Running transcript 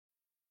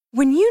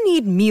When you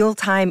need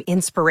mealtime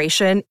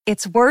inspiration,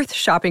 it's worth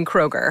shopping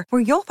Kroger,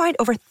 where you'll find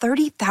over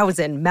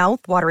 30,000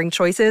 mouth-watering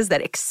choices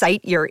that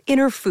excite your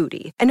inner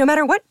foodie. And no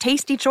matter what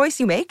tasty choice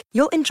you make,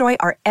 you'll enjoy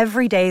our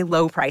everyday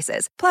low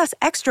prices, plus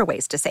extra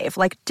ways to save,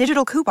 like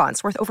digital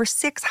coupons worth over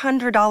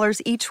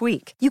 $600 each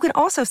week. You can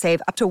also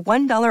save up to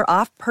 $1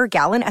 off per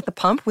gallon at the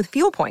pump with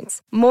fuel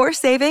points. More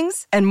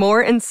savings and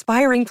more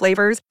inspiring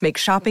flavors make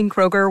shopping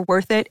Kroger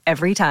worth it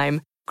every time.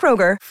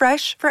 Kroger,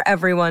 fresh for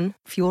everyone.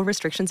 Fuel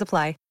restrictions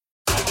apply.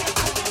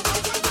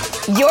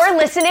 You're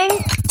listening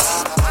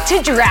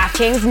to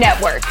DraftKings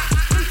Network.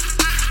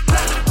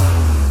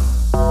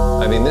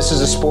 I mean, this is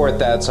a sport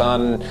that's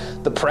on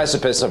the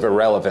precipice of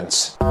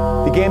irrelevance.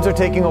 The games are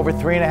taking over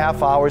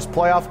 3.5 hours.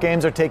 Playoff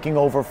games are taking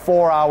over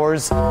 4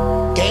 hours.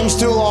 Game's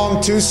too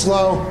long, too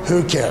slow.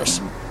 Who cares?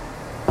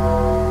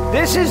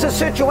 This is a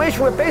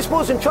situation where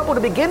baseball's in trouble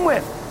to begin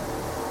with.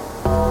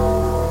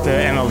 The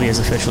MLB is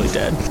officially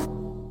dead.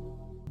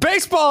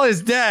 Baseball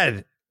is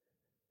dead.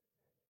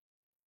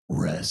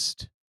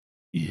 Rest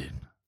in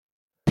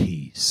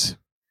peace.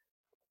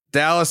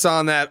 Dallas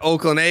on that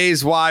Oakland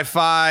A's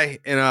Wi-Fi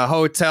in a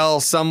hotel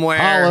somewhere.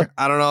 Holla.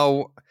 I don't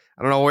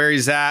know where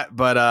he's at,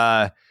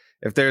 but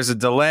if there's a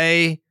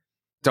delay,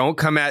 don't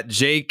come at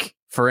Jake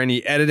for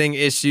any editing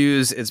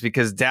issues. It's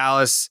because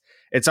Dallas.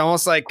 It's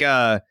almost like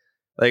on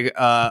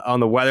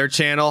the Weather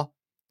Channel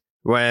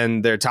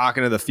when they're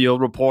talking to the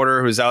field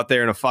reporter who's out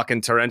there in a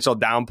fucking torrential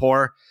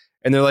downpour.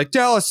 And they're like,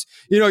 Dallas,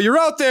 you're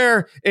out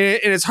there and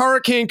it's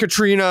Hurricane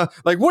Katrina.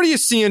 Like, what are you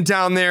seeing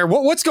down there?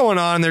 What's going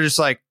on? And they're just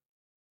like,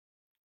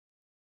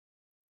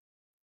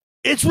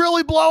 it's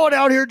really blowing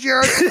out here,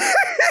 Jared.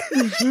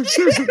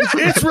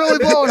 It's really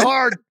blowing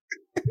hard.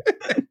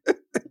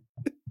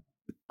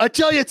 I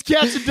tell you, it's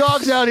cats and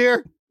dogs out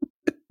here.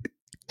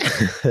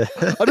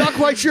 I'm not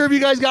quite sure if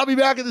you guys got me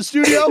back in the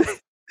studio,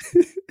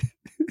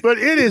 but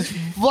it is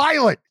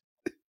violent.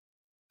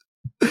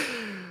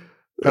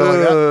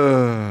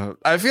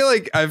 I feel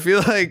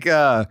like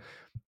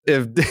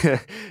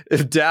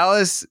if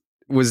Dallas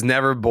was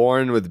never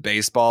born with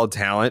baseball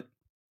talent,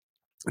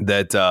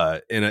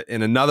 that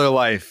in another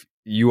life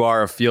you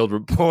are a field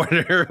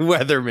reporter,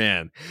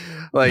 weatherman.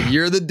 Like,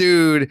 you're the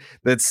dude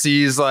that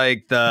sees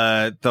like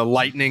the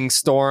lightning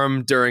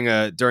storm during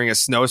a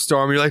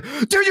snowstorm. You're like,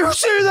 did you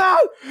see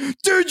that?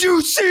 Did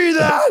you see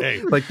that?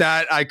 Hey. Like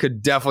that, I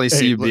could definitely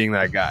see you being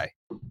that guy.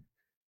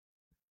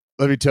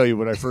 Let me tell you,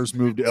 when I first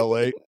moved to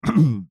LA,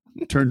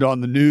 turned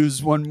on the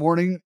news one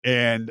morning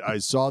and I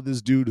saw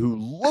this dude who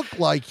looked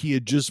like he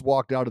had just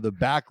walked out of the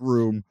back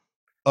room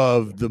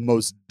of the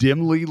most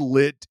dimly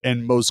lit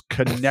and most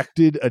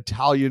connected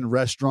Italian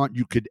restaurant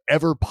you could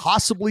ever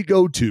possibly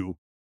go to.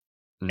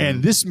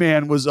 And this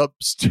man was up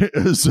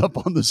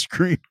on the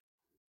screen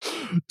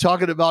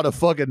talking about a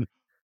fucking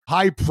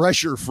high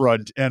pressure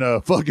front and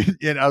a fucking,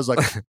 and I was like,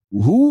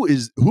 who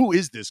is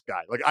this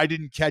guy? Like, I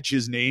didn't catch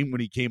his name when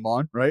he came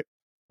on, right?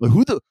 Like,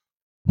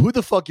 who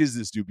the fuck is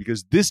this dude?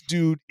 Because this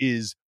dude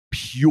is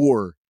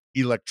pure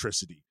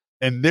electricity.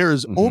 And there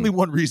is only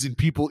one reason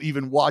people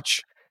even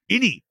watch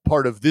any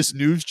part of this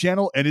news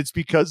channel, and it's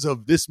because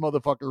of this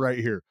motherfucker right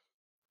here.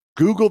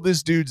 Google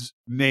this dude's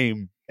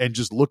name and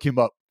just look him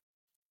up.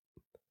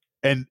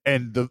 And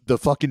the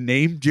fucking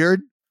name,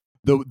 Jared,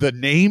 the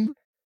name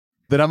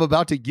that I'm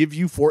about to give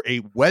you for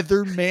a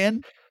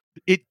weatherman,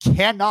 it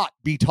cannot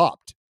be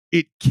topped.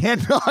 It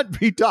cannot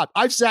be topped.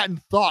 I've sat and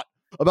thought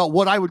about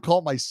what I would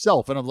call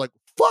myself, and I'm like,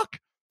 fuck,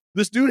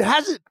 this dude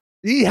has it.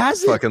 He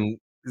has it. Fucking,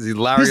 is he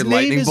Larry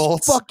Lightning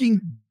Bolts?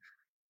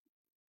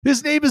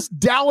 His name is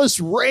Dallas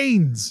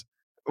Raines.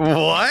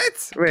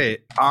 What?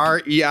 Wait,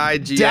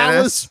 R-E-I-G-N-S?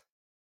 Dallas.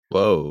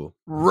 Whoa.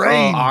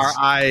 Raines.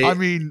 I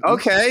mean,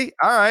 okay.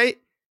 All right.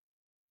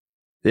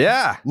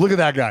 Yeah. Look at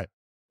that guy.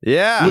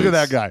 Yeah. Look at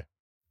that guy.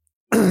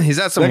 He's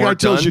had some work done. That guy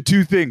tells you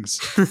two things.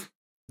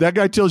 That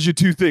guy tells you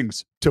two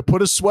things. To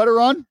put a sweater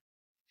on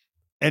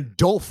and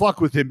don't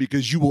fuck with him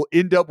because you will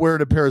end up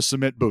wearing a pair of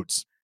cement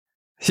boots.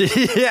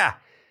 Yeah.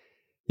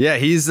 Yeah,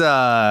 he's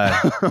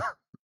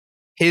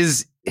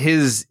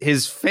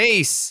his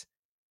face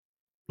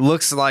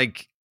looks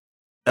like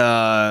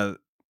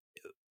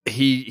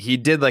he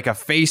did like a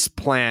face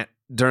plant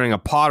during a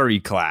pottery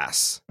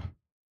class.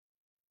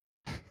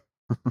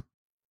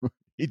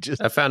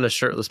 I found a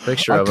shirtless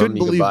picture of him.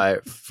 You can buy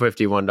it for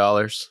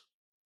 $51.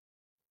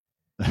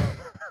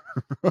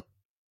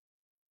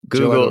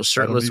 Google Joe,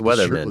 shirtless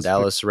weatherman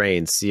Dallas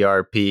Raines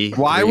CRP.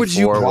 Why would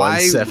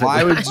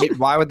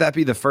why would that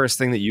be the first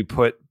thing that you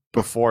put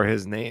before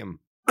his name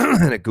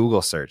in a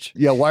Google search?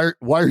 Yeah, why are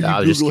you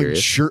Googling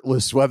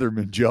shirtless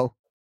weatherman, Joe?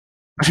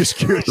 Just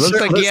curious. Looked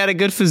like he had a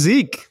good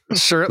physique.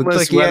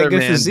 Shirtless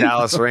weatherman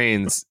Dallas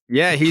Raines.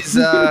 Yeah, he's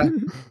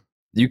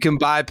you can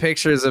buy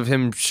pictures of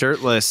him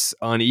shirtless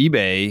on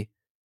eBay,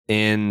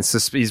 and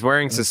he's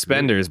wearing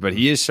suspenders, but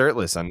he is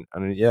shirtless.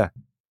 Yeah.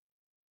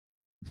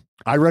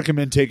 I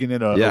recommend taking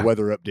in a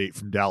weather update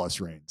from Dallas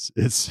Raines.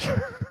 It's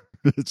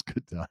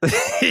good time.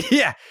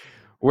 Yeah.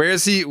 Where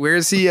is he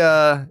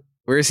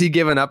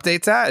giving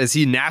updates at? Is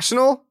he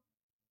national?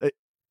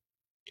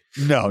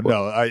 No,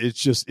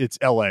 it's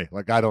LA.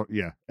 Like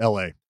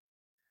LA.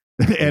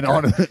 And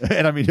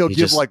I mean, he'll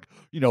give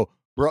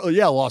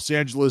Los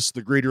Angeles,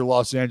 the greater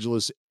Los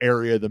Angeles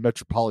area, the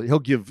metropolitan, he'll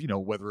give,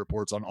 weather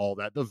reports on all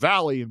that, the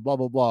valley and blah,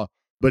 blah, blah.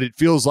 But it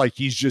feels like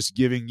he's just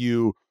giving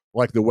you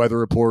like the weather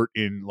report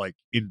in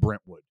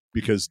Brentwood,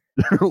 because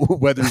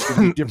weather's going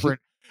to be different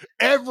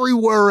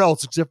everywhere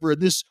else except for in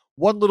this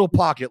one little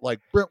pocket, like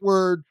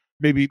Brentwood,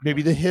 maybe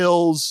the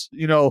hills,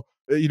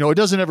 it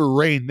doesn't ever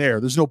rain there.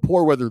 There's no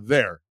poor weather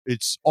there.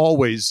 It's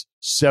always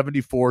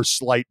 74,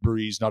 slight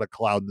breeze, not a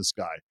cloud in the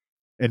sky.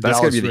 And that's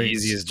going to be the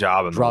easiest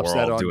job in the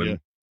world,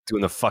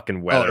 doing the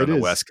fucking weather on the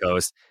West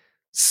Coast.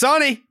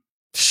 Sunny.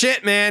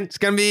 Shit, man. It's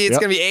going to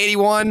be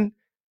 81,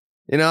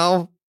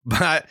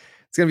 but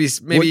it's going to be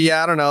maybe,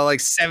 I don't know, like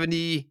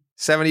 70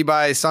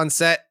 by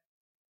sunset.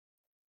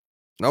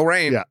 No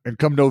rain. Yeah. And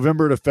come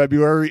November to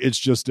February, it's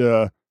just,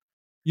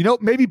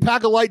 maybe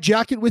pack a light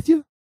jacket with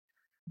you.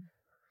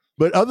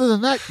 But other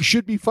than that, you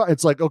should be fine.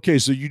 It's like, okay,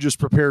 so you just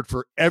prepared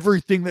for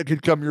everything that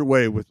could come your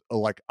way with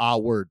a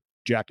word,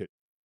 jacket.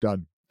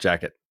 Done.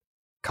 Jacket.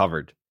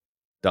 Covered.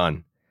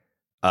 Done.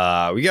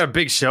 We got a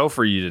big show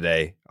for you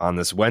today on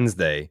this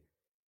Wednesday.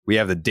 We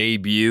have the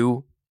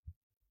debut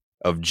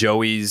of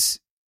Joey's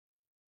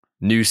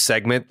new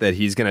segment that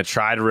he's going to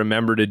try to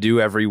remember to do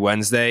every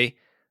Wednesday.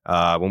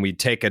 When we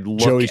take a look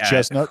Joey's at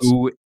chestnuts.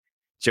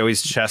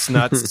 Joey's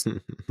chestnuts,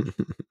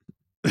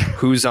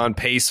 who's on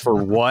pace for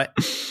what.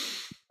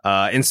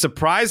 And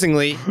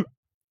surprisingly,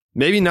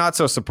 maybe not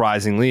so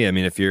surprisingly, I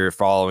mean, if you're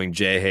following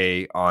Jay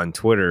Hay on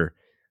Twitter,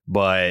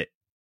 but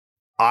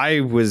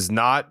I was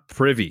not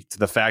privy to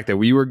the fact that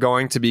we were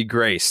going to be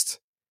graced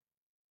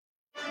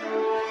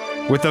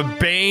with a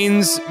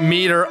Baines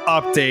meter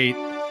update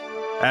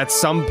at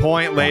some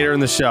point later in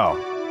the show.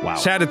 Wow.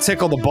 Just had to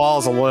tickle the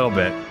balls a little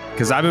bit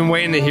because I've been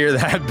waiting to hear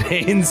that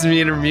Baines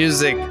meter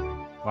music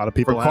a lot of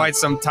people for quite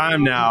some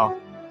time now.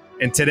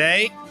 And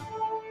today's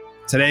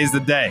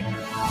the day.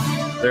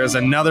 There's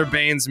another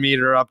Baines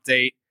meter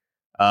update.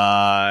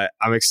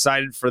 I'm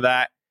excited for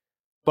that.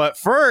 But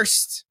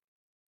first,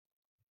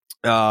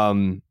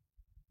 I'm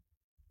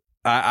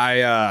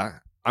going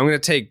to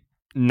take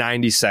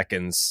 90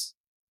 seconds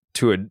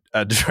to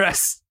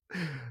address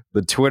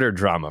the Twitter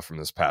drama from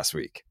this past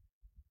week.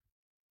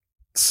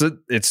 So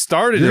it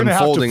started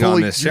unfolding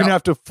on this show.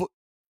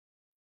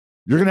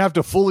 You're going to have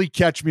to fully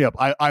catch me up.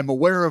 I'm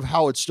aware of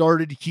how it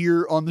started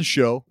here on the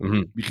show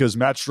because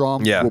Matt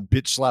Strom will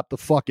bitch slap the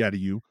fuck out of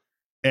you.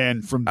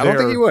 And from there, I don't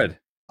think he would.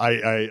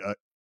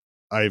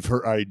 I've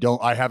heard.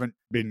 I haven't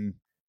been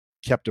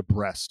kept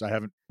abreast. I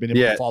haven't been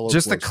able to follow.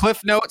 Just close. the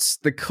Cliff Notes.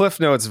 The Cliff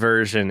Notes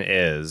version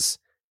is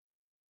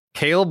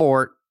Caleb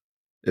Ort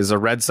is a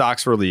Red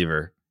Sox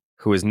reliever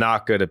who is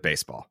not good at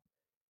baseball,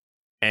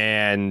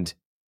 and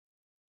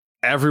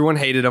everyone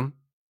hated him.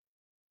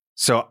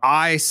 So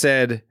I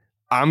said,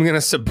 I'm going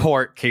to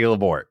support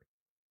Caleb Ort.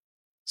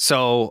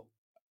 So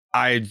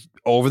I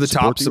over the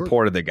top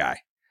supported the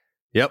guy.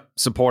 Yep,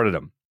 supported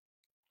him.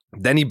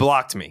 Then he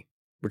blocked me,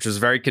 which was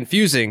very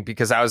confusing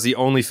because I was the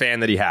only fan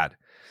that he had.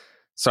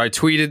 So I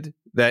tweeted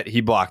that he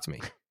blocked me.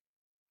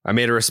 I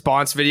made a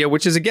response video,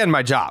 which is, again,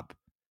 my job.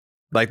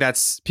 Like,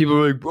 that's, people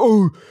are like,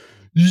 oh,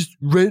 he's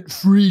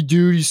rent-free,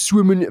 dude. He's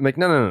swimming. I'm like,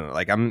 no.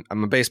 Like, I'm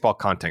a baseball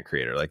content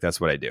creator. Like,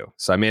 that's what I do.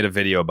 So I made a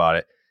video about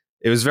it.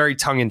 It was very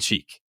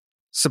tongue-in-cheek.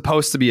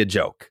 Supposed to be a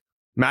joke.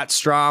 Matt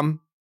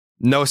Strom,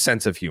 no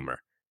sense of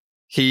humor.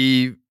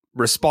 He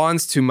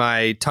responds to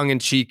my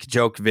tongue-in-cheek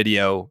joke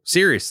video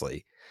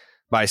seriously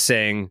by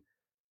saying,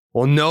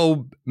 well,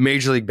 no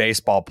Major League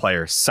Baseball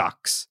player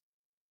sucks,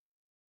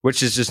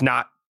 which is just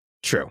not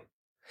true.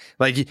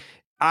 Like,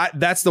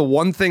 that's the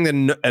one thing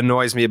that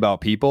annoys me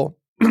about people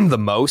the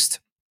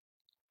most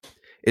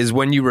is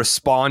when you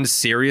respond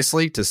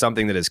seriously to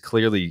something that is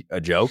clearly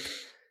a joke.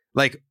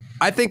 Like,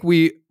 I think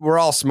we're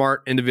all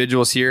smart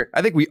individuals here.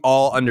 I think we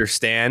all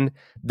understand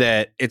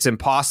that it's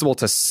impossible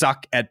to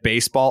suck at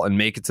baseball and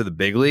make it to the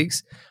big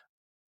leagues.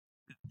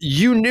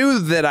 You knew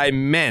that I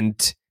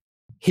meant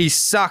he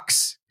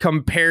sucks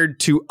compared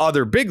to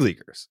other big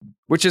leaguers,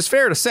 which is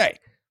fair to say.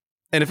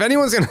 And if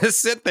anyone's going to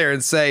sit there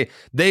and say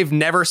they've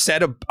never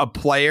said a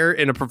player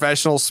in a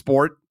professional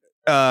sport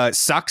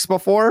sucks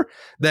before,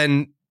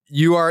 then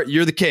you're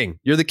the king.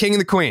 You're the king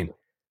and the queen.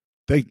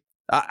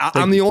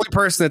 I'm the only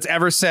person that's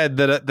ever said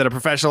that a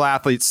professional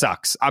athlete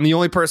sucks. I'm the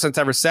only person that's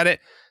ever said it,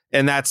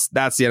 and that's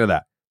the end of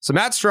that. So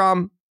Matt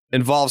Strom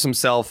involves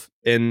himself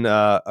in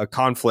a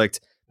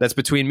conflict that's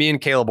between me and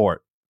Caleb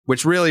Ort,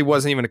 which really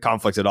wasn't even a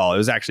conflict at all. It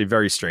was actually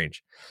very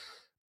strange.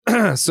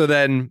 So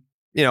then,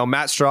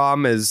 Matt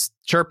Strom is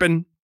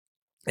chirping,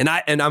 and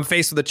I'm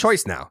faced with a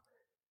choice now.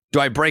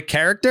 Do I break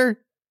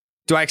character?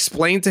 Do I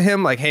explain to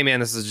him, like, hey,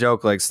 man, this is a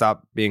joke, like,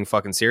 stop being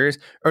fucking serious?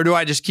 Or do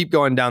I just keep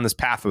going down this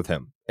path with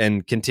him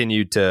and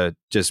continue to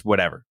just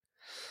whatever?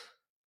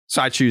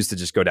 So I choose to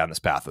just go down this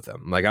path with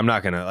him. Like, I'm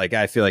not going to, like,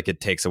 I feel like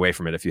it takes away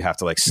from it if you have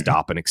to, like,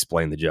 stop and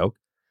explain the joke.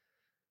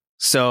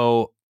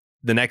 So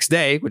the next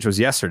day, which was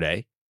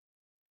yesterday,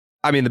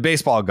 I mean, the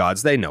baseball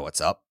gods, they know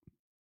what's up.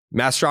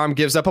 Matt Strom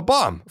gives up a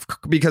bomb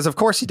because of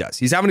course he does.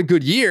 He's having a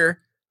good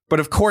year, but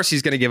of course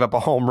he's going to give up a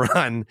home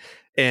run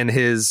in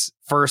his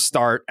first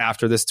start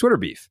after this Twitter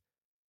beef.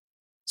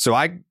 So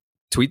I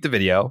tweet the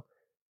video,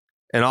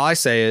 and all I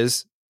say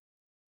is,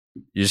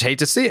 you just hate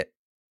to see it.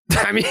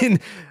 I mean,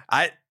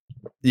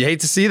 you hate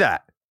to see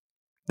that.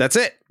 That's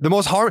it. The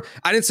most hard.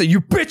 I didn't say, you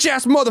bitch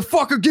ass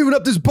motherfucker giving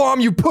up this bomb,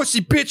 you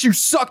pussy bitch, you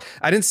suck.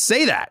 I didn't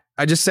say that.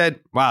 I just said,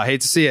 wow, I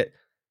hate to see it.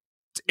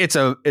 It's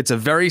a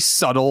very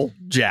subtle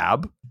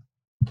jab,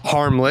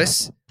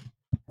 harmless.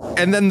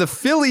 And then the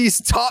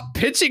Phillies' top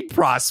pitching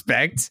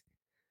prospect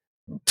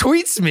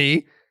tweets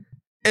me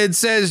and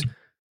says,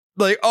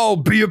 like, oh,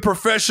 be a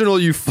professional,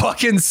 you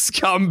fucking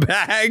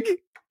scumbag.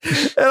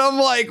 And I'm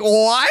like,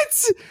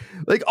 what?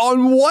 Like,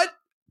 on what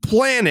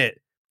planet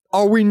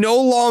are we no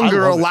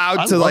longer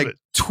allowed to like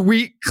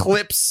tweet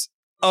clips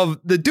of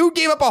the dude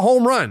gave up a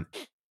home run?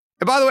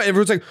 And by the way,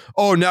 everyone's like,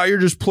 oh, now you're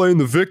just playing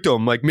the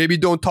victim. Like, maybe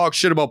don't talk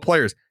shit about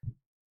players.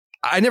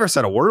 I never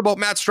said a word about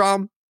Matt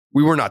Strom.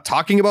 We were not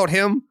talking about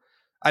him.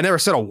 I never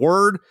said a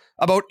word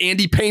about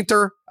Andy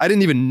Painter. I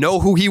didn't even know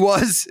who he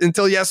was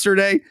until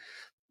yesterday.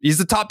 He's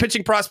the top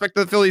pitching prospect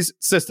of the Phillies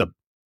system.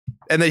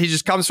 And then he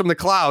just comes from the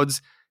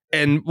clouds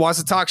and wants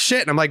to talk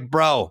shit. And I'm like,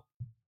 bro,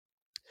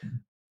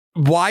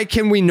 why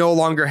can we no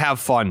longer have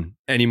fun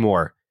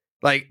anymore?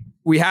 Like,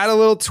 we had a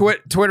little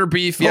Twitter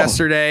beef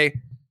yesterday.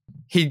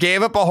 He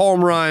gave up a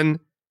home run.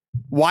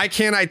 Why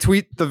can't I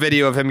tweet the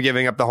video of him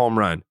giving up the home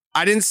run?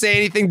 I didn't say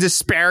anything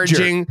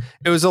disparaging. Sure.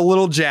 It was a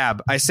little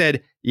jab. I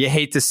said, you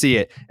hate to see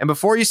it. And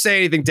before you say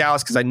anything,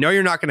 Dallas, because I know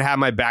you're not going to have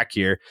my back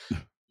here,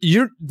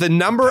 the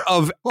number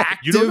of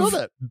active... You don't know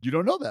that. You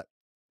don't know that.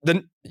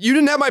 You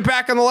didn't have my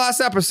back on the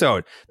last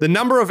episode. The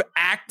number of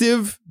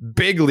active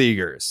big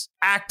leaguers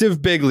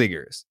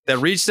that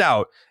reached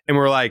out and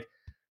were like,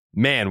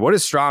 man, what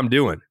is Strom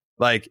doing?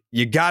 Like,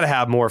 you got to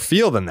have more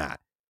feel than that.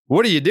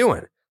 What are you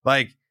doing?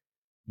 Like,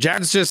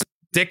 Jack's just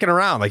dicking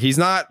around. Like, he's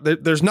not,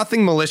 there's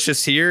nothing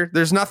malicious here.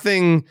 There's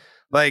nothing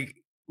like,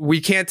 we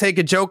can't take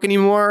a joke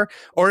anymore.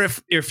 Or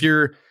if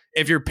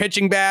you're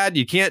pitching bad,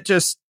 you can't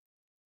just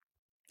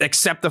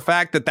accept the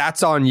fact that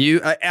that's on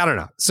you. I don't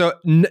know. So,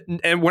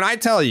 and when I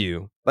tell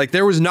you, like,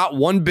 there was not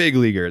one big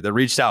leaguer that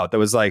reached out that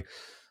was like,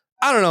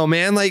 I don't know,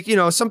 man. Like, you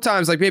know,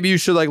 sometimes like maybe you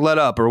should like let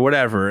up or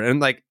whatever.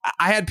 And like,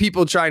 I had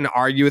people trying to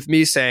argue with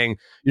me saying,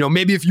 you know,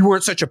 maybe if you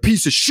weren't such a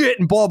piece of shit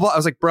and blah, blah. I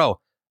was like, bro,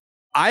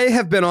 I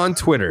have been on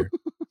Twitter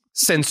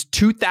since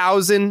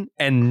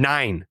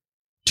 2009.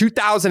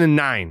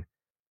 2009.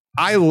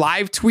 I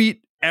live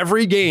tweet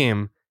every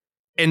game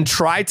and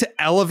try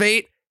to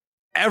elevate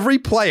every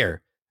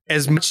player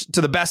as much to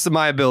the best of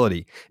my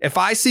ability. If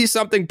I see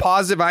something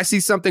positive, I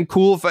see something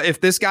cool. If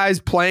this guy's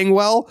playing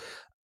well,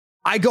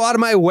 I go out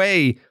of my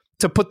way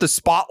to put the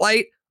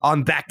spotlight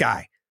on that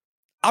guy.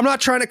 I'm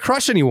not trying to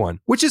crush anyone,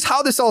 which is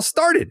how this all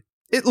started.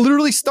 It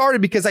literally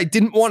started because I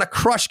didn't want to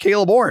crush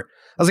Caleb Orr.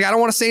 I was like, I don't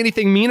want to say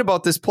anything mean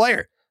about this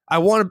player. I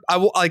will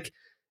like,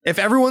 if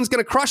everyone's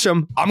going to crush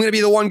him, I'm going to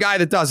be the one guy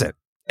that does it.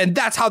 And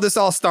that's how this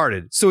all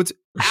started. So it's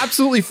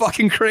absolutely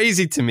fucking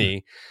crazy to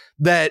me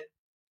that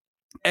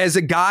as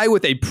a guy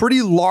with a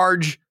pretty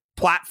large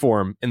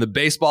platform in the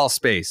baseball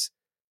space,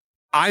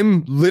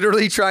 I'm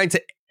literally trying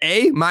to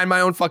A, mind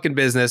my own fucking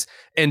business,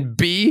 and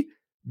B,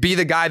 be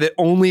the guy that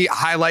only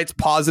highlights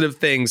positive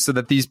things so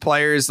that these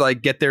players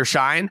like get their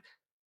shine.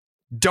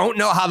 Don't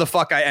know how the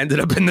fuck I ended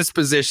up in this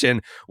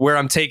position where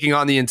I'm taking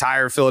on the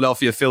entire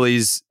Philadelphia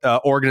Phillies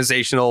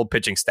organizational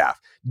pitching staff.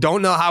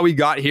 Don't know how we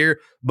got here,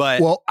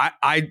 but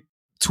I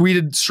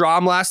tweeted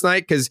Strom last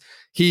night because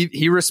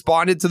he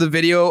responded to the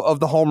video of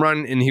the home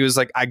run and he was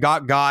like, I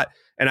got,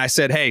 and I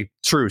said, hey,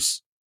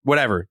 truce,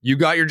 whatever. You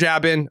got your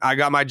jab in, I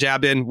got my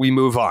jab in, we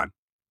move on.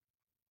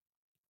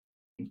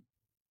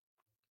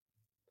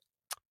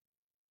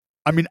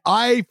 I mean,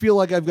 I feel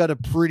like I've got a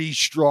pretty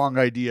strong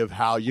idea of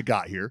how you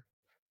got here.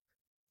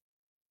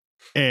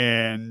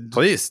 And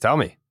please tell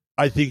me.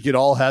 I think it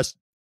all has.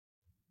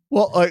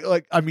 Well,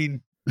 I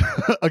mean,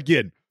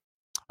 again,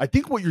 I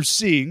think what you're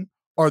seeing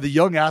are the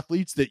young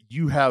athletes that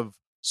you have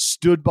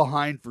stood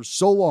behind for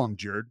so long,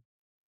 Jared,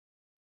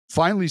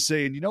 finally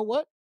saying, you know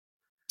what?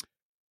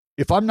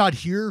 If I'm not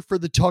here for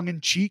the tongue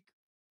in cheek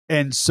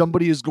and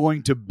somebody is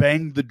going to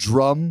bang the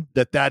drum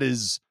that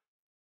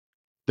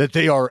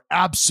they are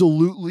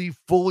absolutely,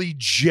 fully,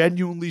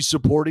 genuinely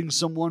supporting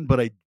someone, but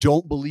I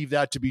don't believe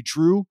that to be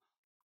true,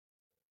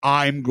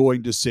 I'm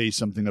going to say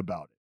something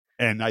about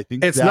it. And I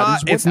think it's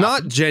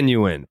not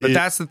genuine, but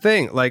that's the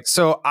thing. Like,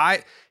 so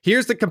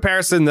here's the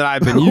comparison that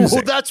I've been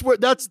using. Well,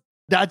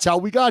 that's how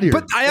we got here.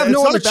 But I have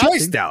no other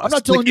choice, Dallas. I'm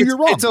not telling you you're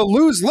wrong. It's a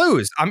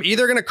lose-lose. I'm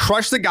either going to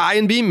crush the guy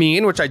and be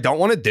mean, which I don't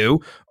want to do,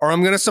 or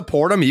I'm going to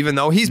support him even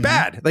though he's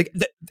bad. Like,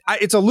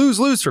 it's a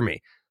lose-lose for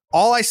me.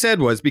 All I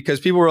said was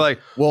because people were like,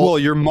 well,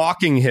 you're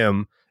mocking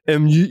him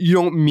and you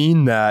don't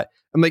mean that.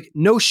 I'm like,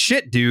 no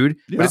shit, dude.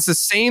 Yeah. But it's the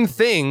same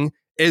thing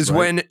as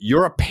when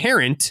you're a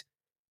parent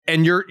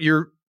and you're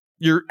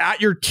at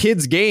your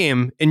kid's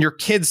game and your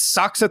kid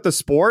sucks at the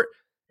sport.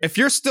 If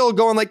you're still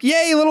going like,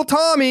 yay, little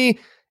Tommy,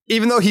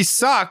 even though he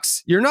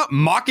sucks, you're not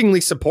mockingly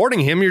supporting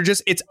him.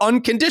 It's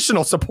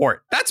unconditional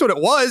support. That's what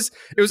it was.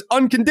 It was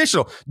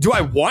unconditional. Do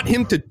I want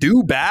him to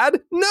do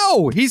bad?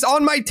 No, he's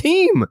on my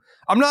team.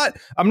 I'm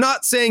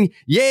not saying,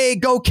 yay,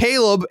 go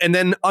Caleb. And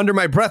then under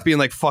my breath being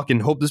like,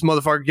 fucking hope this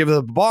motherfucker gives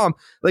up a bomb.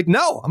 Like,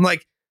 no, I'm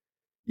like,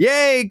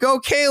 yay, go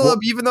Caleb,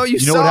 even though you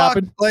know what suck.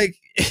 happened? Like,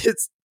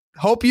 it's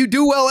hope you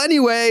do well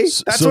anyway.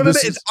 That's what it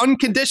is. It's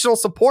unconditional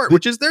support,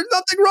 which is, there's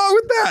nothing wrong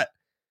with that.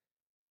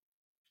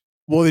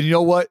 Well, then you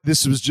know what?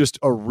 This was just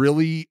a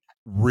really,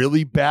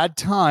 really bad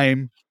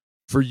time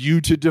for you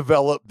to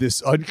develop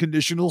this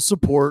unconditional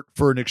support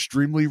for an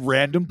extremely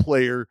random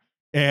player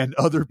and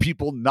other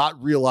people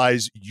not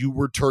realize you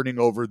were turning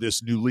over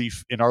this new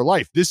leaf in our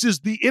life. This is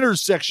the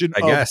intersection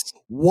of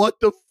what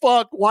the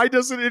fuck? Why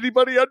doesn't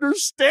anybody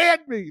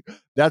understand me?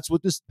 That's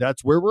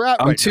where we're at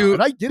now.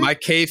 And I get it. My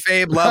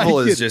kayfabe level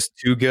is just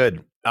too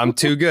good. I'm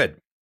too good.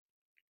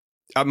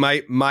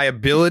 My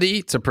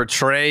ability to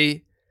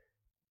portray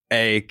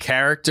a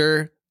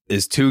character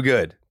is too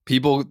good.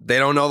 People, they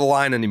don't know the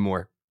line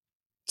anymore.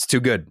 It's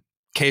too good.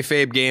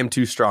 Kayfabe game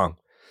too strong.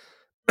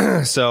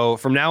 So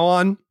from now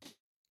on,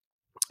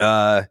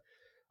 I'm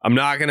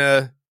not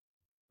gonna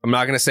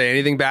say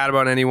anything bad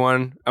about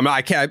anyone.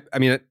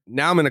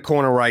 Now I'm in a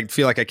corner where I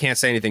feel like I can't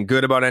say anything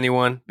good about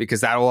anyone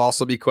because that will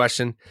also be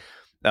questioned.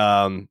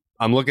 I'm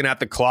looking at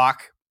the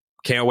clock.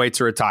 Can't wait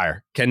to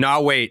retire.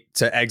 Cannot wait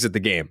to exit the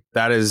game.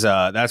 That's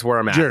where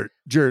I'm at.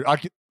 Jared,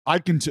 I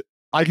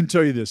can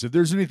tell you this. If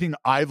there's anything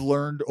I've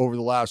learned over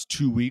the last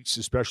 2 weeks,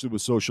 especially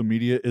with social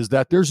media, is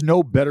that there's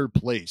no better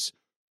place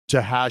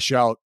to hash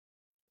out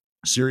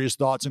serious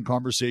thoughts and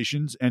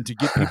conversations and to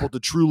get people to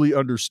truly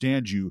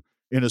understand you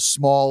in a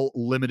small,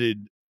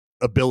 limited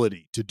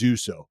ability to do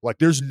so. Like,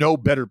 there's no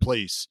better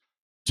place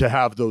to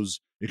have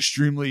those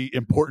extremely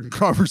important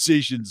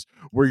conversations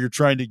where you're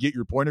trying to get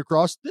your point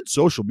across than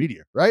social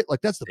media, right?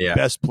 Like, that's the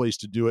best place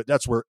to do it.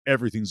 That's where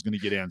everything's going to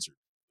get answered.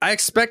 I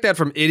expect that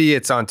from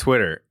idiots on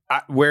Twitter,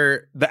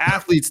 where the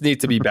athletes need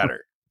to be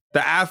better.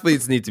 The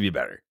athletes need to be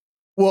better.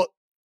 Well,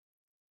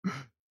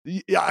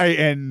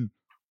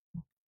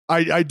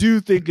 I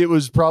do think it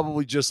was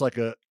probably just like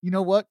you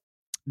know what?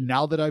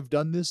 Now that I've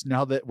done this,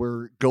 now that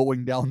we're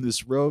going down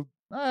this road,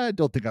 I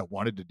don't think I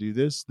wanted to do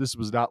this. This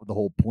was not the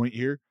whole point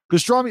here.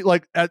 Because Strami,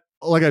 like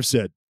I've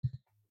said,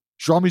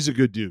 Strami's a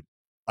good dude.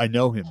 I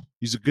know him.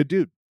 He's a good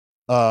dude.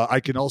 I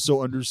can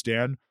also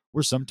understand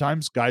where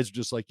sometimes guys are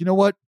just like, you know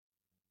what?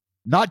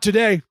 Not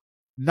today.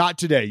 Not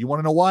today. You want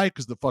to know why?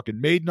 Because the fucking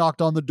maid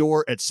knocked on the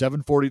door at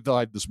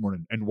 7:45 this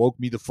morning and woke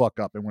me the fuck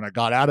up. And when I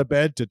got out of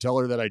bed to tell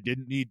her that I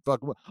didn't need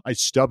fucking, I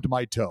stubbed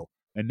my toe.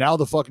 And now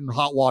the fucking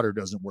hot water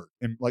doesn't work.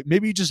 And like,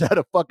 maybe he just had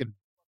a fucking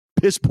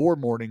piss poor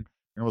morning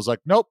and was like,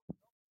 nope,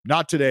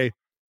 not today.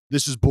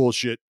 This is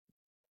bullshit.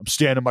 I'm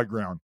standing my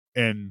ground.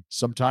 And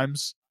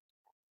sometimes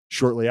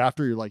shortly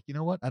after, you're like, you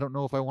know what? I don't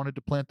know if I wanted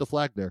to plant the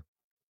flag there.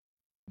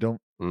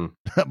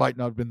 That might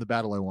not have been the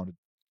battle I wanted.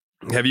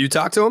 Have you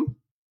talked to him?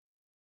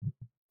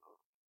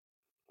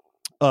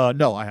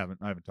 No, I haven't.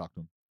 I haven't talked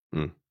to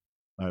him.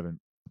 I haven't.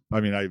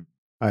 I mean,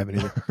 I haven't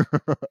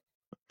either.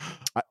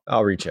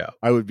 I'll reach out.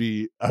 I would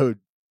be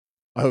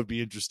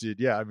interested.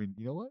 Yeah. I mean,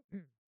 you know what?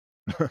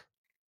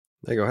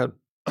 Hey, go ahead.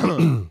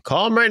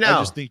 Call him right now.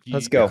 I just think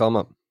Let's go. Call him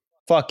up.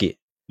 Fuck it.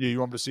 Yeah. You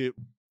want me to see it?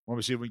 Want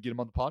me to see if we can get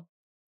him on the pod?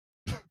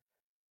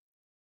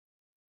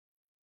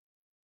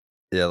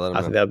 Yeah. Let him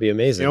I think that'd be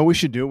amazing. You know what we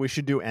should do? We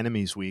should do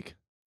Enemies Week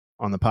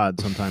on the pod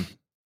sometime.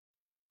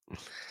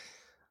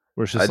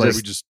 Where it's just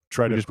we just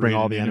try to bring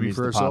all the enemies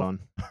to the pod on.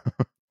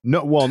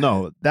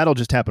 No, that'll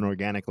just happen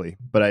organically.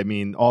 But I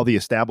mean, all the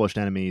established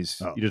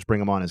enemies, you just bring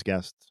them on as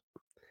guests.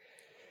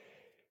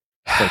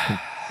 So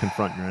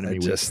confront your enemy. I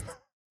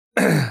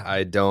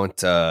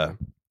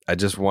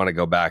just want to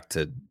go back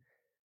to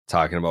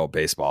talking about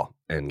baseball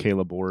and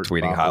Caleb Ort,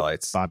 tweeting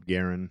highlights. Bob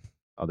Guerin,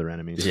 other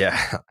enemies.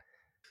 Yeah.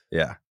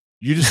 Yeah.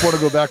 You just want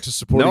to go back to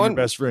supporting your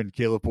best friend,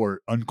 Caleb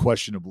Ort,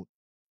 unquestionably.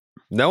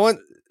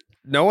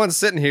 No one's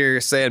sitting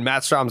here saying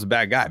Matt Strom's a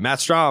bad guy. Matt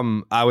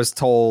Strom, I was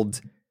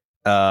told,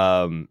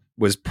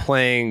 was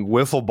playing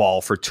wiffle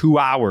ball for 2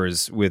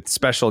 hours with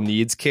special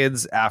needs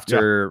kids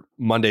after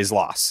Monday's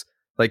loss.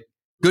 Like,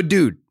 good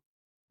dude.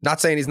 Not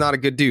saying he's not a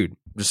good dude.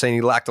 I'm just saying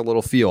he lacked a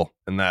little feel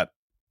in that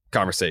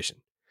conversation.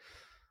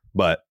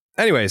 But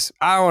anyways,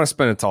 I don't want to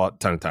spend a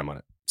ton of time on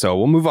it. So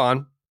we'll move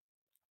on.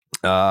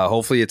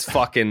 Hopefully it's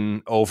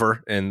fucking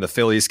over and the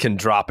Phillies can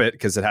drop it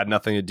because it had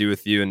nothing to do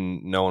with you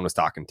and no one was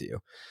talking to you.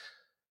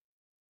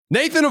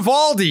 Nathan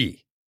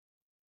Eovaldi,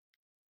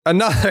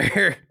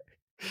 another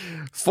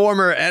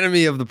former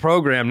enemy of the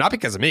program, not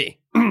because of me.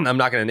 I'm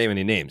not going to name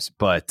any names,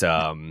 but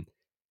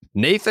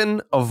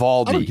Nathan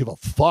Eovaldi. I don't give a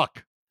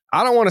fuck.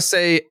 I don't want to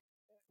say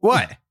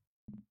what.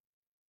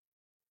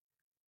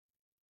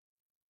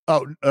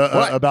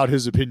 About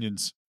his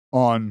opinions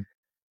on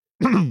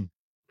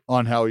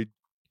how he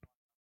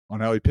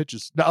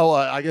pitches. No,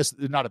 I guess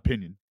not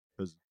opinion,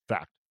 because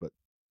fact, but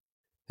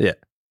yeah.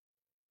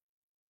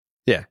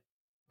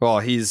 Well,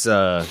 he's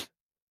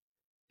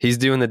He's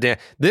doing the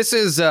dance. This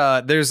is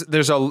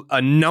there's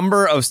a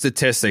number of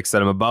statistics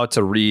that I'm about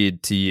to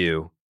read to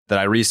you that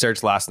I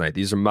researched last night.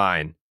 These are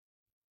mine.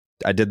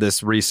 I did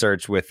this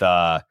research with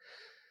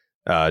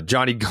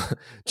Johnny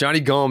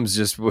Gomes.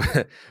 Just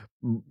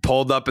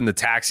pulled up in the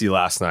taxi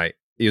last night.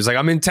 He was like,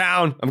 "I'm in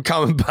town. I'm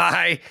coming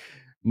by."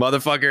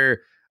 Motherfucker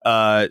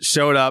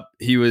showed up.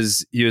 He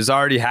was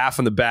already half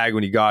in the bag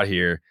when he got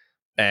here,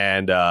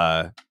 and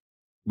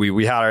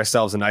we had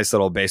ourselves a nice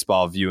little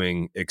baseball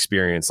viewing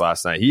experience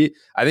last night.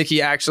 I think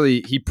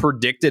he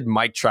predicted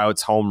Mike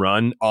Trout's home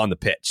run on the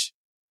pitch.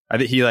 I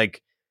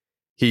think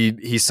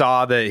he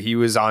saw that he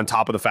was on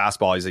top of the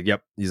fastball. He's like,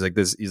 "Yep." He's like,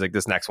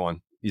 this next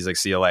one. He's like,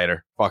 "See you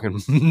later."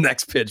 Fucking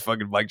next pitch,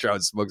 fucking Mike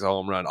Trout smokes a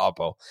home run.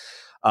 Oppo.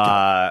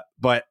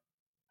 But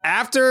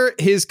after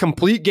his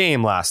complete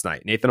game last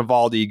night, Nathan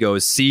Eovaldi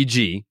goes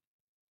CG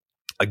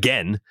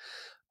again.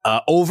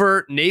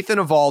 Over Nathan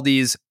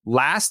Eovaldi's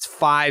last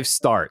 5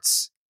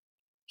 starts,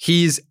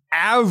 he's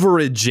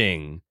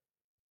averaging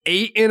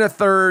 8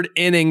 1/3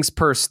 innings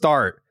per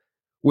start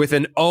with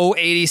an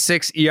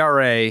 0.86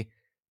 ERA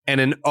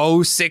and an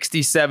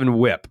 0.67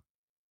 whip.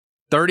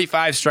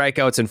 35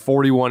 strikeouts and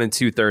 41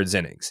 2/3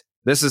 innings.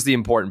 This is the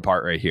important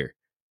part right here.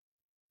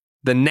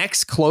 The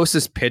next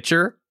closest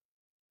pitcher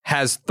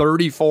has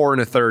 34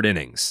 1/3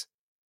 innings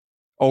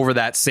over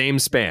that same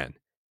span.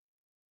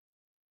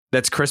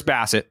 That's Chris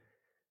Bassett.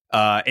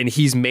 And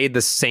he's made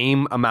the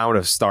same amount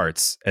of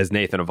starts as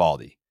Nathan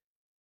Eovaldi.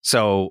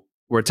 So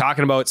we're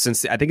talking about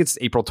since, I think it's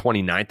April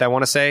 29th, I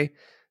want to say.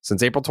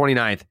 Since April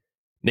 29th,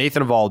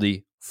 Nathan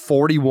Eovaldi,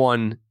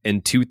 41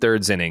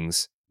 2/3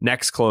 innings.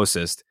 Next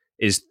closest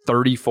is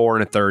 34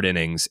 1/3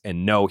 innings.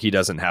 And no, he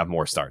doesn't have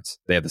more starts.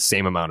 They have the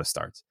same amount of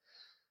starts.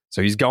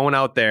 So he's going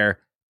out there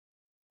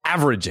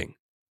averaging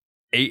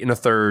 8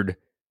 1/3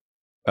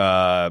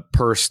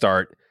 per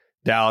start.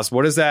 Dallas,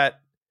 what is that?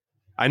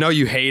 I know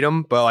you hate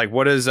him, but like,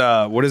 what does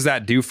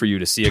that do for you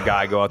to see a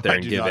guy go out there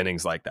and give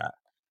innings like that?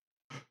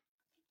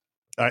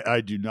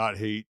 I do not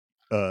hate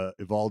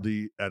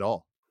Eovaldi at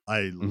all.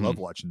 I love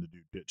watching the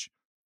dude pitch.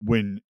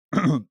 When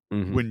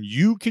when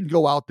you can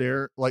go out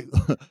there, like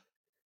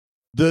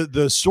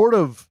the sort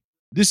of,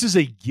 this is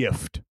a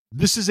gift.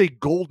 This is a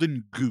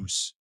golden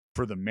goose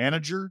for the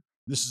manager.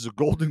 This is a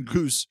golden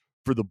goose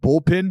for the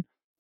bullpen,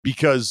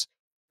 because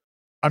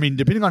I mean,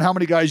 depending on how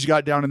many guys you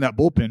got down in that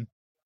bullpen,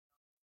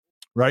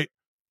 right?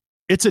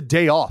 It's a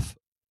day off.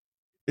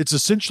 It's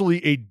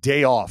essentially a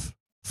day off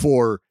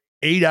for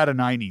 8 out of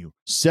 9 of you,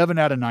 7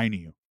 out of 9 of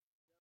you.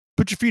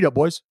 Put your feet up,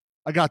 boys.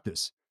 I got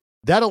this.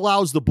 That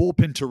allows the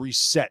bullpen to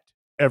reset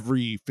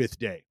every 5th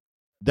day.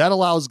 That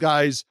allows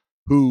guys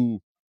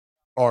who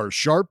are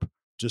sharp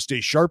to stay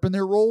sharp in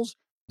their roles.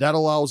 That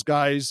allows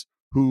guys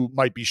who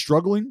might be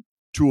struggling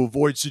to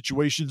avoid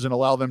situations and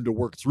allow them to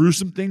work through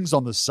some things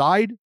on the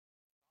side.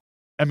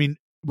 I mean,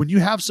 when you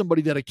have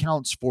somebody that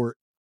accounts for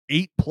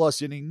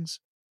 8+ innings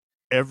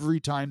every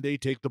time they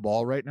take the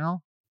ball right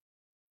now,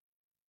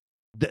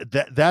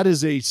 that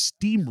is a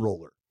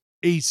steamroller,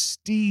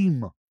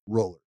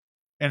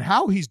 and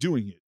how he's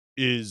doing it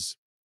is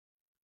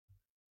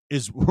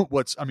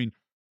what's, I mean,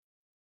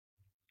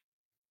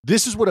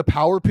 this is what a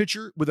power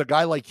pitcher with a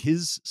guy like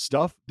his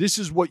stuff, this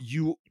is what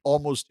you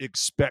almost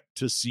expect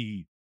to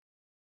see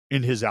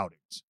in his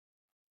outings.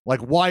 Like,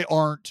 why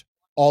aren't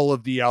all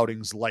of the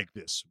outings like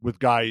this with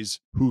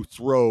guys who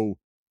throw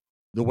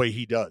the way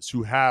he does,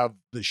 who have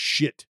the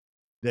shit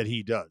that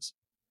he does?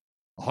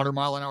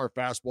 100-mile-an-hour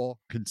fastball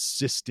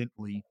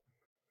consistently.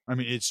 I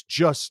mean, it's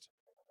just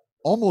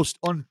almost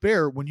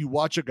unfair when you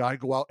watch a guy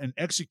go out and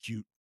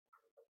execute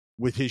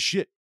with his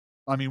shit.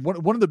 I mean,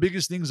 one of the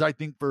biggest things I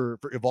think for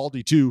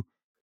Eovaldi too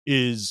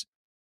is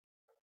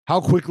how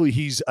quickly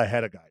he's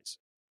ahead of guys.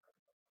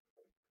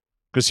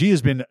 Because he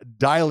has been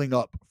dialing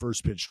up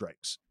first pitch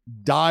strikes.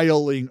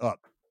 Dialing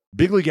up.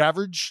 Big league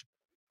average,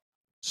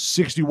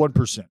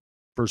 61%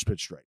 first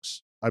pitch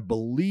strikes. I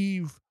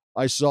believe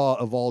I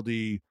saw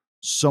Eovaldi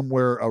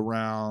somewhere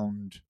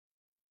around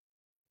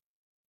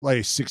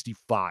like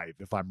 65,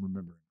 if I'm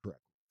remembering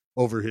correctly,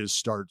 over his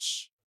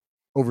starts,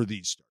 over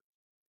these starts.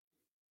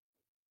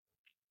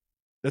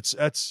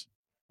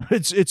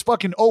 It's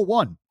fucking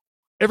 0-1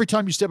 every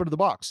time you step into the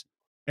box.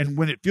 And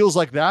when it feels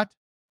like that,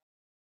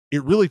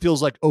 it really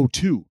feels like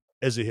 0-2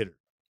 as a hitter,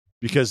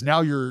 because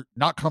now you're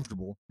not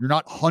comfortable. You're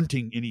not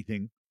hunting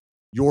anything.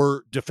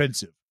 You're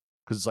defensive,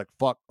 because it's like,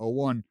 fuck,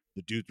 0-1.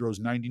 The dude throws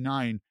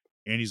 99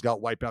 and he's got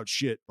wipeout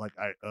shit. Like,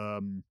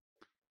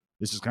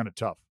 this is kind of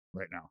tough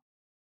right now,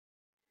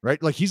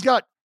 right? Like, he's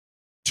got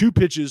 2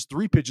 pitches,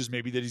 3 pitches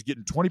maybe that he's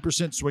getting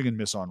 20% swing and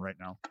miss on right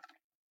now.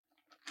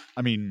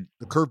 I mean,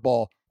 the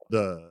curveball,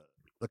 the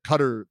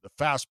cutter, the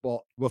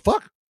fastball. Well,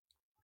 fuck.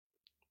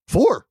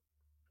 4.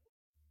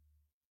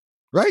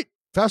 Right?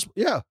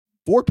 Yeah.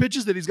 4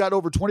 pitches that he's got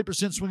over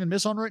 20% swing and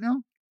miss on right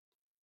now.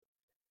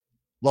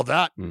 Love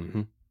that.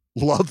 Mm-hmm.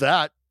 Love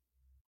that.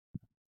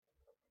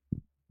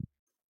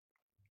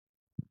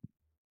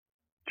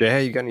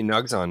 Jay, you got any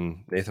nugs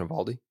on Nathan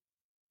Eovaldi?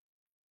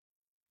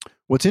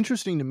 What's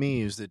interesting to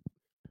me is that,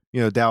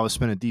 Dallas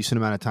spent a decent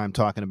amount of time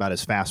talking about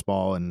his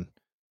fastball and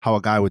how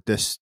a guy with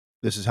this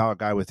is how a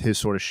guy with his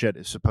sort of shit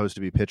is supposed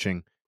to be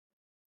pitching.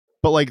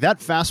 But like that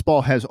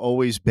fastball has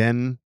always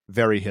been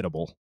very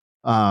hittable,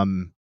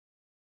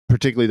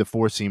 particularly the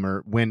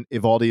four-seamer when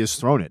Eovaldi has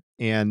thrown it.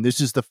 And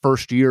this is the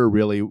first year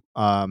really.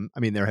 I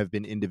mean, there have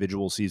been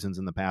individual seasons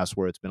in the past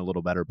where it's been a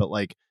little better, but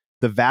like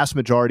the vast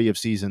majority of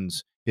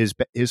seasons, his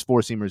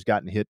four-seamer has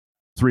gotten hit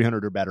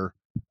 300 or better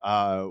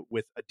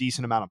with a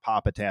decent amount of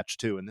pop attached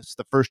too. And this is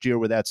the first year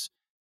where that's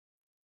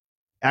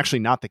actually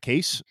not the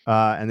case,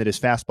 and that his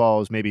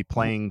fastball is maybe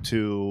playing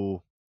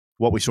to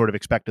what we sort of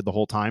expected the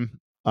whole time.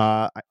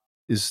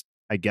 Is,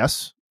 I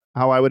guess,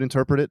 how I would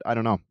interpret it. I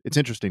don't know. It's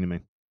interesting to me.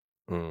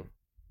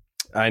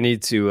 I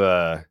need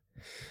to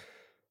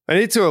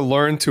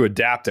learn to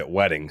adapt at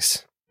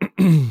weddings.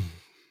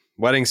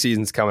 Wedding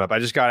season's coming up. I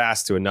just got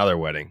asked to another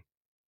wedding.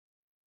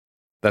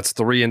 That's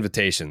 3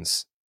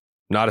 invitations.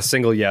 Not a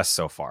single yes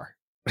so far.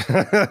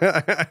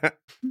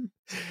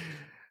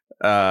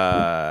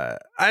 I'd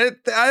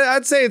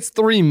say it's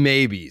 3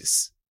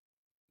 maybes.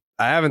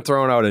 I haven't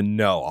thrown out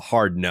a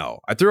hard no.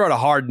 I threw out a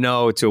hard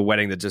no to a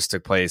wedding that just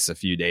took place a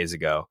few days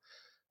ago.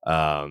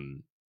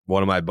 One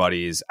of my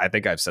buddies, I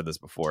think I've said this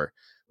before,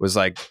 was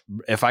like,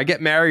 if I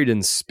get married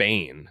in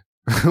Spain,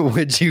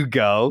 would you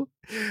go?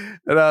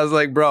 And I was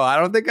like, bro, I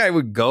don't think I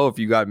would go if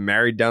you got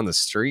married down the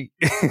street.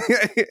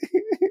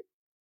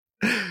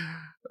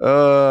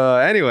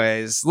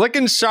 Anyways,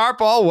 looking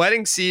sharp all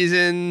wedding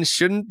season.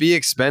 Shouldn't be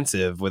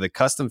expensive. With a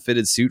custom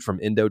fitted suit from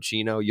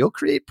Indochino, you'll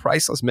create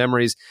priceless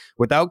memories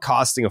without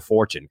costing a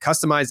fortune.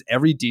 Customize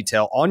every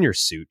detail on your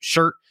suit,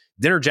 shirt,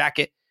 dinner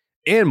jacket,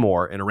 and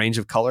more in a range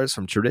of colors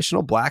from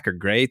traditional black or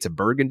gray to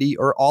burgundy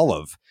or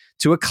olive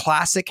to a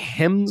classic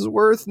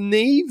Hemsworth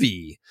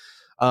navy.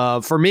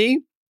 For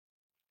me,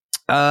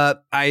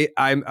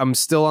 I'm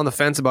still on the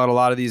fence about a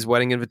lot of these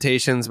wedding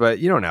invitations, but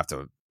you don't have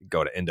to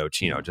go to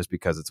Indochino just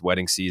because it's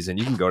wedding season.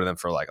 You can go to them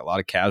for like a lot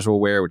of casual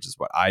wear, which is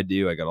what I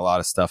do. I got a lot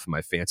of stuff in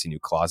my fancy new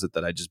closet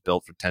that I just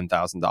built for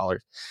 $10,000.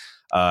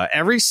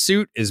 Every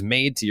suit is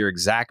made to your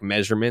exact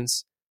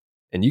measurements,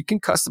 and you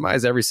can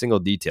customize every single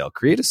detail.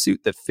 Create a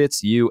suit that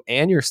fits you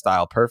and your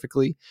style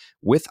perfectly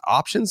with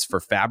options for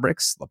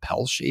fabrics,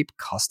 lapel shape,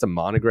 custom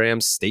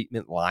monograms,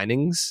 statement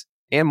linings,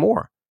 and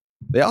more.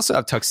 They also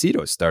have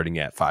tuxedos starting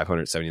at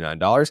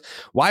 $579.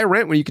 Why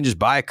rent when you can just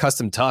buy a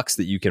custom tux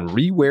that you can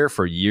rewear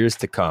for years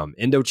to come?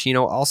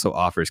 Indochino also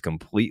offers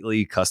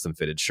completely custom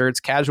fitted shirts,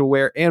 casual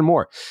wear, and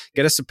more.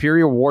 Get a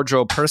superior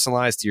wardrobe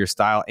personalized to your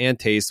style and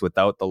taste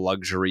without the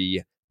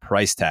luxury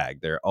price tag.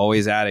 They're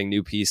always adding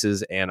new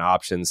pieces and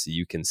options so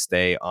you can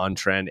stay on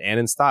trend and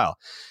in style.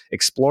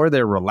 Explore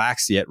their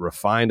relaxed yet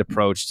refined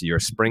approach to your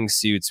spring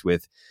suits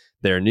with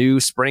their new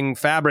spring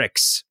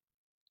fabrics.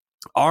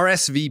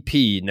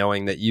 RSVP,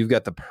 knowing that you've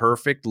got the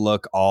perfect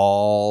look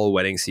all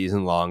wedding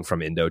season long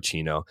from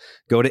Indochino.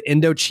 Go to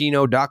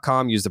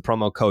Indochino.com, use the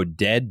promo code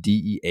DEAD,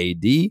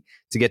 DEAD,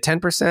 to get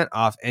 10%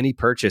 off any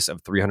purchase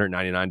of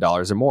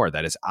 $399 or more.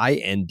 That is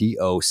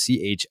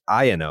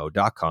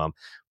INDOCHINO.com,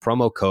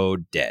 promo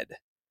code DEAD.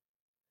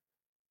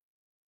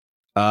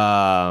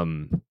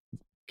 Can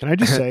I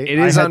just say, it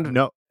is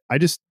I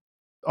just,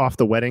 off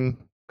the wedding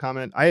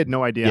comment, I had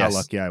no idea Yes. how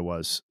lucky I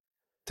was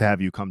to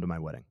have you come to my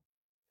wedding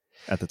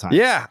at the time.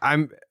 Yeah, I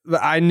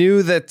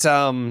knew that.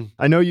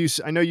 I know you've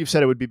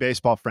said it would be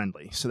baseball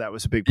friendly, so that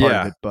was a big part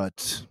of it.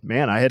 But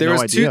man, I had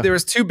no idea. There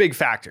was 2 big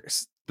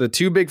factors. The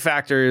 2 big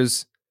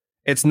factors.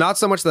 It's not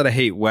so much that I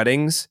hate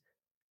weddings;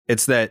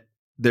 it's that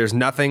there's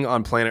nothing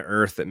on planet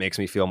Earth that makes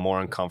me feel more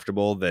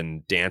uncomfortable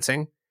than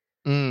dancing.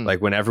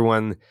 Like when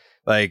everyone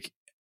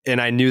and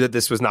I knew that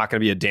this was not going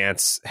to be a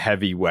dance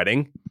heavy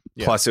wedding.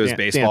 Yeah, plus, it was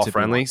baseball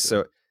friendly,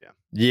 so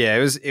yeah,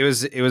 it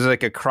was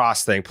like a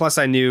cross thing. Plus,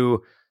 I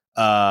knew.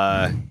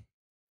 That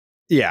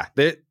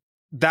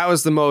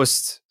was the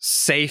most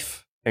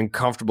safe and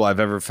comfortable I've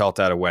ever felt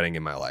at a wedding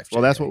in my life.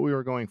 Well, that's what we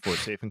were going for,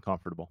 safe and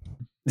comfortable.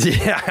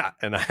 Yeah,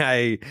 and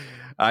I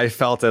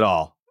felt it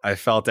all. I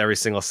felt every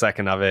single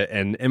second of it,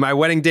 and my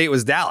wedding date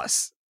was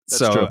Dallas.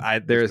 That's true.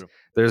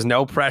 There's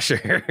no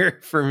pressure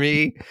for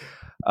me.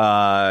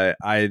 That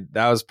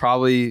was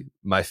probably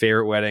my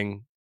favorite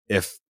wedding.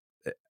 If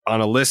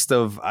on a list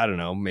of, I don't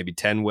know, maybe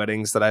 10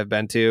 weddings that I've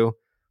been to,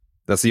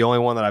 that's the only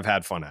one that I've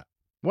had fun at.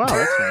 Wow,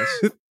 that's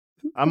nice.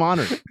 I'm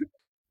honored.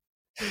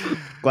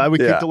 Glad we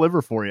could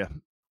deliver for you.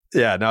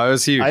 Yeah, no, it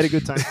was huge. I had a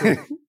good time too.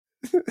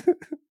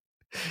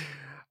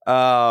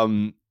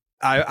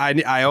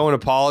 I owe an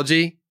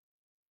apology.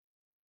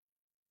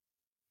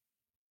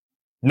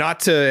 Not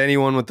to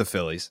anyone with the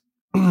Phillies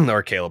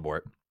or Caleb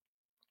Ward.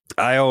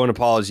 I owe an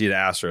apology to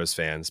Astros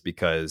fans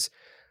because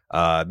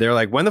they're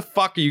like, when the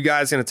fuck are you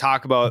guys going to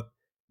talk about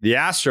the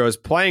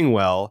Astros playing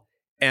well?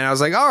 And I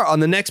was like, on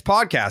the next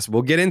podcast,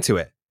 we'll get into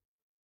it.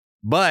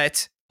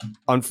 But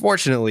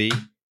unfortunately,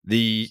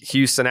 the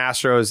Houston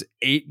Astros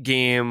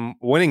 8-game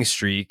winning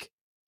streak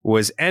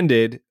was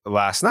ended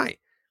last night.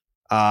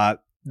 That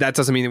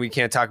doesn't mean that we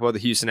can't talk about the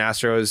Houston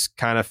Astros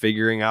kind of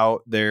figuring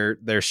out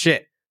their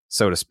shit,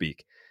 so to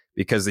speak,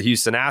 because the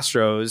Houston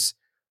Astros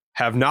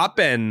have not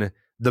been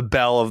the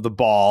belle of the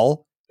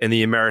ball in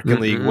the American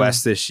League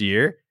West this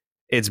year.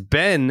 It's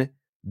been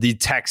the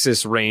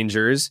Texas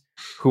Rangers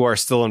who are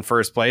still in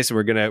first place. And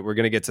we're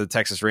gonna get to the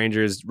Texas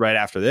Rangers right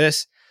after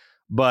this.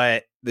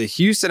 But the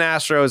Houston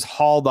Astros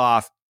hauled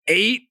off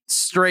 8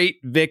 straight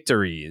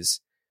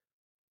victories.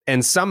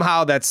 And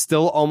somehow that's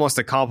still almost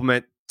a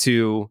compliment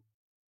to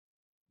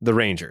the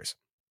Rangers.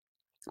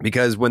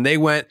 Because when they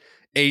went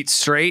 8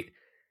 straight,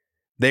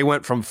 they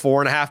went from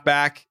 4.5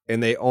 back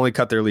and they only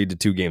cut their lead to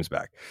 2 games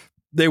back.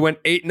 They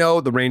went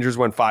 8-0. The Rangers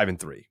went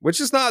 5-3,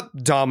 which is not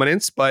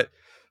dominance, but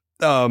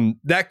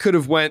that could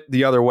have went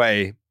the other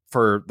way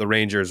for the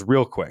Rangers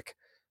real quick.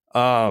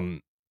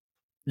 Yordan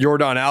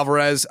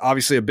Alvarez,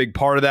 obviously a big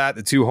part of that.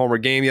 The 2-homer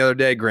game the other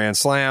day, grand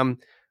slam.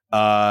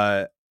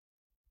 I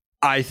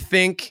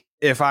think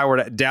if I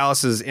were to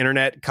Dallas's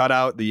internet cut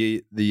out,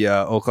 the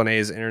Oakland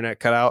A's internet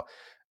cut out,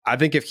 I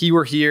think if he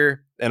were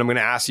here, and I'm going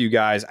to ask you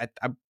guys,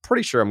 I'm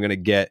pretty sure I'm going to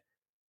get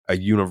a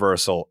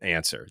universal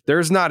answer.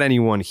 There's not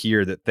anyone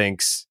here that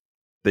thinks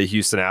the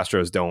Houston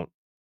Astros don't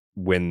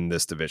win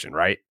this division,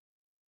 right?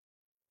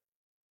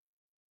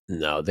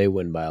 No, they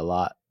win by a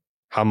lot.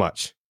 How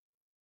much?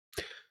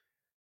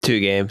 2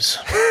 games.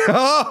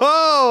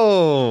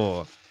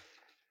 Oh,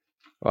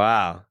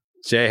 wow.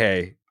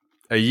 Jay,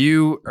 are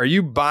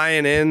you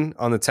buying in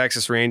on the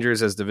Texas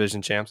Rangers as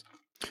division champs?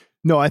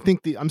 No, I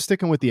think I'm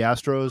sticking with the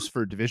Astros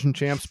for division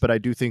champs, but I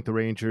do think the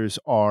Rangers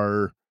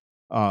are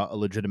a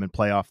legitimate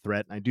playoff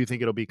threat. And I do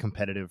think it'll be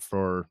competitive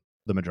for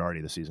the majority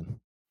of the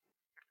season.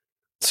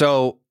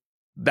 So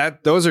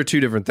those are 2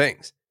 different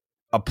things.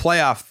 A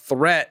playoff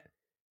threat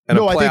and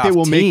a playoff I think they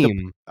will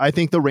team. I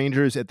think the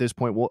Rangers at this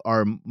point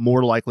are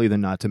more likely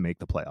than not to make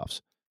the playoffs.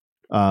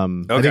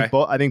 Okay.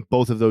 I think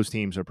both of those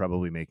teams are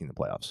probably making the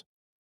playoffs.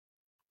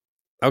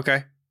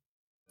 Okay.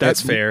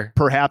 That's fair.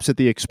 Perhaps at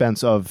the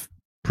expense of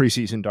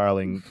preseason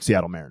darling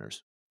Seattle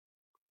Mariners.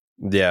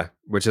 Yeah,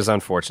 which is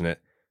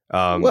unfortunate.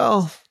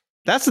 Well,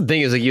 that's the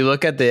thing is like you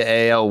look at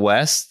the AL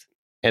West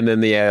and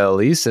then the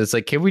AL East, and it's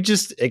like, can we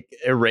just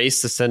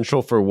erase the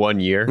Central for 1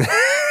 year?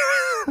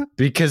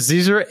 Because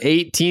these are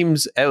 8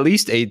 teams, at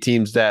least 8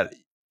 teams that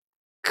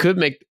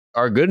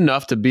are good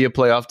enough to be a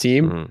playoff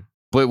team,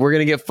 but we're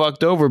going to get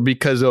fucked over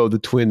because, the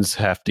Twins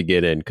have to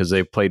get in because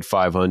they've played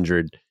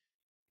 500.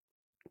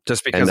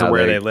 Just because of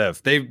where they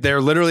live.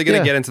 They're literally going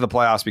to get into the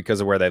playoffs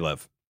because of where they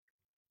live.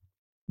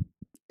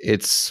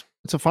 It's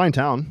a fine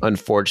town.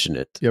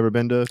 Unfortunate. You ever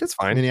been to It's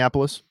fine.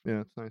 Minneapolis?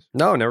 Yeah, it's nice.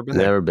 No, never been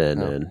there. Never been,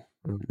 man.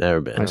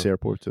 Never been. Nice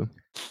airport, too.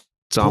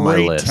 It's on my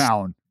list.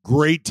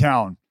 Great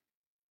town.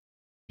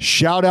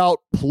 Shout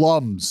out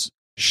Plums.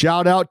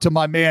 Shout out to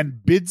my man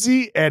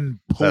Bidsy and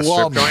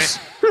Plums.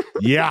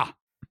 Yeah.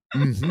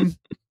 Mm-hmm.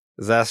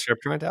 Is that a strip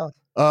joint, Alex?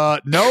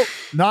 No,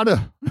 not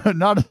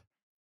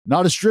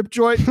a strip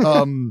joint.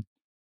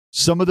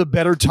 Some of the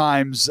better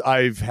times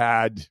I've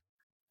had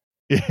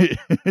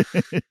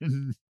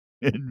in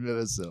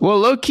Minnesota. Well,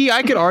 low key,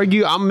 I could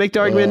argue. I'm gonna make the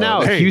argument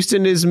now. Hey.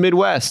 Houston is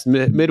Midwest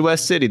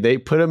city. They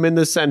put them in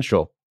the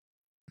Central.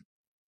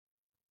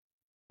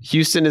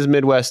 Houston is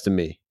Midwest to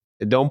me.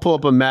 Don't pull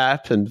up a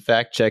map and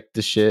fact check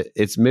the shit.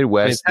 It's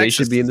Midwest. They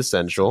should be in the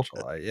Central.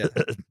 Yeah.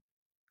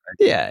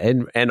 Yeah,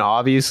 and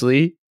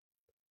obviously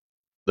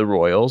the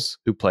Royals,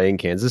 who play in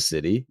Kansas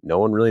City, no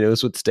one really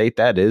knows what state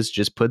that is.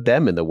 Just put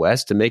them in the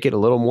West to make it a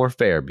little more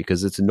fair,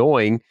 because it's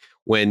annoying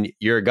when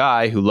you're a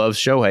guy who loves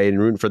Shohei and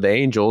rooting for the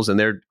Angels and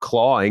they're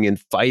clawing and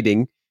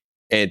fighting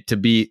and to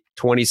be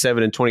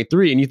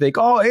 27-23, and you think,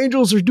 oh,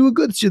 Angels are doing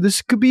good this year.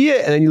 This could be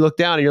it. And then you look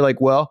down and you're like,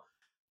 well,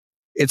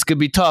 it's going to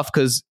be tough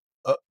because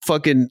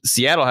fucking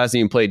Seattle hasn't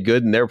even played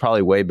good and they're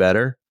probably way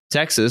better.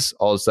 Texas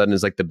all of a sudden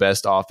is like the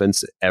best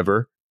offense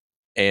ever.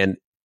 And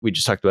we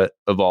just talked about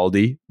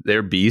Evaldi,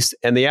 they're beast,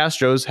 and the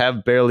Astros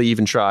have barely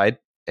even tried,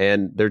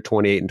 and they're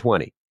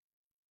 28-20.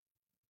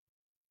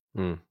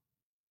 It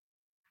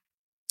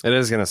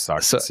is going to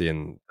suck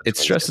seeing. It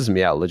stresses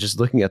me out. Just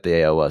looking at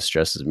the AL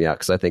stresses me out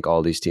because I think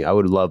all these teams. I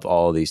would love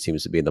all these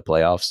teams to be in the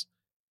playoffs,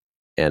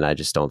 and I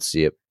just don't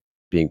see it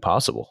being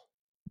possible.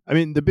 I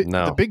mean, the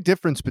big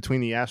difference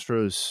between the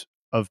Astros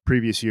of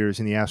previous years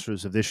and the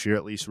Astros of this year,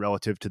 at least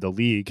relative to the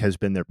league, has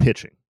been their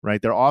pitching.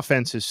 Right, their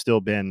offense has still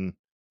been.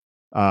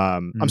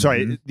 I'm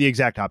sorry, the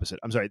exact opposite.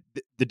 I'm sorry.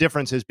 The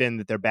difference has been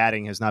that their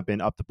batting has not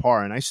been up to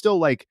par. And I still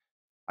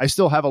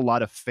have a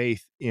lot of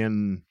faith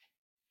in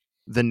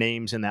the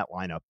names in that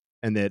lineup.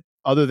 And that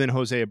other than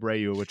Jose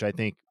Abreu, which I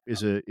think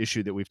is an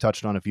issue that we've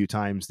touched on a few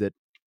times that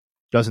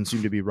doesn't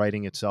seem to be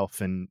righting itself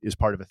and is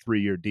part of a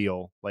 3-year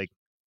deal. Like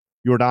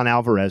Yordan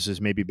Alvarez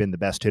has maybe been the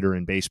best hitter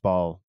in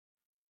baseball,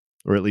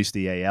 or at least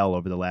the AL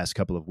over the last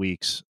couple of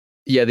weeks.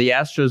 Yeah, the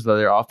Astros, though,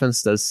 their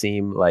offense does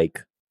seem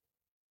like,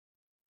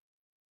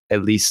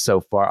 at least so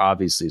far,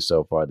 obviously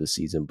so far this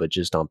season, but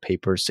just on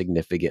paper,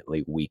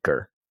 significantly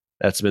weaker.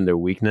 That's been their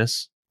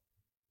weakness.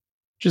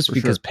 Just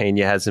because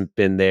Pena hasn't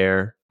been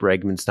there.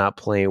 Bregman's not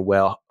playing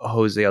well.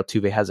 Jose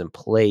Altuve hasn't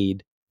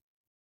played.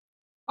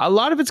 A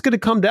lot of it's going to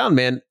come down,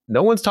 man.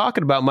 No one's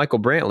talking about Michael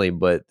Brantley,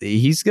 but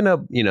he's going to,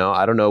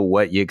 I don't know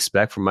what you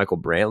expect from Michael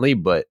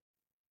Brantley, but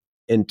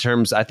in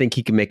terms, I think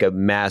he can make a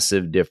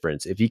massive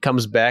difference. If he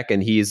comes back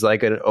and he's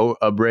like an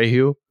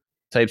Abreu,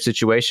 type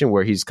situation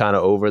where he's kind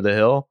of over the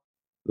hill,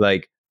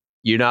 like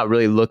you're not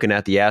really looking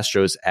at the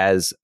Astros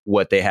as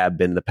what they have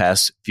been the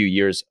past few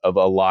years of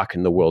a lock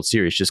in the World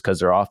Series, just because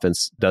their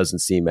offense doesn't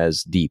seem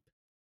as deep.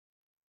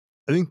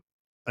 I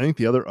think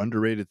the other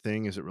underrated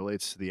thing as it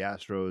relates to the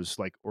Astros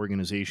like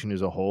organization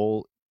as a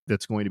whole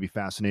that's going to be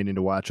fascinating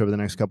to watch over the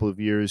next couple of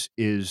years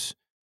is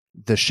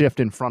the shift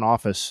in front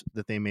office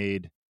that they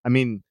made. I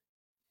mean,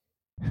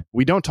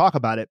 we don't talk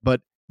about it,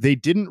 but they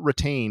didn't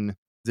retain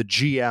the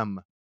GM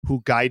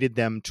who guided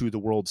them to the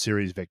World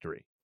Series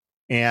victory.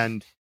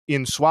 And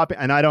in swapping,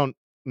 and I don't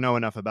know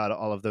enough about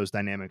all of those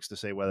dynamics to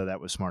say whether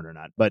that was smart or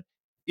not, but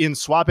in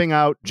swapping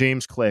out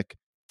James Click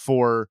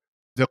for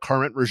the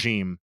current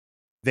regime,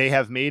 they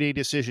have made a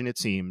decision, it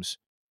seems,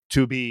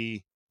 to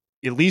be,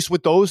 at least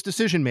with those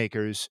decision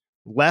makers,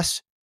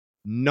 less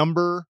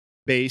number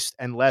based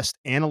and less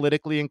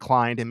analytically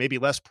inclined and maybe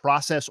less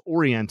process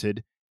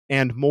oriented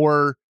and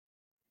more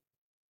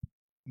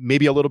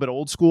maybe a little bit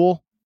old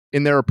school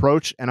in their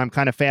approach. And I'm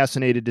kind of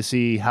fascinated to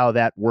see how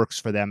that works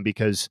for them,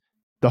 because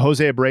the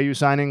Jose Abreu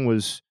signing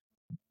was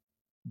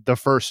the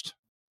first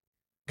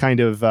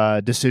kind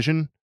of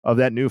decision of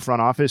that new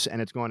front office,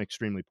 and it's going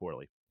extremely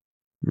poorly.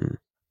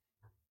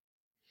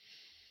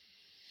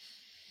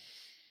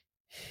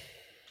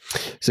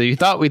 So we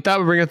thought we'd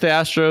bring up the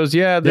Astros.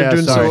 Yeah, they're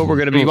doing so well. We're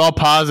going to be all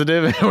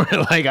positive. And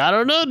we're like, I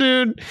don't know,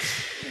 dude.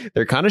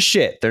 They're kind of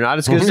shit. They're not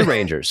as good as the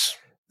Rangers.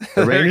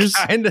 The Rangers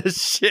kind of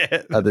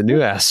shit are the new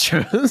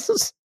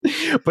Astros.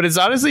 But it's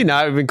honestly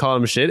not even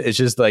calling them shit. It's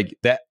just like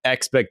the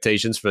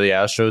expectations for the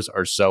Astros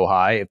are so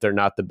high. If they're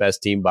not the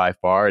best team by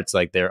far, it's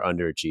like they're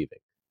underachieving.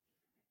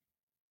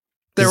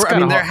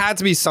 There had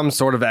to be some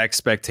sort of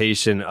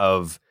expectation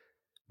of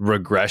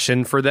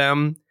regression for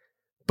them,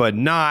 but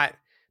not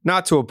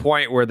to a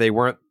point where they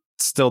weren't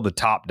still the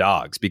top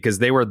dogs, because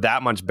they were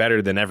that much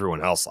better than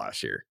everyone else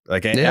last year.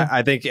 Like, yeah.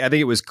 I think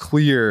it was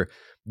clear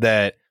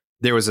that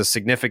there was a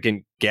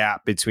significant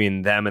gap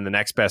between them and the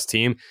next best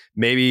team.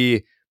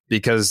 Maybe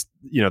because,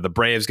 the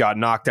Braves got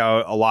knocked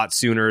out a lot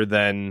sooner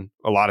than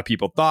a lot of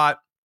people thought.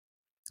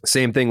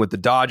 Same thing with the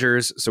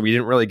Dodgers. So we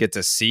didn't really get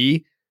to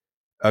see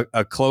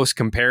a close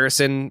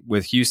comparison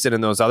with Houston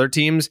and those other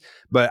teams.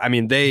 But I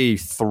mean, they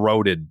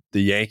throated the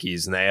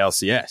Yankees in the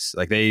ALCS.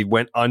 Like, they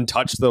went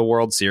untouched to the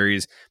World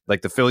Series.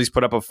 Like, the Phillies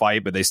put up a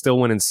fight, but they still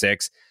went in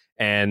 6.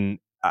 And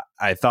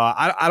I thought,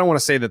 I don't want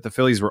to say that the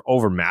Phillies were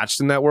overmatched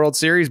in that World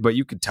Series, but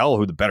you could tell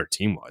who the better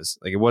team was.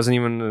 Like, it wasn't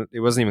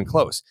even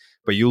close.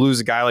 But you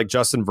lose a guy like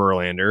Justin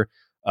Verlander,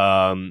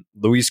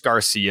 Luis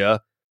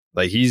Garcia,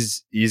 like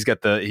he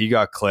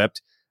got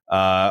clipped.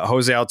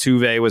 Jose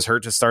Altuve was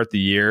hurt to start the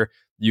year.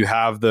 You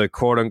have the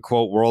quote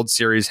unquote World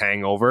Series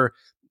hangover.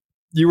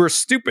 You were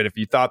stupid if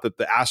you thought that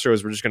the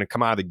Astros were just going to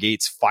come out of the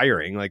gates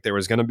firing. Like, there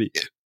was going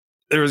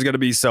to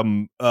be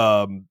some,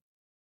 I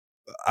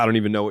don't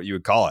even know what you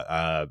would call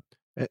it.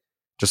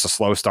 Just a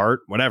slow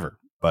start, whatever.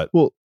 But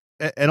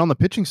and on the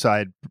pitching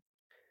side,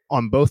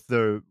 on both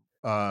the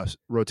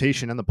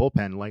rotation and the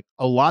bullpen, like,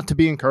 a lot to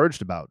be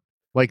encouraged about.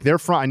 Like, their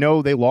front, I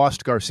know they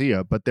lost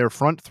Garcia, but their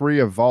front three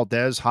of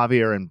Valdez,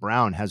 Javier, and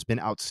Brown has been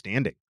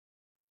outstanding.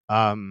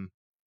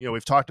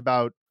 We've talked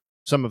about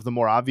some of the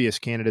more obvious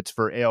candidates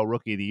for AL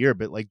Rookie of the Year,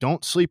 but like,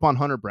 don't sleep on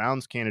Hunter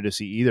Brown's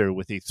candidacy either,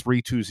 with a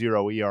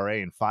 3.20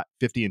 ERA and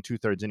 50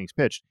 2/3 innings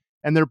pitched.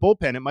 And their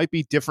bullpen, it might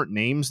be different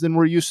names than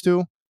we're used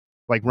to.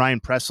 Like, Ryan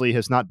Presley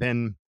has not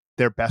been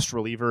their best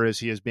reliever as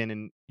he has been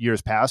in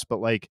years past, but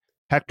like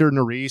Hector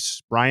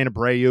Neris, Brian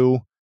Abreu,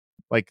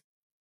 like,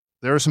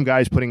 there are some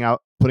guys putting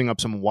up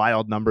some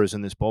wild numbers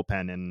in this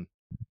bullpen, and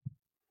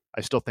I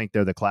still think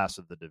they're the class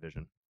of the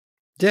division.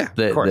 Yeah,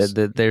 of course.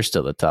 They're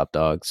still the top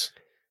dogs.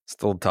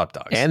 Still top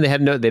dogs. And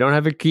they don't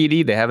have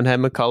Urquidy. They haven't had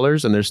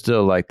McCullers, and they're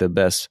still like the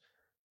best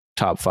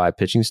top 5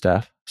 pitching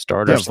staff,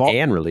 starters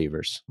and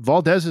relievers.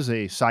 Valdez is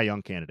a Cy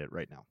Young candidate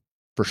right now,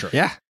 for sure.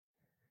 Yeah.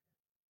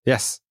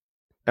 Yes.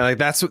 And like,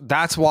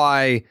 that's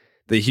why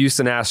the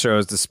Houston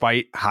Astros,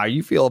 despite how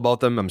you feel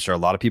about them, I'm sure a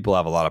lot of people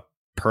have a lot of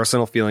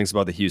personal feelings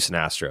about the Houston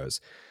Astros.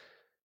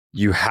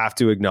 You have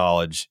to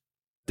acknowledge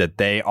that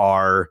they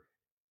are,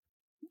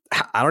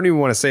 I don't even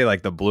want to say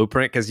like the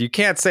blueprint, because you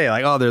can't say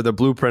like, oh, they're the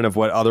blueprint of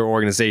what other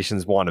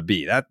organizations want to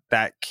be.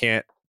 That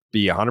can't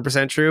be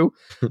 100% true.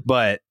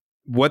 But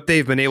what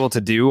they've been able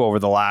to do over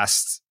the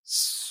last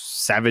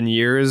 7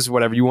 years,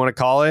 whatever you want to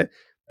call it,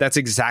 that's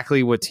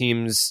exactly what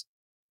teams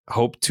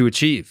hope to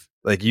achieve.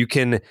 Like, you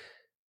can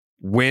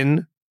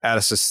win at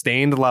a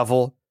sustained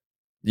level.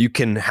 You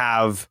can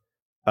have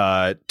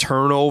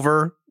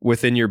turnover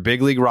within your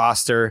big league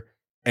roster,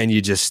 and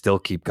you just still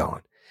keep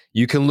going.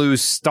 You can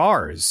lose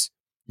stars.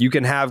 You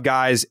can have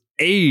guys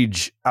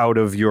age out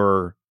of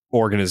your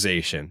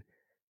organization.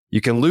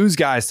 You can lose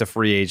guys to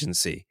free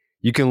agency.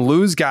 You can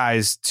lose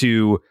guys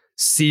to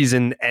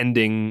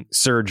season-ending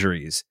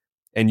surgeries,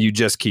 and you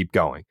just keep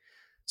going.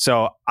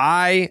 So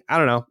I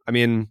don't know. I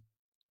mean,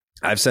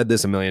 I've said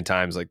this a million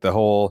times, like the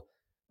whole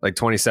like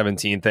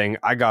 2017 thing,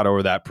 I got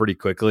over that pretty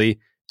quickly,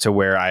 to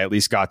where I at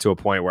least got to a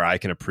point where I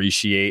can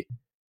appreciate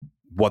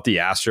what the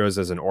Astros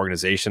as an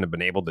organization have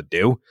been able to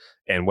do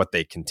and what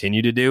they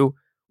continue to do.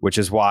 which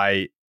is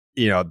why,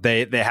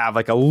 they have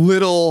like a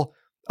little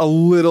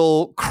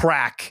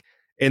crack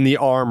in the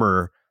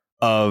armor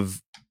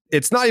of,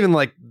 it's not even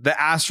like the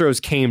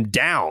Astros came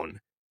down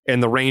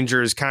and the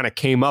Rangers kind of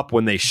came up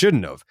when they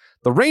shouldn't have.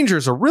 The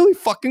Rangers are really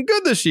fucking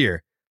good this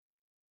year.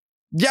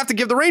 You have to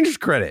give the Rangers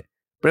credit.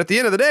 But at the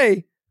end of the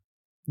day,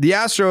 the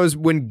Astros,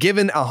 when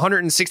given a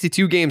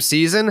 162 game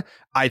season,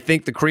 I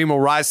think the cream will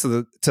rise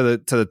to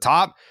the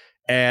top.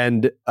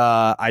 And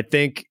I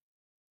think,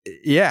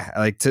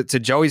 like to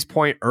Joey's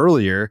point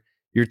earlier,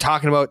 you're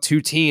talking about two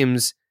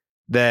teams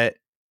that,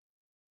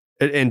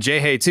 and Jay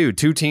Hay too,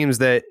 two teams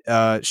that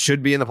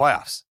should be in the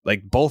playoffs.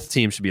 Like both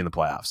teams should be in the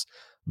playoffs.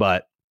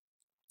 But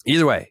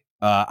either way,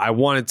 I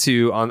wanted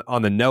to,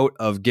 on the note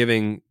of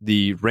giving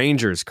the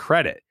Rangers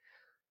credit,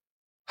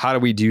 how do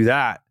we do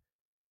that?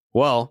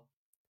 Well,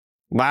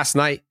 last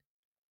night,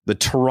 the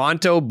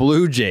Toronto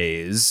Blue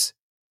Jays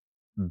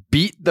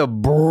beat the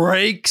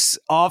brakes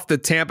off the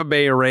Tampa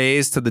Bay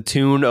Rays to the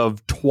tune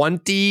of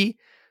 20-1.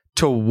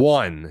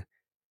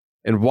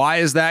 And why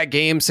is that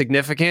game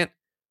significant?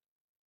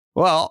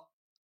 Well,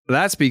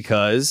 that's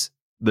because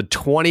the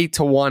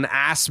 20-1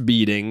 ass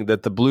beating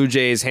that the Blue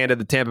Jays handed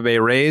the Tampa Bay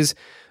Rays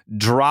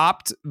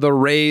dropped the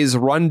Rays'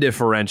 run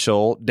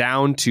differential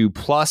down to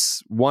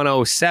plus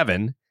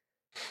 107,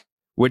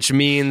 which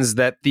means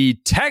that the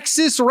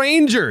Texas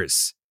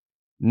Rangers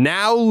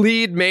now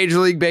lead Major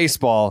League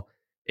Baseball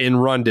in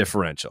run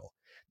differential.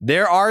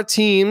 There are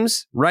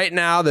teams right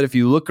now that if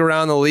you look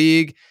around the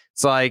league,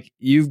 it's like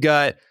you've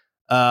got,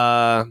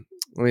 let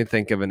me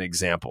think of an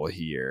example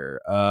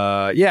here.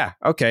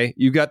 Okay.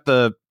 You've got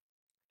the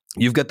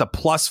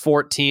plus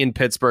 14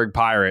 Pittsburgh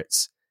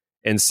Pirates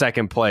in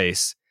second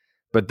place,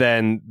 but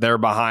then they're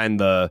behind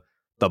the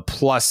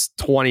plus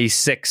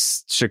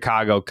 26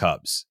 Chicago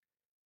Cubs.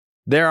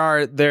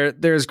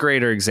 There's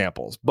greater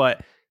examples,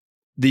 but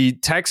the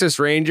Texas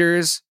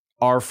Rangers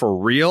are for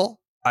real.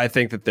 I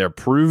think that they're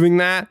proving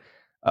that.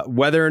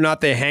 Whether or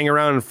not they hang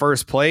around in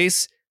first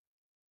place,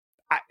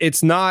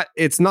 it's not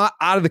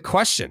out of the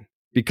question,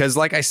 because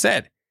like I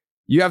said,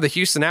 you have the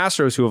Houston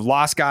Astros who have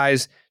lost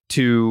guys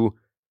to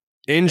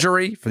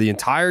injury for the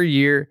entire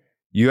year.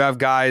 You have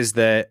guys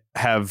that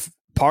have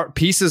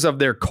pieces of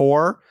their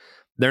core.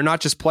 They're not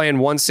just playing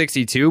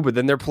 162, but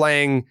then they're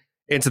playing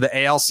into the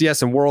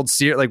ALCS and World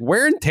Series. Like,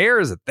 wear and tear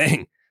is a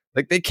thing.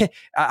 Like, they can't,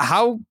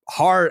 how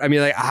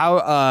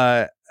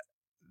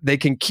they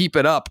can keep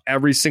it up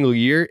every single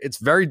year. It's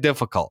very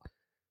difficult.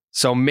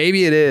 So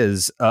maybe it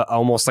is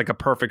almost like a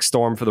perfect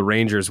storm for the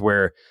Rangers,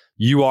 where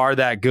you are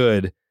that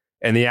good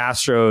and the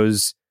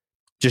Astros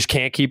just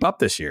can't keep up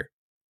this year.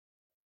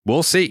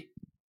 We'll see.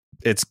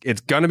 It's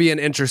going to be an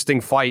interesting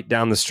fight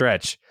down the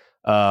stretch,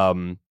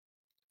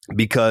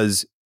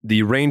 because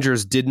the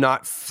Rangers did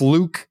not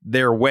fluke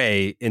their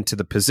way into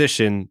the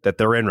position that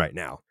they're in right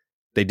now.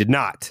 They did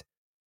not.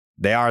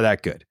 They are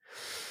that good.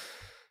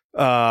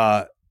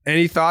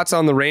 Any thoughts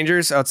on the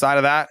Rangers outside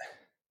of that?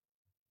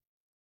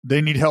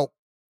 They need help.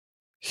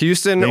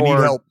 Houston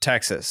or help.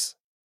 Texas?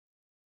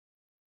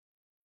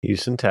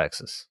 Houston,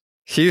 Texas.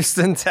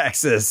 Houston,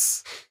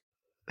 Texas.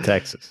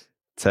 Texas.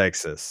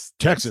 Texas.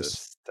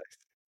 Texas.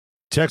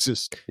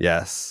 Texas.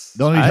 Yes.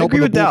 I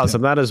agree with Dallas.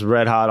 I'm not as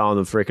red hot on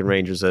the freaking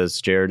Rangers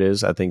as Jared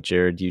is. I think,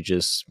 Jared, you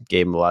just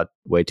gave them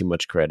way too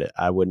much credit.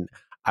 I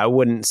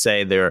wouldn't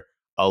say they're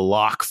a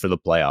lock for the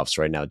playoffs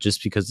right now,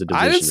 just because the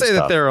division. I didn't say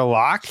that they're a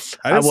lock.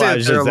 That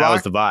was the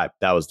vibe.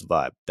 That was the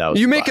vibe.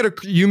 You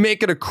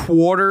make it a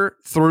quarter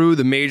through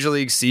the Major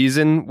League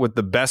season with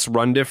the best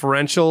run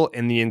differential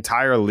in the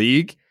entire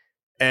league,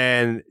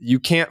 and you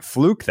can't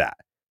fluke that.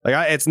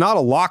 Like, it's not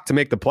a lock to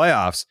make the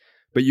playoffs,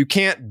 but you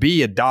can't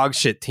be a dog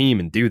shit team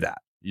and do that.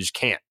 You just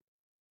can't.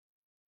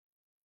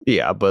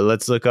 Yeah, but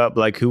let's look up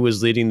who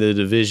was leading the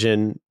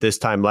division this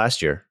time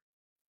last year.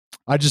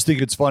 I just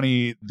think it's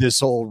funny, this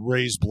whole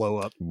Rays blow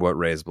up. What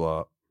Rays blow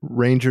up?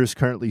 Rangers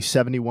currently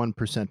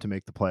 71% to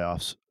make the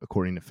playoffs,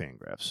 according to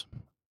Fangraphs.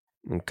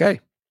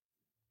 Okay.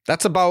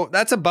 That's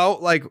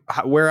about like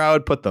where I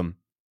would put them.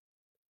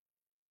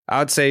 I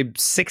would say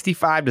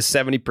 65 to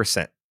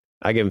 70%.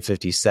 I give them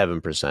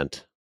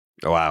 57%.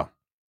 Oh, wow.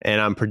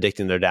 And I'm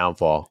predicting their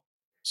downfall.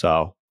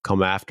 So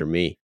come after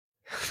me.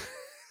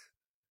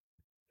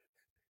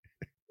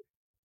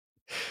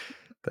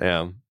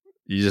 Damn.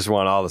 You just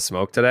want all the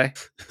smoke today?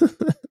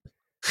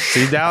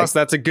 See, Dallas,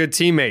 that's a good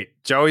teammate.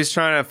 Joey's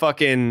trying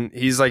to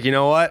he's like, you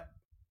know what?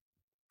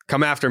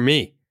 Come after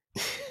me.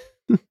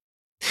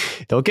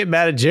 Don't get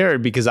mad at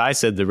Jared because I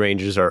said the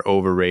Rangers are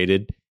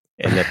overrated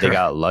and that they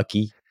got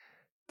lucky.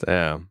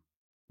 Damn.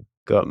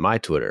 Go up my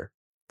Twitter.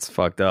 It's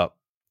fucked up.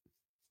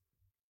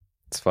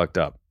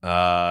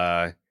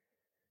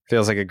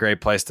 Feels like a great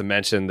place to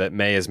mention that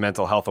May is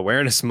Mental Health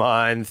Awareness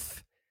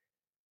Month.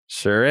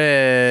 Sure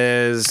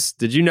is.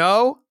 Did you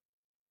know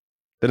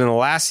that in the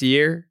last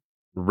year,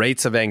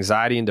 rates of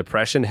anxiety and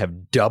depression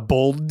have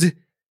doubled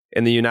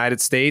in the United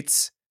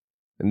States?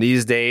 And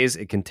these days,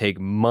 it can take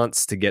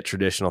months to get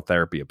traditional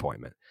therapy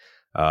appointment.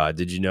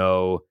 Did you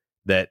know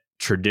that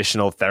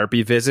traditional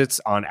therapy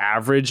visits on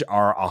average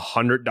are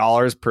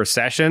 $100 per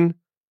session?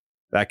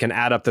 that can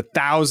add up to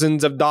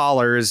thousands of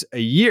dollars a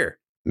year.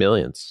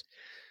 Millions.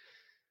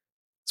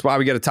 That's why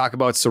we got to talk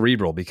about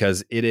Cerebral,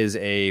 because it is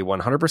a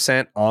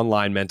 100%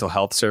 online mental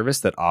health service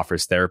that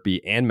offers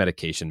therapy and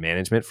medication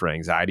management for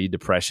anxiety,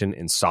 depression,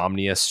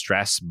 insomnia,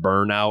 stress,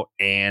 burnout,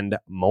 and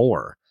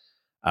more.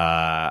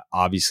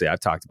 Obviously, I've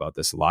talked about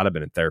this a lot. I've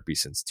been in therapy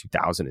since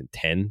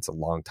 2010. It's a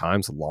long time.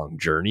 It's a long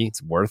journey.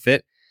 It's worth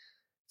it.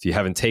 If you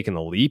haven't taken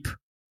the leap,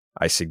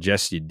 I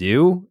suggest you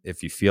do.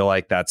 If you feel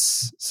like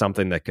that's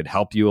something that could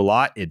help you a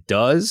lot, it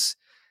does.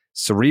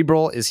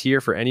 Cerebral is here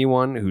for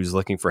anyone who's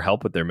looking for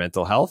help with their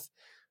mental health.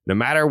 No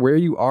matter where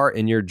you are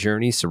in your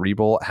journey,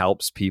 Cerebral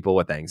helps people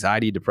with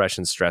anxiety,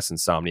 depression, stress,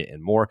 insomnia,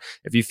 and more.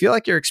 If you feel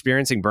like you're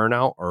experiencing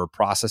burnout or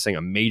processing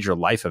a major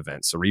life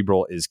event,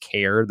 Cerebral is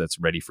care that's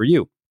ready for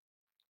you.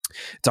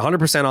 It's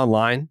 100%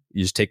 online.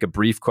 You just take a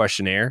brief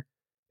questionnaire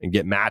and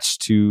get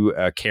matched to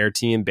a care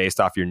team based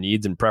off your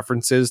needs and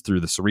preferences through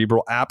the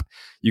Cerebral app.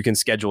 You can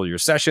schedule your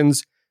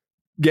sessions,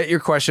 get your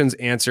questions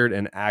answered,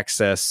 and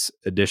access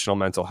additional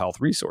mental health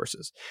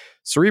resources.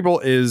 Cerebral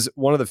is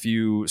one of the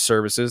few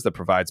services that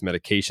provides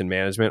medication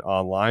management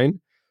online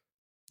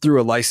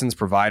through a licensed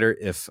provider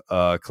if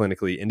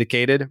clinically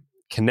indicated.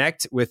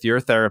 Connect with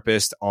your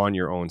therapist on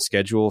your own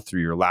schedule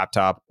through your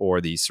laptop or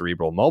the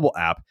Cerebral mobile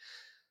app.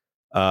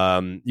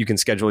 You can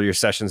schedule your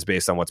sessions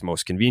based on what's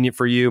most convenient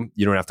for you.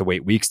 You don't have to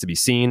wait weeks to be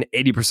seen.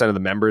 80% of the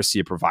members see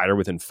a provider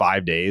within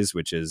 5 days,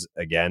 which is,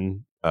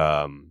 again,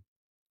 a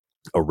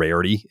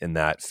rarity in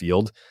that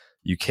field.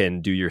 You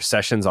can do your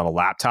sessions on a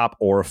laptop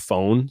or a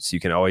phone, so you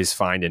can always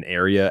find an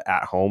area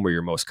at home where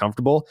you're most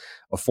comfortable.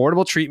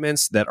 Affordable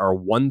treatments that are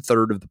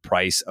 1/3 of the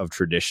price of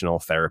traditional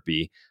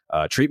therapy.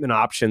 Treatment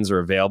options are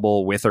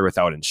available with or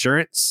without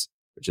insurance,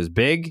 which is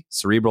big.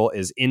 Cerebral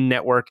is in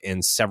network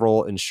in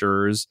several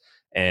insurers,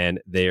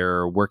 and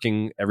they're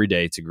working every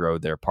day to grow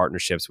their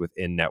partnerships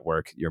within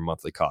network. Your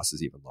monthly cost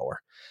is even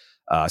lower.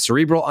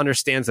 Cerebral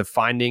understands that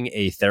finding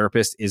a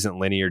therapist isn't a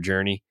linear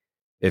journey.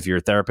 If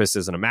your therapist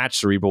isn't a match,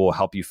 Cerebral will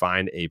help you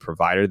find a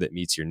provider that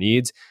meets your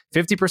needs.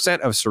 50%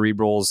 of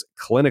Cerebral's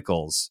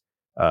clinicals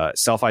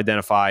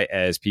self-identify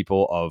as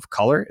people of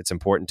color. It's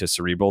important to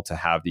Cerebral to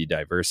have the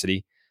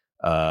diversity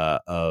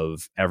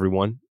of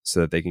everyone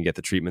so that they can get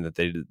the treatment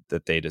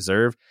that they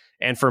deserve.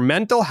 And for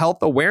Mental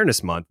Health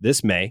Awareness Month,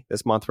 this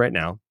month right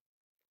now,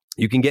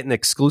 you can get an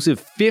exclusive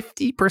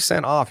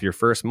 50% off your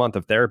first month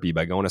of therapy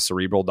by going to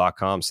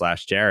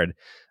Cerebral.com/Jared.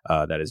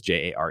 That is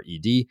Jared.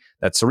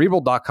 That's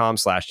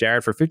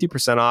Cerebral.com/Jared for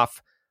 50%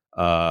 off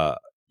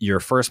your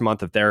first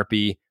month of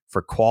therapy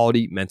for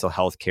quality mental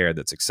health care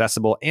that's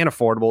accessible and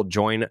affordable.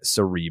 Join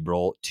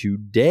Cerebral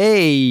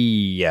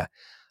today.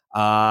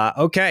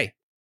 Okay.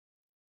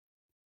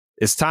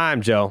 It's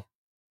time, Joe.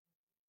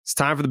 It's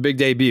time for the big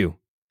debut.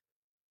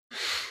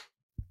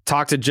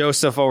 Talked to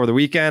Joseph over the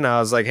weekend. I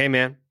was like, hey,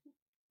 man,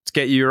 let's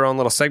get you your own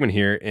little segment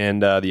here.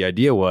 And the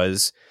idea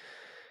was,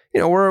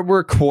 we're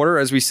a quarter,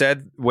 as we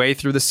said, way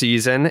through the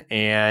season.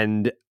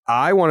 And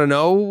I want to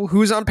know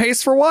who's on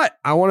pace for what.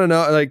 I want to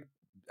know,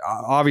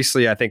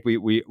 obviously, I think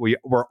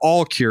we're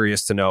all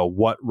curious to know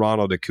what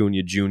Ronald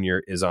Acuna Jr.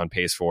 is on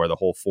pace for. The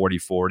whole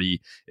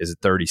 40-40, is it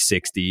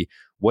 30-60?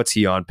 What's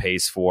he on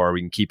pace for? We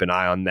can keep an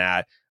eye on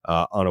that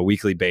on a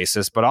weekly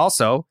basis. But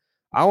also,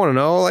 I want to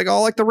know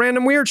all the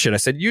random weird shit. I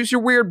said, use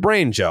your weird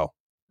brain, Joe.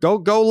 Go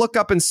look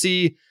up and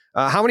see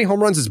how many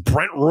home runs is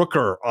Brent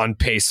Rooker on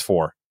pace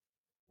for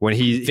when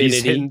he's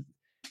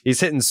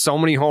hitting so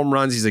many home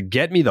runs. He's like,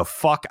 get me the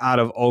fuck out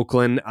of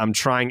Oakland. I'm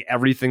trying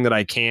everything that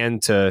I can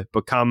to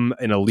become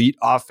an elite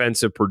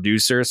offensive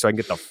producer so I can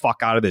get the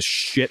fuck out of this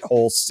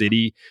shithole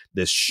city,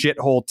 this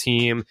shithole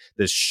team,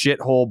 this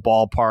shithole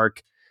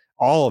ballpark,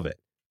 all of it.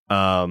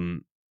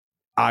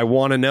 I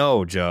want to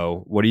know,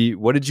 Joe, what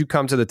did you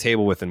come to the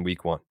table with in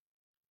week one?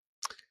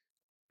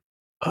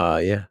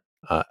 Yeah.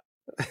 Yeah.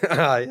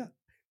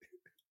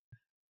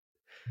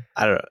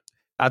 I don't know.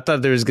 I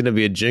thought there was going to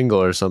be a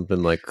jingle or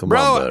something like, come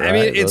bro, on. Bro, I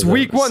mean, it's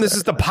week one. This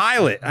is the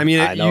pilot. I mean,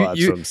 I know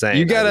that's what I'm saying.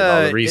 You got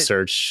all the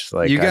research. I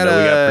know we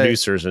got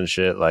producers and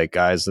shit, like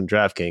guys in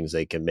DraftKings.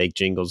 They can make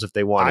jingles if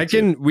they want.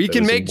 We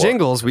can make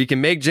jingles. We can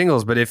make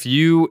jingles. But if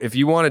you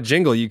want a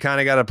jingle, you kind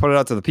of got to put it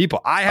out to the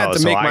people. I had to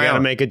make my own. I got to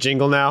make a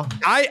jingle now.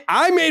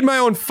 I made my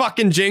own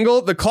fucking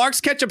jingle. The Clark's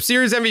Ketchup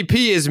Series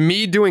MVP is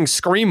me doing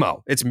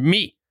Screamo. It's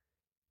me.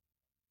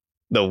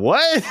 The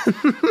what?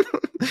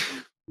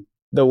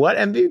 The what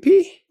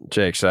MVP?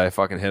 Jake, should I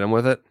fucking hit him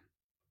with it?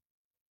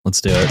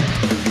 Let's do it.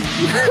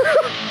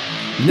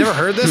 You never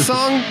heard this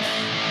song?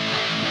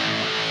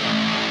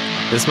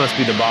 This must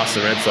be the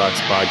Boston Red Sox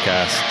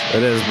podcast.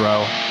 It is,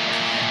 bro.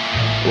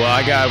 Well,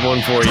 I got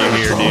one for you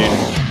here, dude.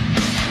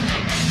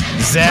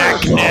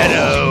 Zach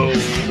Neto.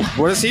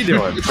 What is he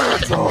doing?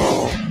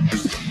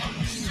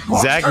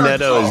 Zach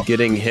Neto is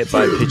getting hit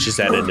by pitches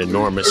at an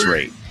enormous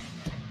rate.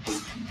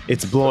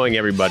 It's blowing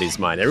everybody's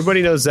mind.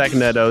 Everybody knows Zach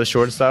Neto, the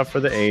shortstop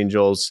for the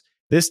Angels.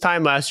 This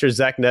time last year,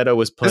 Zach Neto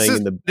was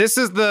playing This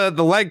is the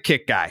leg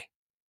kick guy.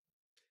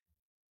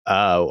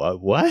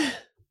 What?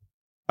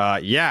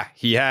 Yeah,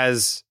 he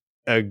has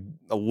a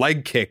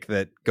leg kick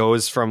that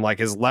goes from like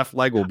his left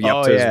leg will be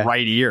up to his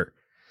right ear.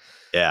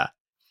 Yeah.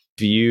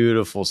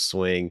 Beautiful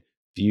swing.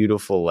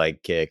 Beautiful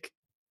leg kick.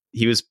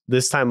 He was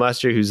this time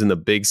last year, he was in the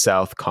Big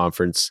South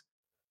Conference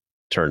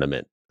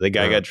tournament. The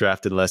guy got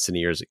drafted less than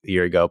a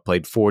year ago,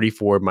 played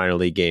 44 minor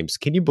league games.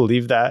 Can you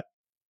believe that?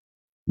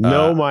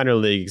 No minor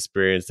league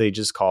experience. They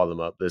just called him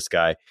up, this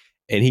guy.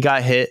 And he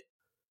got hit.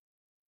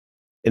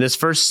 In his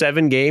first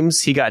 7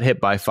 games, he got hit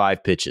by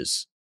 5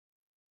 pitches.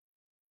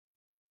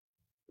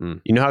 You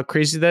know how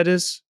crazy that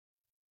is?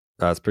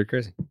 That's pretty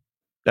crazy.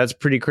 That's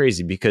pretty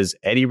crazy because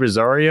Eddie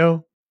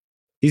Rosario,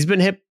 he's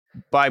been hit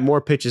by more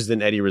pitches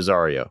than Eddie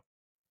Rosario.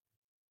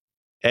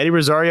 Eddie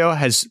Rosario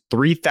has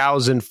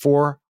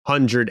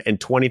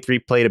 3,423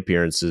 plate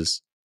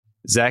appearances.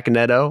 Zach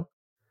Neto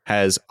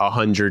has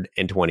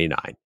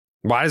 129.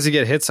 Why does he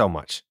get hit so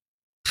much?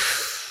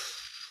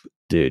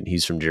 Dude,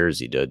 he's from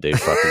Jersey, dude. They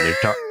fucking,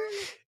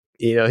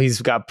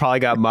 he's probably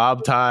got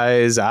mob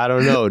ties. I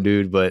don't know,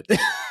 dude, but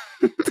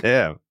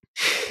yeah,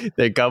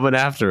 they're coming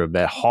after him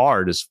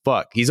hard as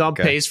fuck. He's on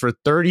pace for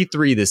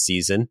 33 this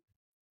season.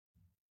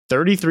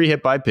 33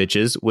 hit by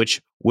pitches,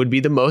 which would be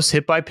the most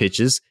hit by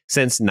pitches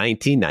since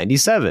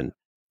 1997.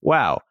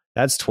 Wow,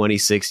 that's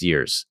 26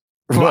 years.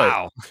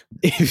 Wow.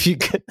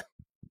 But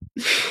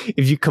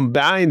if you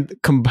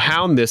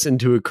compound this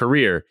into a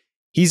career,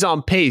 he's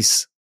on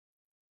pace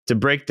to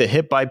break the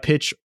hit by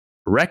pitch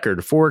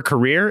record for a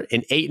career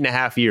in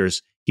 8.5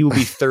 years. He will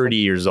be 30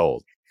 years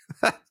old.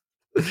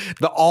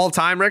 The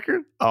all-time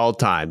record? All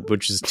time,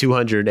 which is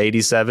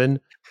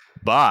 287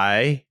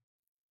 by,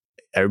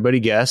 everybody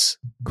guess.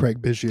 Craig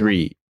Biggio.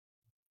 3.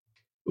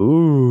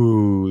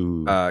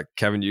 Ooh.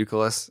 Kevin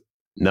Youkilis?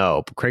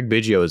 No, Craig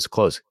Biggio is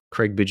close.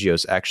 Craig Biggio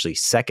is actually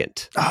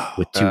second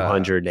with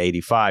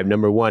 285.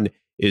 Number 1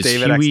 is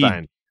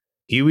David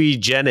Huey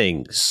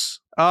Jennings.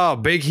 Oh,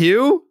 Big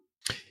Hugh?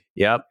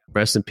 Yep.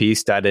 Rest in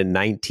peace. Died in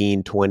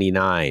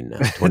 1929.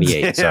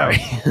 28, sorry.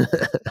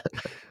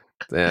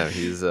 Damn,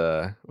 he's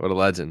what a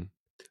legend.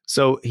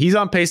 So he's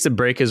on pace to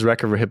break his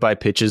record for hit by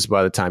pitches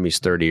by the time he's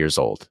 30 years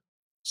old.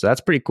 So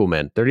that's pretty cool,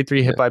 man.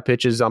 33 hit by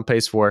pitches on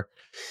pace for.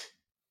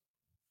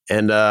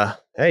 And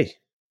hey,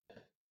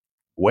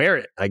 wear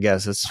it, I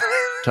guess. It's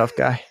tough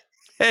guy.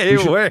 Hey,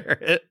 wear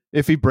it.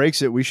 If he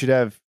breaks it, we should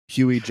have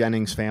Huey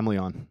Jennings' family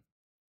on.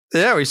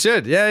 Yeah, we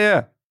should.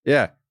 Yeah.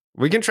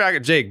 We can track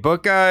it. Jake,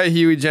 book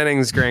Huey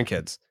Jennings'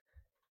 grandkids.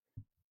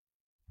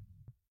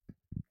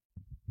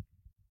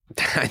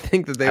 I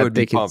think that they would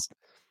be pumped.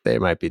 They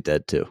might be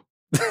dead too.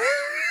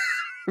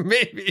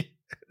 Maybe.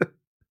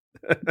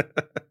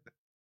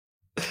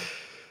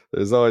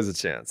 There's always a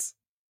chance.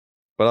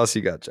 What else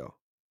you got, Joe?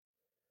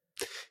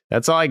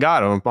 That's all I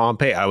got on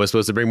pay. I was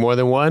supposed to bring more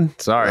than one.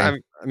 Sorry. I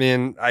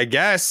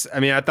guess.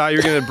 I thought you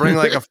were going to bring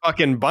like a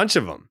fucking bunch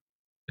of them.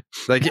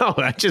 Like, no,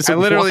 I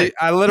literally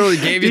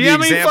gave you the example. How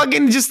many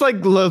fucking just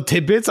like little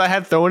tidbits I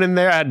had thrown in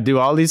there? I had to do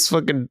all these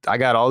I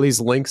got all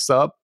these links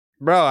up.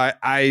 Bro,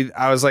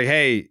 I was like,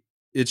 hey,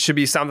 it should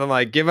be something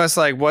like, give us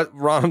like what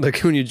Ronald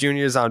Acuna Jr.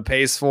 is on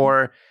pace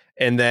for,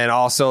 and then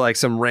also like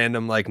some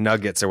random like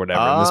nuggets or whatever.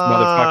 And this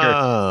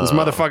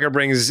motherfucker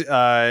brings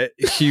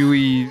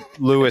Huey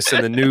Lewis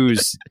in the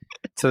news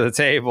to the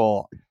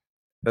table.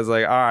 I was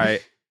like, all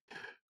right.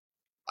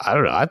 I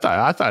don't know. I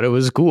thought it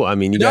was cool.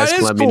 You guys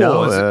can let me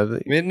know.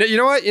 You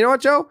know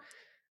what, Joe?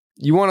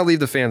 You want to leave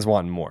the fans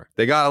wanting more.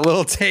 They got a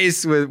little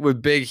taste with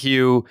Big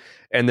Hugh,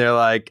 and they're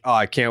like, oh,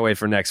 I can't wait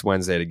for next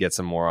Wednesday to get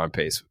some more on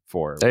pace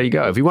for. There you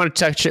go. If you want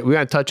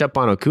to touch up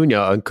on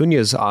Acuna.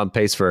 Acuna's on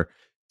pace for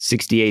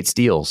 68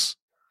 steals,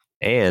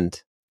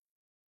 and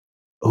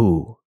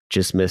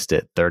just missed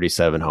it.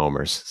 37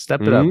 homers.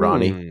 Step it up,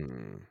 Ronnie.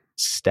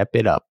 Step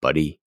it up,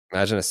 buddy.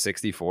 Imagine a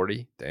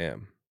 60-40.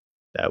 Damn,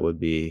 that would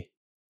be.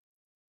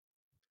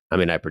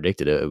 I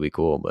predicted it would be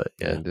cool, but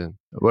yeah.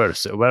 What a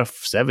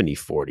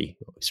 70-40.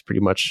 It's pretty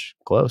much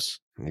close.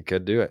 You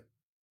could do it.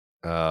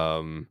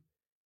 All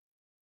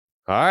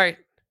right.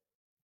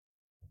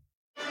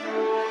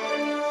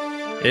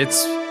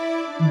 It's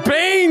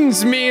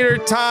Baines meter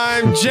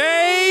time,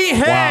 Jay.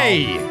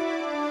 Hey.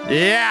 Wow.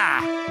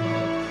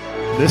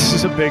 Yeah. This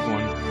is a big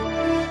one.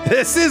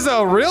 This is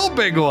a real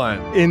big one.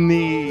 In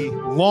the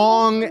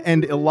long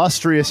and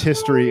illustrious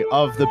history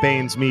of the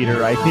Baines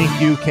meter, I think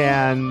you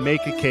can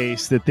make a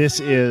case that this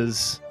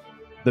is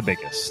the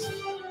biggest.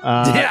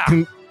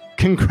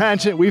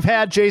 Congratulations. We've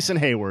had Jason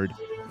Hayward.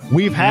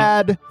 We've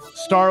had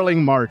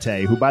Starling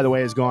Marte, who, by the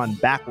way, has gone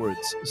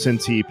backwards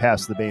since he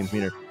passed the Baines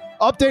meter.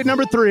 Update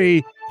number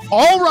 3.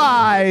 All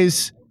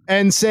rise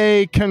and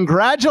say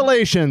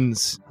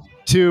congratulations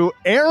to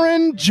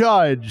Aaron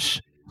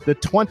Judge. The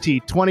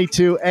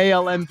 2022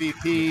 AL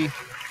MVP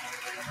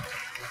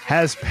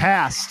has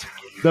passed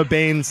the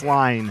Baines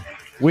line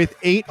with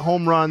 8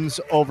 home runs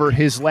over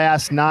his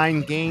last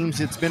 9 games.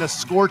 It's been a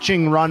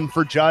scorching run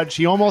for Judge.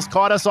 He almost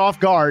caught us off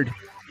guard,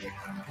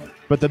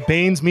 but the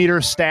Baines meter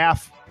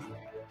staff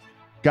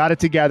got it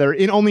together.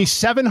 In only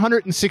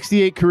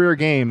 768 career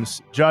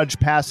games, Judge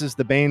passes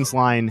the Baines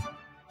line.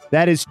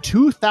 That is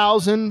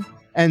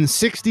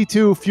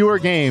 2,062 fewer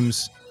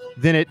games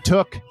than it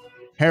took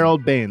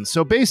Harold Baines.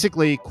 So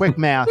basically, quick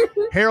math,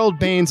 Harold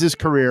Baines'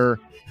 career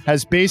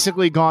has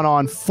basically gone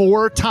on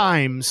 4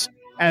 times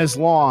as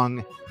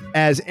long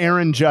as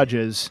Aaron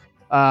Judge's.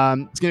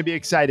 It's going to be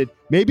excited.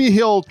 Maybe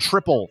he'll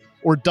triple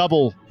or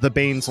double the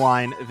Baines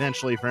line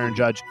eventually for Aaron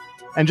Judge.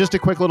 And just a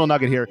quick little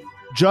nugget here.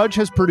 Judge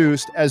has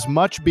produced as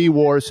much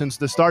B-WAR since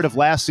the start of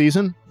last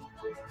season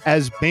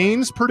as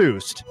Baines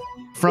produced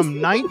from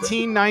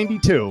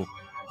 1992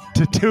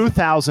 to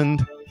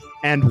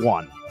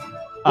 2001.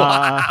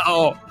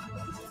 Wow.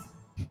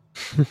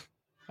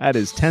 That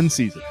is 10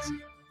 seasons.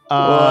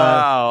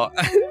 Wow.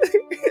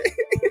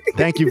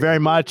 Thank you very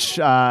much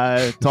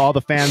to all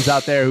the fans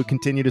out there who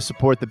continue to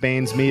support the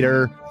Baines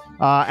meter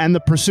and the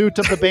pursuit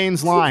of the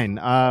Baines line.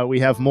 We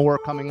have more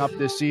coming up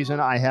this season,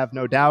 I have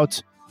no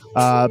doubt.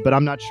 But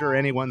I'm not sure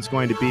anyone's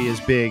going to be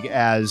as big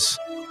as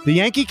the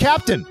Yankee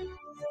captain,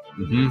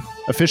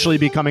 officially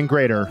becoming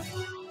greater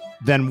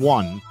than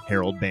one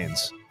Harold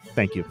Baines.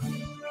 Thank you.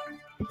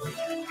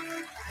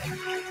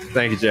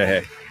 Thank you,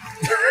 Jay.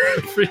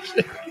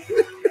 Appreciate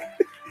it.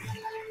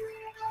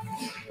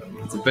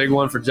 It's a big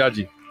one for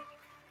Judgy.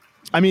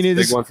 I mean, it's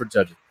a big one for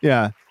Judgy.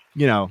 Yeah,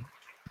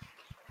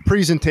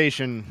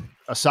 presentation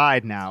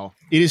aside now,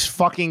 it is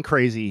fucking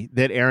crazy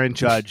that Aaron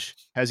Judge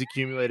has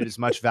accumulated as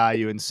much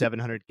value in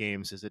 700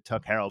 games as it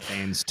took Harold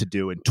Baines to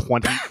do in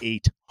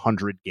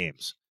 2,800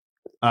 games.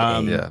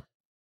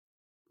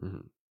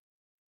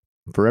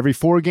 For every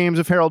 4 games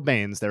of Harold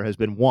Baines, there has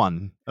been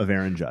 1 of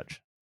Aaron Judge.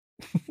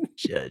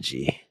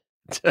 Judgy.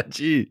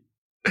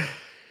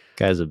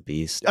 Guy's a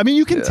beast. I mean,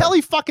 you can tell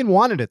he fucking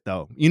wanted it,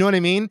 though. You know what I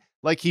mean?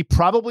 Like, he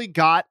probably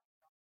got,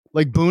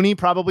 like, Booney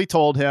probably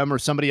told him, or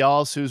somebody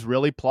else who's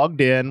really plugged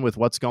in with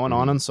what's going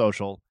on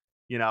social,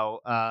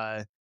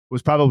 was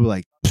probably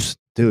like,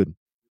 dude,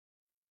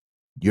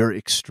 you're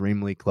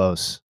extremely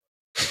close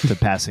to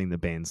passing the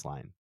Baines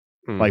line.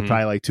 Like,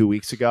 probably like 2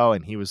 weeks ago.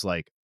 And he was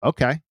like,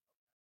 okay.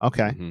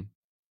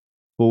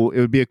 Well, it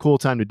would be a cool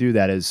time to do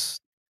that as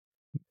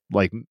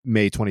like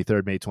May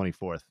 23rd, May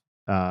 24th.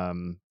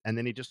 And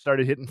then he just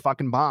started hitting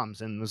fucking bombs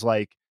and was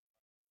like,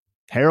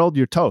 Harold,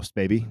 you're toast,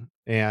 baby.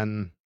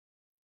 And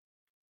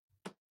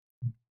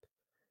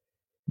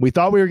we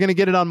thought we were going to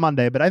get it on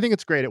Monday, but I think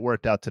it's great it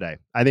worked out today.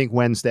 I think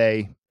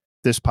Wednesday,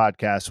 this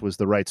podcast was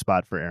the right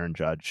spot for Aaron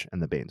Judge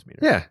and the Baines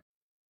meter.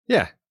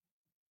 Yeah,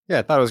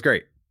 I thought it was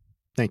great.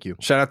 Thank you.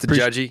 Shout out to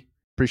Judgy.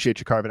 Appreciate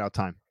you carving out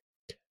time.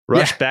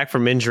 Rushed back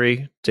from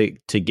injury to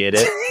get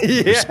it.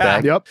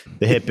 Respect. Yep.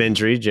 The hip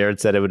injury. Jared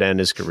said it would end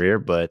his career,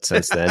 but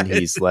since then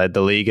he's led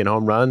the league in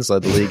home runs,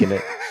 led the league in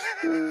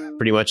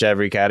pretty much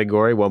every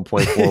category.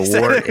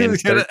 1.4 WAR in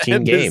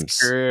 13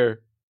 games.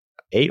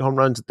 8 home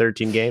runs in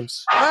 13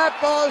 games. That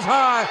ball's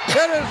high.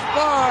 It is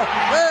far.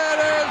 It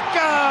is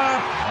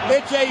gone.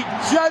 It's a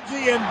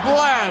Judgian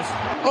blast.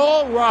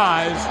 All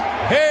rise.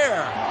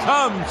 Here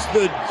comes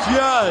the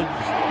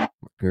Judge.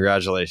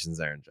 Congratulations,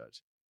 Aaron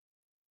Judge.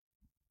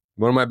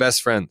 One of my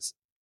best friends.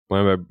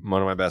 One of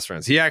my best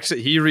friends.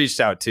 He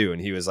reached out too,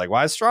 and he was like,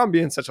 "Why is Strom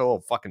being such a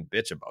little fucking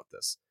bitch about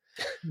this?"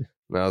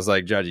 And I was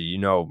like, "Judgy,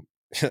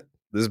 this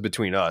is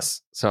between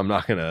us, so I'm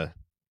not gonna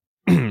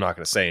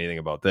say anything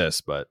about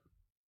this, but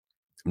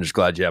I'm just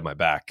glad you have my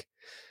back."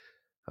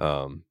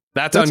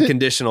 That's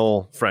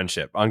unconditional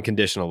friendship,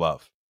 unconditional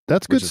love.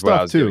 That's good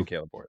stuff too.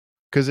 Caleb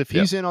Because if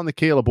he's in on the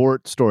Caleb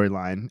Ort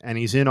storyline and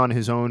he's in on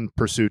his own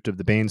pursuit of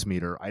the Baines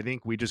meter, I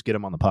think we just get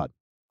him on the pod.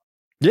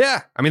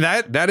 Yeah, I mean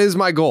that is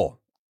my goal.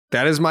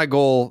 That is my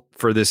goal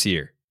for this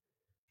year,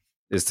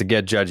 is to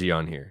get Judgy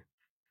on here.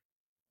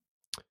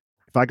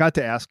 If I got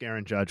to ask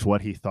Aaron Judge what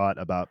he thought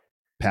about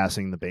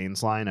passing the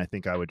Baines line, I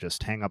think I would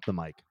just hang up the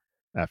mic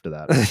after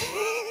that.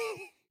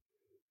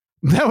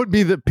 That would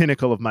be the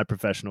pinnacle of my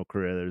professional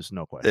career. There's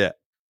no question. Yeah.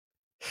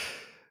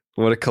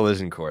 What a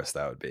collision course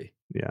that would be.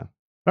 Yeah.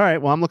 All right.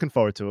 Well, I'm looking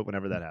forward to it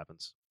whenever that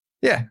happens.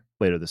 Yeah.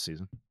 Later this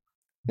season.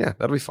 Yeah,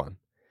 that'll be fun.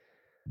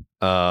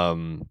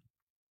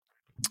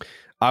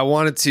 I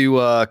wanted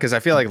to, because I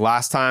feel like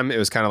last time it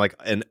was kind of like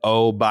an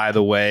oh, by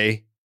the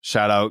way,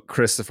 shout out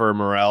Christopher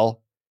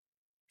Morel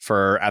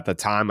for, at the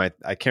time, I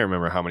can't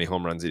remember how many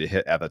home runs he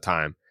hit at the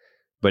time,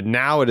 but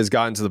now it has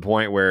gotten to the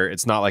point where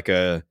it's not like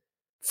a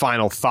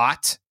final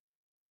thought.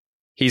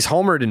 He's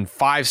homered in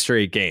 5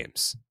 straight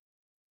games,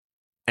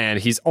 and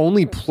he's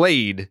only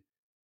played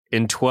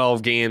in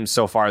 12 games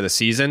so far this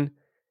season.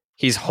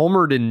 He's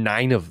homered in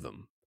 9 of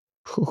them.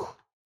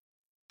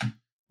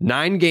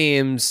 9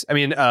 games. I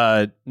mean,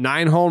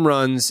 9 home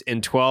runs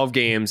in 12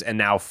 games, and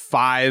now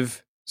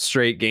 5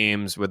 straight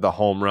games with the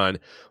home run.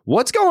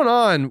 What's going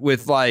on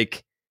with,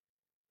 like,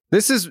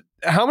 this is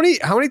how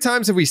many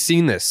times have we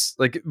seen this?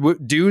 Like,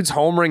 dudes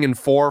homering in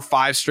 4 or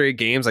 5 straight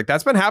games. Like,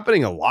 that's been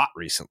happening a lot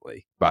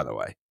recently, by the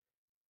way.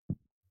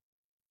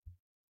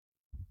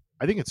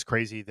 I think it's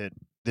crazy that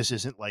this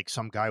isn't like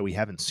some guy we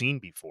haven't seen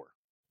before.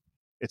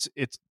 It's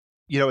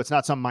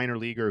not some minor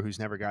leaguer who's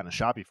never gotten a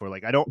shot before.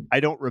 Like, I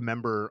don't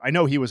remember. I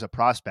know he was a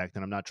prospect,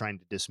 and I'm not trying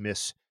to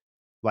dismiss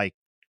like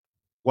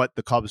what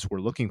the Cubs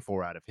were looking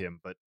for out of him,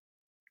 but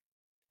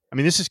I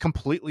mean, this is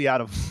completely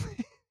out of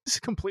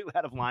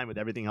line with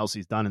everything else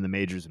he's done in the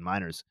majors and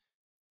minors.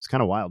 It's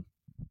kind of wild.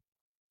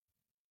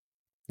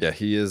 Yeah,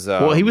 he is.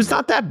 Well, he was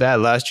not that bad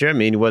last year. I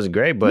mean, he wasn't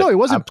great, but No, he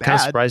wasn't I'm kind of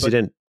bad, surprised he but-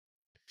 didn't.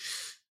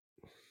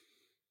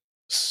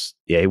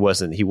 Yeah, he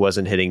wasn't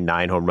hitting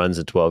 9 home runs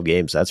in 12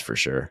 games. That's for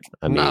sure.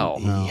 I mean,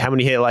 how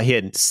many hit? He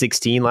had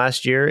 16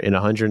 last year in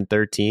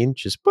 113.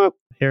 Just boop,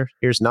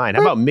 here's 9.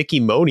 How about Mickey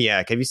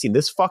Moniak? Have you seen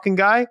this fucking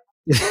guy?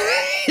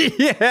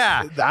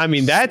 Yeah, I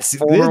mean that's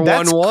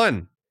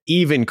 4-1-1.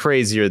 Even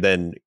crazier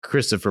than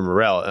Christopher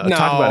Morel. No,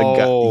 Talk about a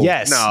guy.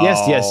 Yes.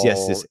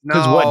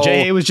 Because what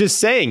J.A. was just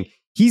saying,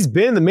 he's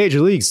been in the major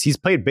leagues. He's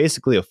played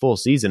basically a full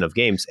season of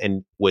games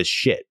and was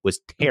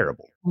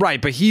terrible. Right,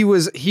 but he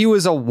was a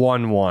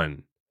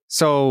 1-1.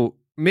 So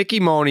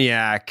Mickey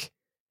Moniak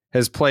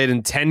has played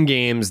in 10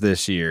 games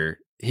this year.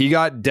 He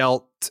got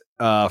dealt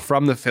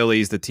from the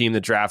Phillies, the team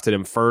that drafted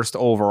him first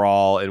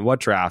overall. And what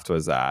draft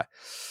was that?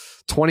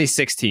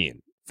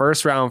 2016.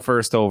 First round,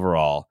 first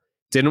overall.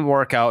 Didn't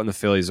work out in the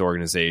Phillies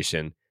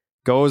organization.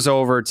 Goes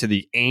over to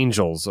the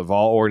Angels of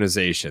all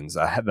organizations,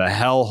 the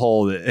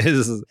hellhole that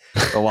is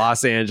the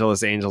Los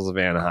Angeles Angels of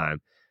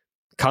Anaheim.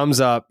 Comes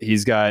up,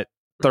 he's got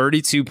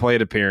 32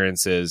 plate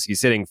appearances.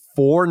 He's hitting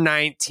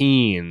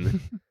 .419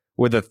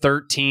 with a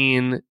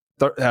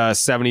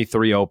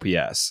 1373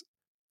 OPS.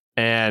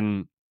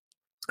 And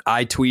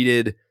I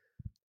tweeted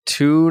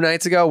 2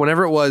 nights ago,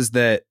 whenever it was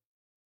that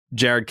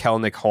Jared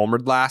Kelenic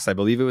homered last, I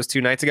believe it was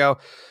 2 nights ago,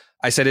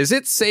 I said, is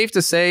it safe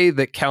to say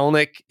that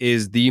Kelenic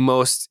is the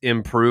most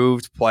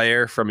improved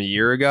player from a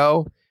year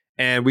ago?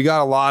 And we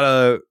got a lot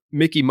of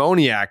Mickey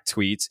Moniak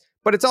tweets,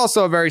 but it's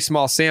also a very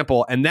small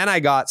sample. And then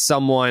I got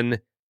someone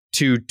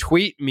to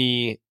tweet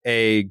me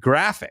a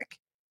graphic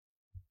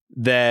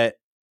that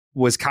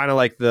was kind of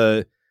like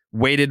the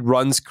weighted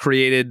runs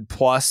created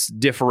plus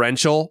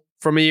differential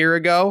from a year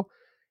ago.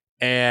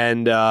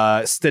 And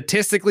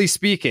statistically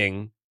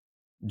speaking,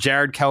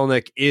 Jared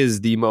Kelenic is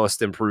the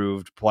most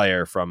improved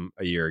player from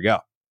a year ago.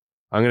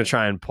 I'm going to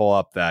try and pull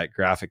up that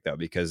graphic though,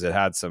 because it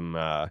had some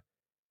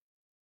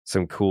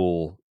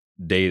cool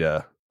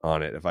data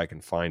on it. If I can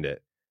find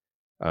it.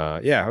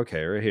 Yeah.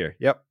 Okay. Right here.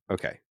 Yep.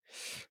 Okay.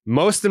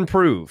 Most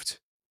improved.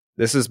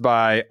 This is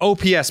by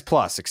OPS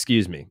plus,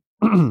 excuse me.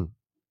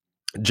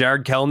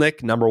 Jared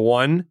Kelenic, number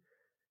 1.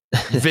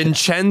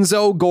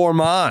 Vincenzo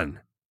Gorman,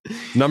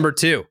 number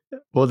 2.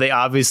 Well, they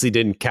obviously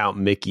didn't count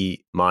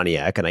Mickey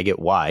Moniak, and I get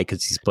why,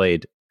 because he's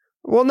played.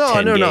 Well,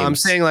 no. games. I'm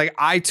saying like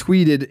I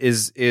tweeted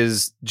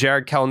is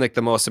Jared Kelenic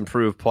the most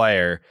improved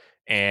player,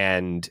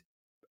 and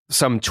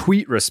some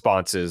tweet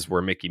responses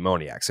were Mickey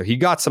Moniak, so he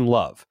got some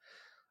love.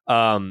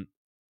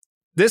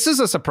 This is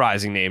a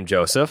surprising name,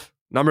 Joseph.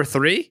 Number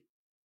 3,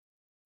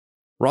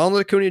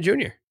 Ronald Acuna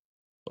Jr.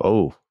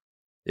 Oh,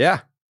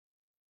 yeah,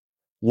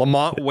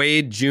 Lamont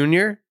Wade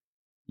Jr.,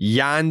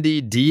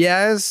 Yandy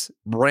Diaz,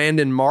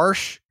 Brandon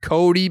Marsh,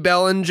 Cody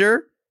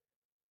Bellinger,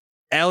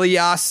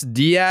 Elias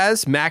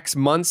Diaz, Max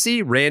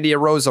Muncy, Randy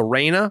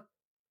Arozarena,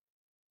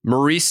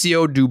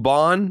 Mauricio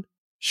Dubon,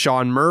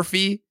 Sean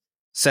Murphy,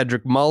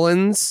 Cedric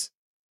Mullins,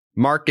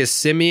 Marcus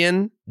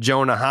Semien,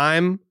 Jonah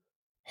Heim,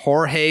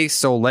 Jorge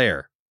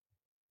Soler.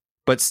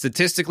 But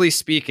statistically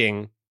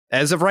speaking,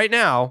 as of right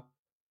now,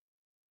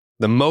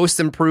 the most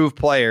improved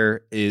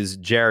player is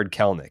Jared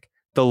Kelenic.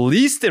 The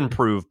least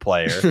improved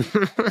player,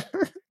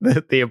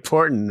 the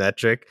important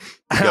metric.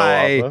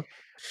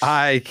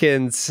 I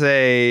can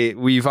say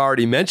we've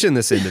already mentioned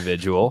this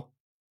individual.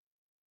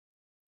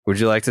 Would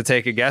you like to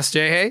take a guess,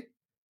 Jay Hay?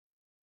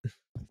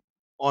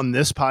 On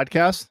this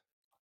podcast?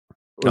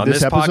 On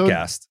this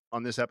podcast.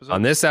 On this episode?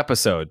 On this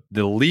episode,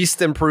 the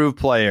least improved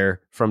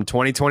player from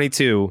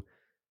 2022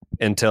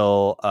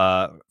 until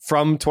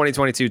from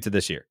 2022 to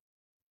this year.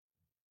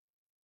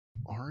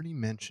 Already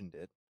mentioned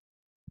it.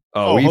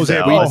 Jose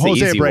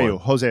Abreu.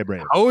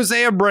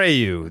 Jose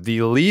Abreu,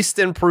 the least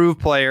improved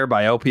player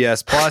by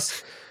OPS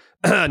plus.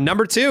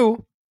 Number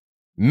 2,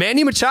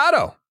 Manny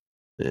Machado.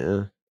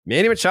 Yeah.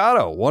 Manny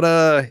Machado.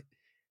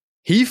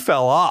 He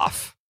fell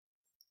off.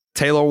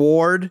 Taylor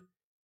Ward,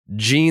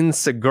 Gene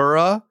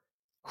Segura,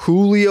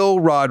 Julio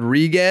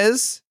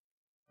Rodriguez,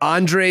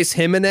 Andres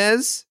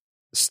Jimenez,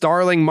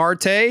 Starling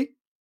Marte,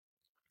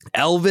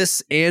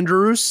 Elvis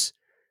Andrus,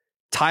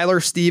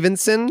 Tyler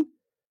Stevenson,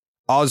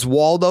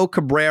 Oswaldo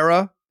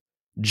Cabrera,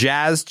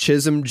 Jazz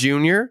Chisholm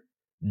Jr.,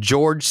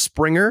 George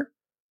Springer,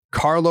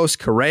 Carlos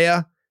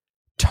Correa,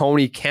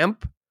 Tony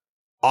Kemp,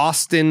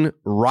 Austin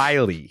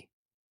Riley.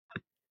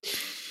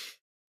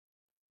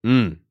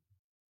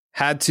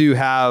 Had to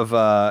have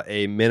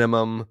a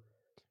minimum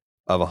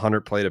of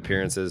 100 plate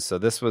appearances. So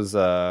this was,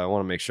 I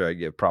want to make sure I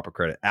give proper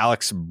credit.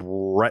 Alex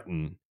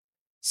Breton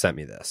sent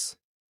me this.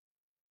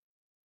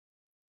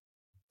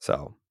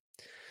 So.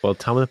 Well,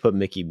 tell me to put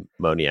Mickey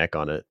Moniak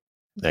on it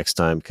next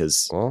time,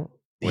 because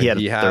he had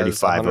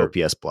 35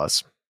 OPS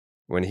plus.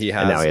 When he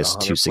has, and now he has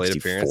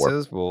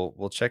 264.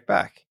 We'll check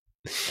back.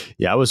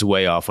 Yeah, I was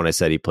way off when I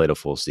said he played a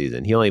full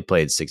season. He only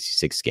played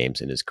 66 games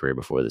in his career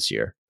before this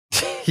year.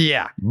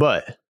 Yeah.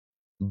 But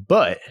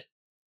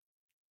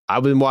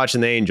I've been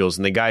watching the Angels,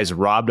 and the guys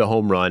robbed a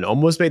home run,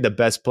 almost made the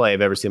best play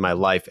I've ever seen in my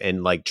life,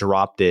 and like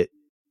dropped it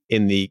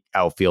in the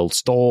outfield,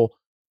 stole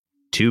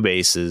 2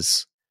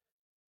 bases,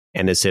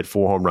 and has hit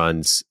 4 home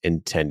runs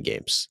in 10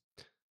 games.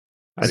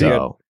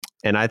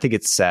 And I think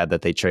it's sad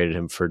that they traded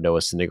him for Noah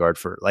Syndergaard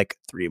for like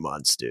 3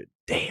 months, dude.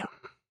 Damn.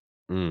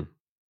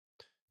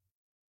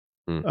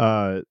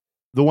 The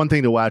one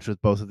thing to watch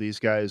with both of these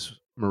guys,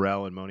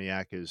 Morel and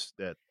Moniak, is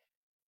that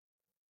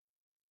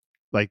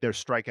like their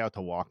strikeout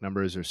to walk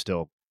numbers are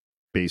still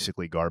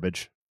basically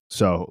garbage.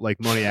 So like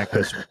Moniak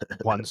has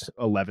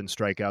 11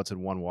 strikeouts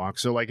and 1 walk.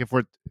 So like if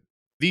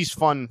these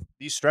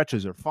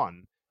stretches are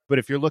fun, but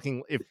if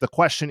the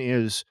question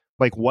is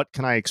like, what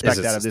can I expect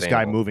out of this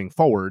guy moving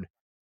forward?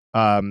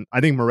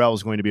 I think Morel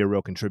is going to be a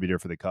real contributor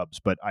for the Cubs,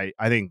 but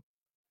I think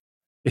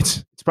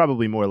it's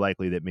probably more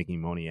likely that Mickey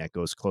Moniak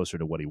goes closer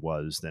to what he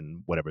was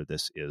than whatever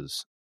this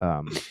is.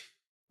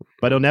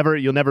 But you'll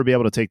never be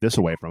able to take this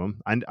away from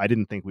him. I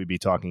didn't think we'd be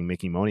talking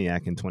Mickey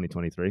Moniak in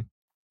 2023.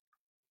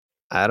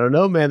 I don't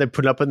know, man. They're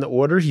putting up in the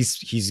order.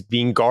 He's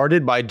being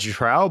guarded by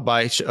Trout,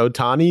 by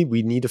Ohtani.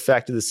 We need to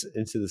factor this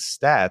into the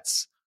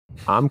stats.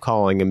 I'm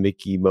calling a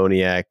Mickey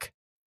Moniak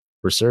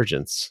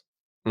resurgence.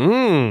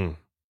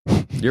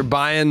 You're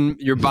buying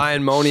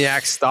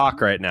Moniak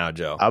stock right now,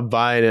 Joe. I'm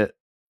buying it.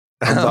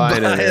 I'm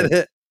buying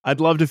it.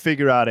 I'd love to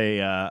figure out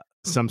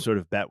some sort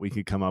of bet we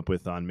could come up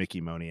with on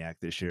Mickey Moniak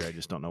this year. I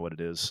just don't know what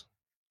it is.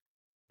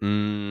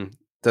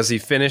 Does he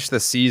finish the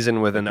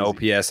season with an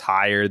OPS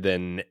higher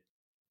than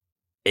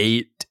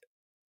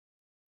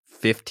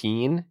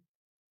 815?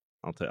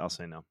 I'll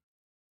say no.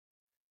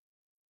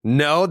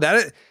 No,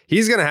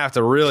 he's going to have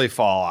to really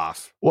fall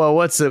off. Well,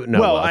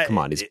 come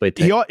on, he's played.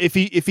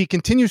 If he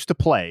continues to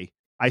play,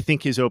 I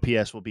think his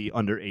OPS will be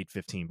under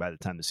 815 by the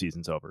time the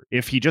season's over.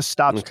 If he just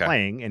stops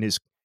playing and his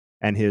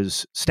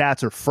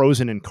stats are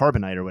frozen in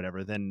carbonite or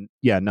whatever, then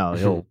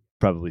he'll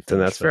probably finish. Then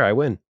that's fair. I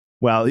win.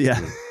 Well, yeah.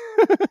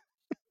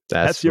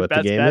 That's your what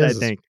best the game bet, is. I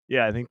think.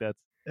 Yeah, I think that's.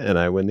 And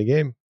I win the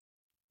game.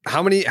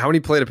 How many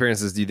plate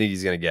appearances do you think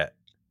he's going to get?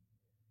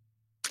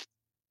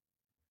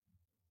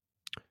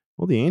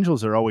 Well, the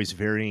Angels are always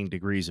varying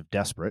degrees of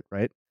desperate,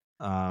 right?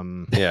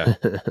 Yeah.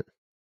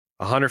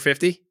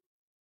 150?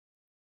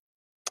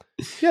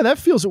 Yeah, that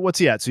feels what's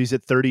he at? So he's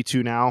at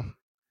 32 now.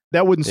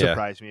 That wouldn't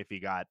surprise me if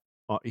he had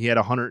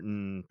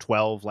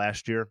 112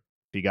 last year.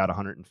 If he got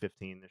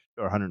 115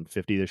 or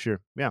 150 this year.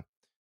 Yeah. I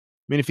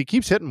mean, if he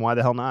keeps hitting, why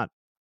the hell not?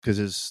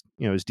 Because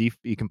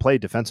he can play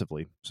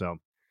defensively. So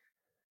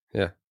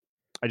yeah.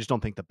 I just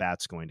don't think the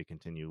bat's going to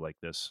continue like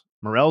this.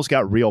 Morel's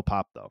got real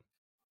pop though.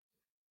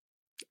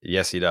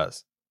 Yes, he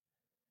does.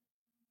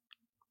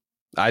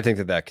 I think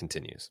that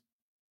continues.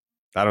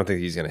 I don't think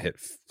he's going to hit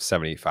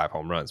 75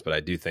 home runs, but I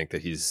do think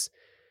that he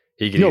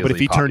can. No, but if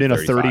he turned in a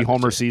 30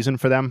 homer season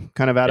for them,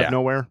 kind of out of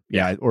nowhere,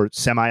 or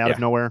semi out of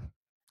nowhere,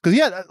 because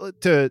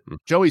to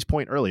Joey's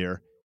point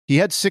earlier, he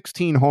had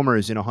 16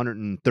 homers in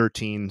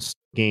 113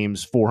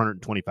 games,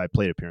 425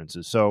 plate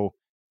appearances. So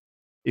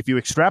if you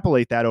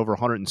extrapolate that over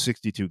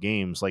 162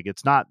 games, like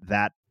it's not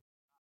that.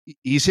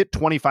 He's hit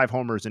 25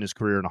 homers in his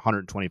career in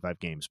 125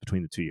 games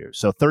between the 2 years.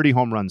 So 30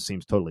 home runs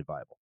seems totally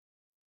viable.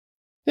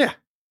 Yeah.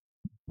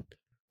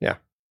 Yeah.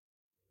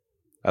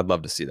 I'd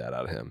love to see that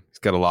out of him. He's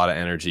got a lot of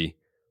energy.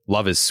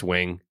 Love his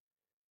swing.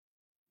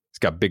 He's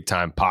got big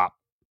time pop.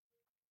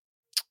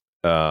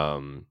 I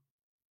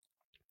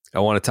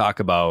want to talk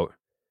about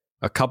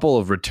a couple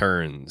of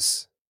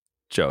returns,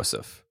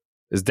 Joseph.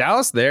 Is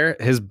Dallas there?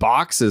 His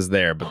box is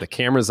there, but the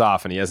camera's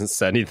off and he hasn't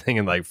said anything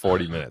in like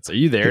 40 minutes. Are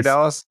you there,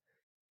 Dallas?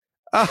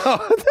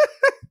 Oh,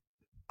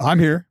 I'm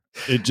here.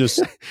 It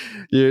just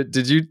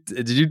did you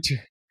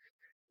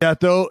yeah,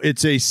 though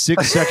it's a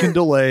 6-second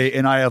delay,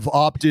 and I have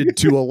opted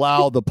to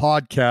allow the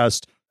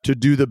podcast to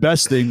do the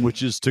best thing,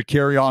 which is to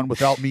carry on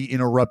without me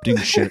interrupting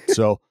shit.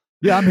 So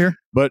yeah, I'm here,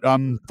 but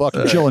I'm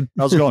fucking chilling.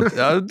 How's it going?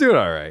 I'm doing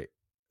all right.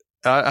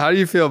 How do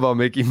you feel about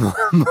Mickey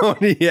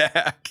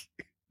Moniak?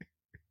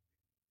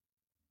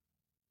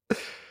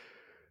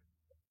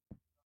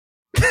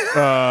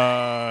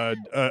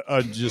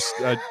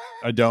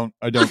 I don't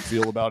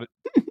feel about it.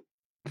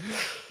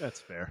 That's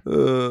fair.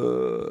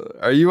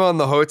 Are you on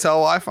the hotel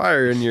Wi-Fi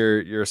or in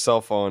your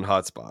cell phone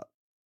hotspot?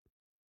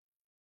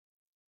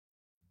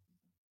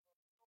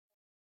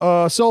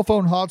 Cell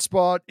phone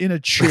hotspot in a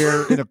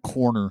chair in a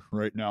corner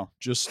right now.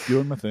 Just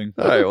doing my thing.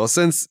 All right. Well,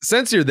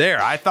 since you're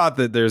there, I thought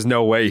that there's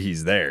no way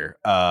he's there.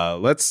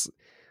 Let's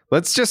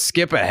just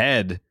skip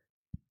ahead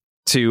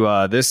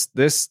to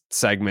this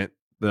segment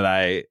that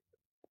I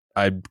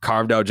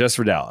carved out just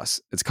for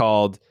Dallas. It's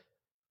called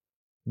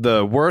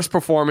The Worst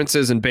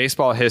Performances in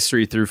Baseball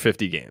History Through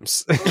 50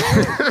 Games.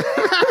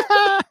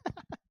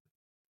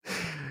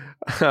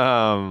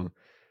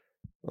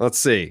 Let's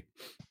see.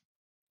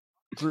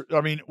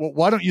 I mean,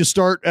 why don't you just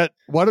start in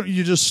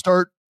the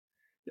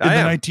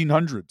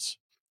 1900s?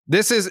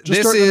 This is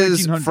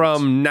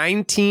from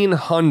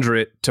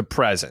 1900 to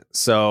present.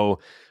 So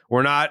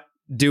we're not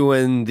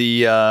doing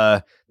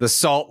the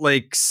Salt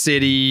Lake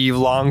City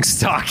long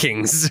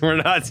stockings. We're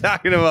not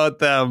talking about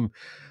them.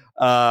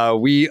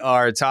 We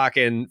are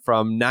talking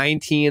from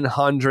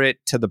 1900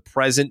 to the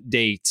present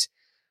date.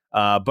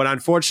 But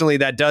unfortunately,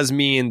 that does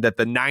mean that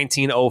the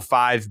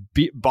 1905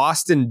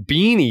 Boston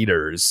Bean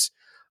Eaters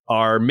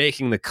are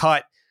making the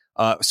cut.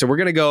 So we're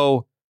going to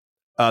go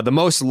the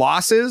most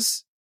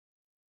losses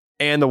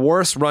and the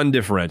worst run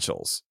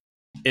differentials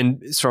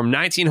from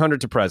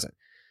 1900 to present.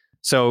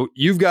 So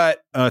you've got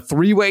a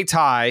 3-way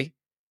tie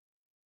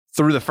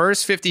through the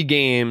first 50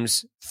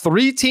 games.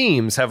 3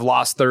 teams have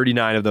lost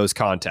 39 of those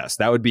contests.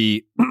 That would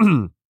be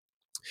the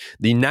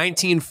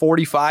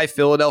 1945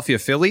 Philadelphia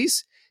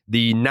Phillies,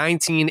 the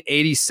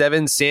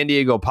 1987 San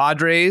Diego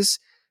Padres,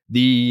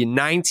 the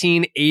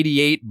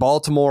 1988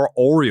 Baltimore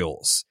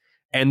Orioles,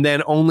 and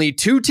then only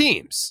 2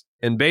 teams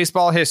in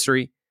baseball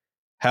history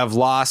have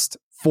lost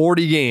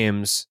 40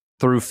 games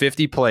through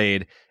 50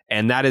 played,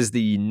 and that is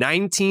the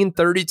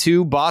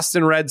 1932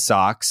 Boston Red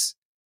Sox,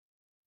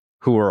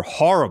 who were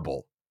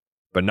horrible,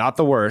 but not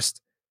the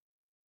worst.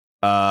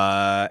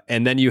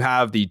 And then you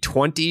have the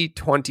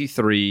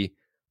 2023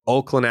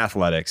 Oakland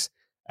Athletics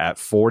at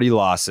 40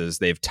 losses.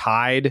 They've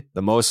tied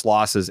the most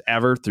losses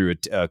ever through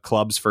a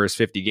club's first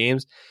 50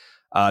 games.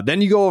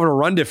 Then you go over to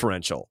run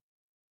differential.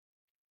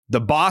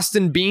 The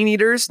Boston Bean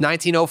Eaters,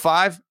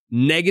 1905,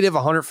 negative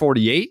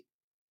 148.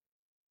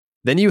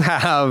 Then you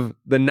have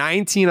the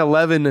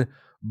 1911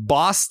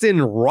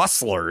 Boston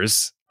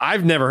Rustlers.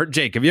 I've never heard.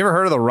 Jake, have you ever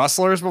heard of the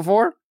Rustlers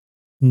before?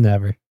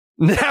 Never.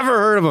 Never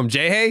heard of them.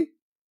 Jay Hay?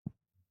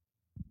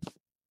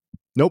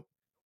 Nope.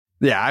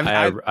 Yeah,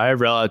 I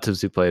have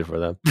relatives who played for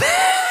them.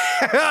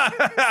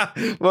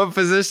 What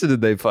position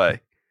did they play?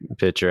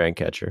 Pitcher and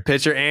catcher.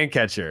 Pitcher and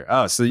catcher.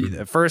 Oh, so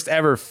the first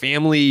ever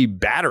family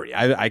battery.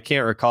 I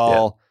can't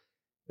recall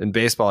in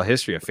baseball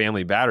history a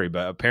family battery,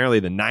 but apparently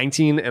the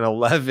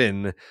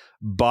 1911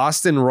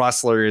 Boston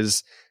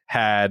Rustlers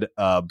had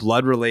a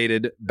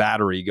blood-related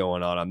battery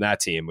going on that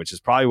team, which is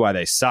probably why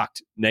they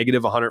sucked.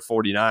 Negative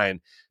 149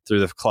 through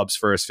the club's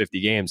first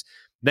 50 games.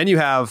 Then you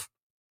have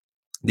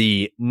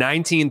the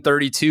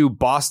 1932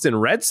 Boston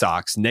Red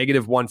Sox,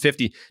 negative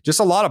 150. Just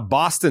a lot of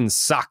Boston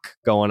suck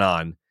going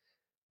on.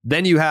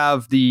 Then you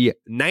have the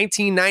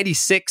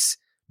 1996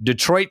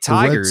 Detroit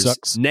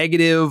Tigers,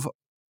 negative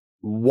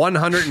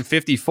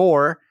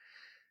 154.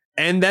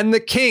 And then the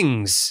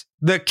Kings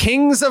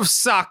of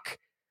suck,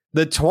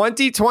 the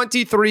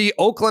 2023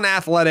 Oakland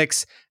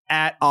Athletics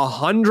at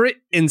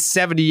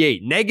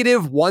 178,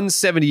 negative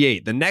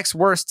 178. The next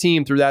worst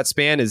team through that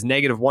span is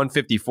negative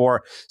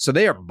 154. So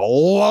they are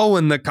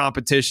blowing the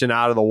competition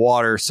out of the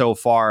water so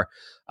far.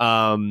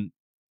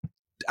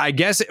 I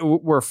guess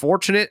we're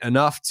fortunate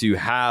enough to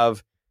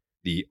have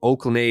the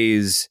Oakland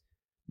A's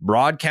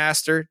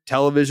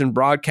television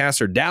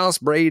broadcaster, Dallas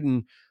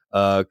Braden,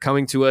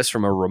 coming to us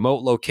from a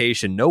remote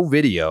location, no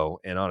video,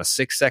 and on a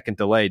 6-second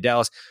delay.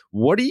 Dallas,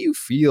 what do you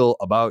feel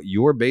about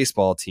your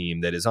baseball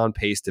team that is on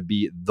pace to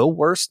be the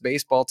worst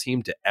baseball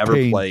team to ever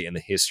play in the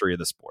history of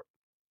the sport?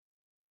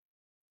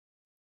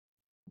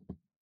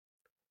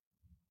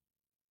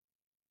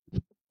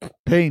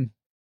 Pain.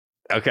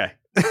 Okay.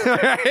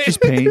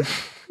 Just pain.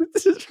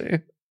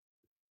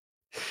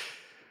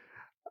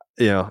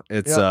 You know,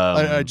 it's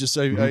I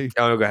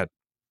no, go ahead.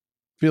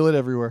 Feel it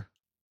everywhere.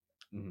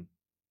 Mm-hmm.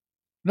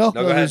 No,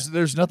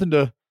 there's nothing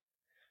to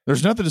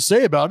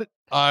say about it.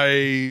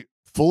 I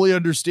fully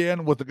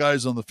understand what the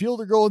guys on the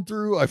field are going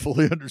through. I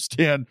fully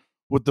understand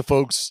what the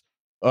folks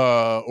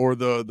or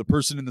the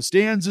person in the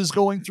stands is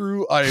going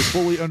through. I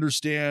fully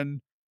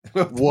understand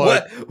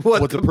what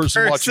the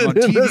person watching on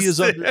TV is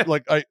under.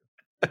 Like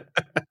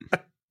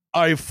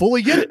I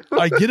fully get it.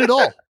 I get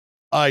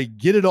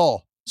it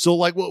all. So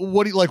like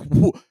what do you like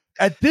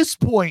at this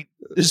point,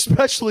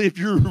 especially if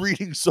you're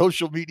reading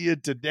social media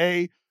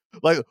today,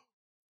 like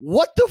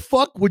what the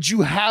fuck would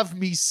you have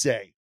me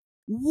say?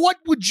 What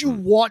would you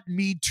want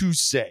me to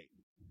say?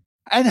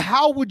 And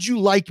how would you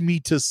like me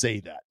to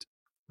say that?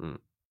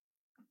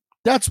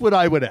 That's what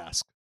I would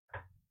ask.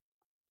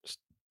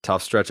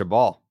 Tough stretch of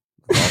ball.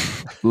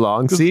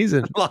 Long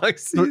season. Long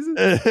season.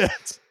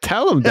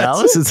 Tell them,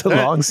 Dallas, it's a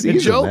long season,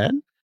 Joe,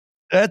 man.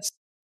 That's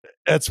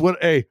what,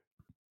 hey,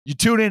 you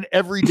tune in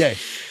every day,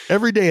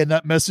 and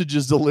that message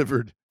is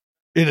delivered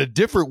in a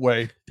different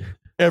way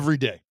every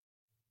day.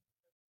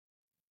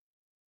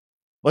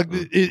 Like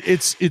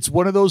it's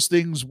one of those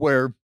things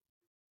where,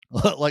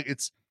 like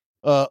it's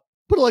put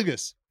it like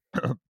this: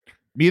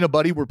 me and a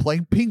buddy were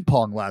playing ping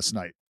pong last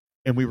night,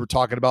 and we were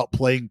talking about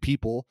playing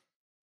people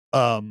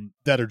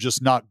that are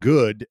just not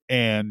good.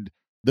 And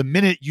the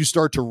minute you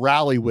start to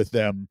rally with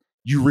them,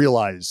 you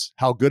realize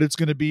how good it's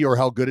going to be or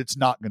how good it's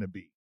not going to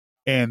be.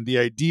 And the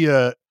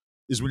idea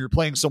is when you're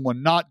playing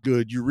someone not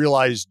good, you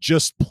realize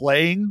just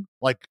playing,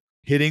 like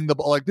hitting the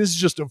ball, like this is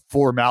just a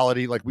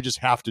formality. Like we just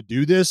have to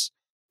do this.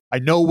 I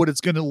know what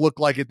it's going to look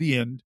like at the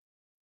end,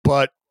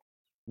 but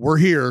we're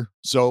here.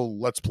 So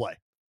let's play.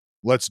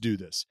 Let's do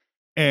this.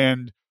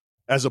 And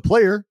as a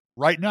player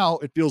right now,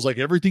 it feels like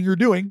everything you're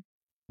doing,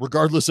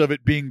 regardless of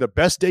it being the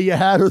best day you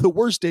had or the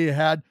worst day you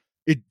had,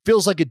 it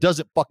feels like it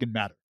doesn't fucking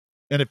matter.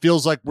 And it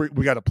feels like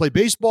we got to play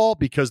baseball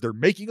because they're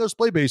making us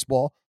play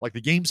baseball. Like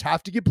the games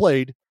have to get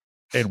played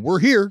and we're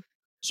here.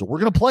 So we're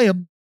going to play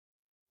them.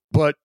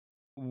 But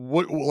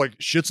like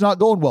shit's not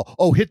going well.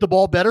 Oh, hit the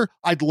ball better.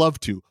 I'd love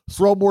to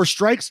throw more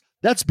strikes.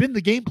 That's been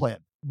the game plan.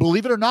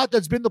 Believe it or not,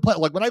 that's been the plan.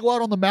 Like when I go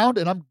out on the mound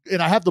and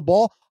I have the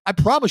ball, I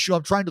promise you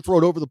I'm trying to throw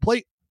it over the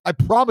plate. I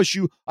promise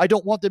you I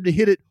don't want them to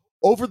hit it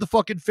over the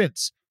fucking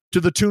fence to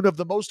the tune of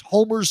the most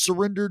homers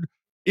surrendered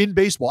in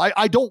baseball.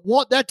 I don't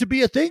want that to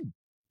be a thing.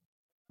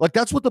 Like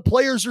that's what the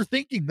players are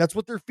thinking. That's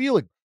what they're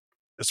feeling.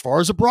 As far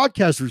as a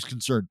broadcaster is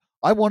concerned,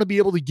 I want to be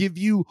able to give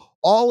you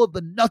all of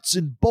the nuts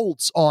and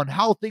bolts on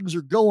how things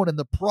are going and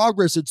the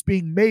progress that's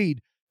being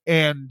made.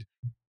 And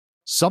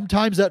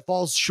sometimes that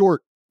falls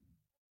short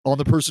on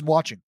the person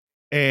watching.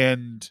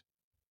 And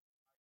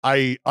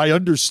I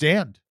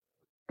understand.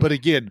 But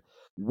again,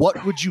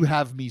 what would you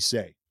have me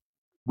say?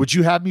 Would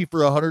you have me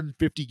for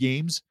 150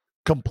 games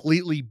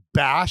completely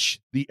bash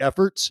the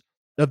efforts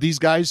of these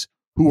guys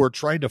who are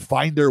trying to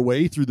find their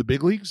way through the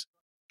big leagues,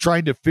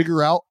 trying to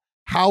figure out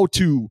how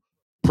to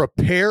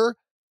prepare?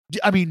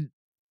 I mean,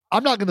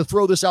 I'm not going to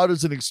throw this out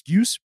as an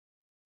excuse,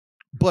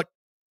 but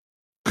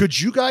could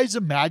you guys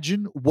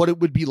imagine what it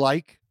would be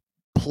like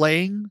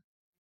playing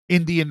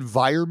in the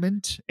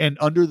environment and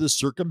under the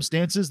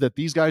circumstances that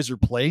these guys are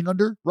playing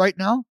under right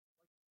now?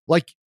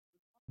 Like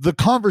the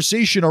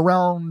conversation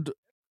around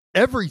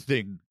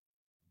everything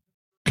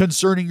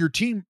concerning your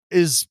team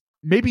is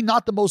maybe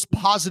not the most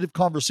positive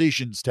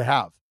conversations to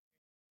have.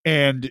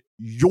 And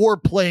you're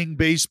playing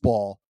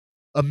baseball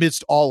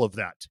amidst all of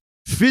that,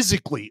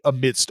 physically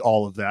amidst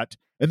all of that,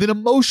 and then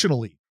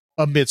emotionally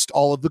amidst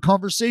all of the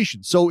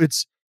conversation. So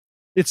it's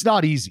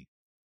not easy.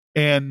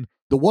 And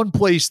the one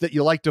place that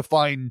you like to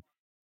find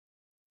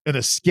an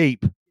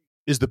escape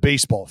is the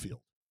baseball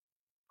field.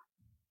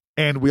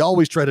 And we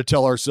always try to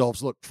tell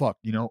ourselves, look,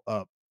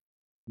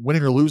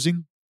 winning or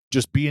losing,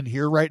 just being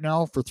here right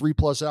now for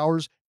 3+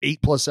 hours,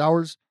 8+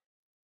 hours,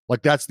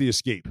 like that's the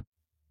escape.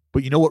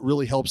 But you know what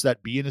really helps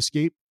that be an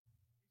escape?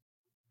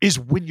 Is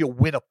when you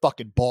win a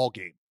fucking ball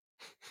game.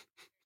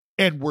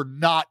 And we're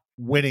not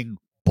winning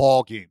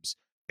ball games.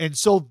 And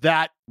so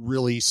that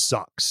really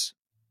sucks.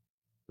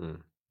 It's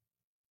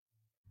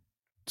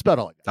about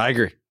all I got. I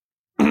agree.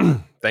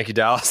 Thank you,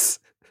 Dallas.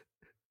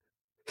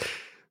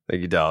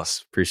 Thank you,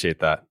 Dallas. Appreciate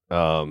that.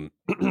 Yeah,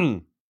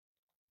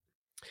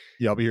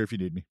 I'll be here if you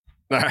need me.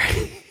 All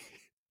right.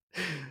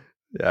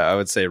 Yeah, I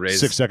would say raise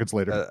 6 seconds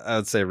later. I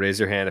would say raise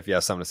your hand if you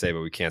have something to say,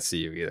 but we can't see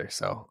you either.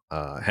 So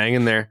hang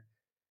in there.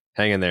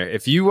 Hang in there.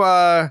 If you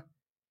want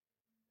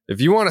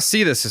to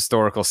see this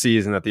historical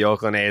season that the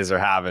Oakland A's are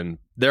having,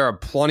 there are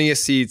plenty of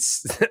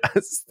seats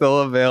still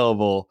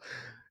available.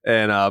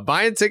 And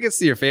buying tickets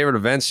to your favorite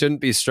events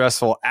shouldn't be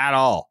stressful at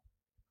all.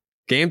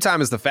 Game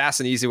Time is the fast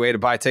and easy way to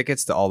buy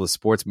tickets to all the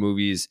sports,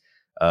 movies,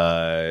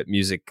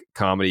 music,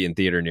 comedy, and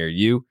theater near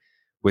you.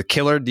 With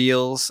killer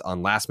deals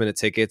on last-minute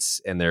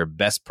tickets and their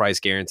best price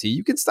guarantee,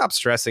 you can stop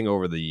stressing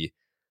over the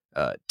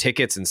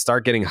tickets and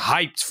start getting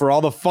hyped for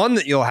all the fun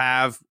that you'll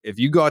have if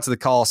you go out to the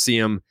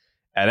Coliseum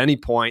at any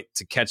point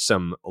to catch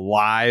some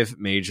live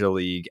Major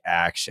League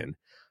action.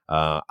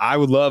 I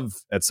would love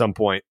at some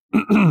point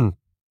to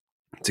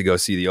go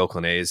see the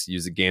Oakland A's.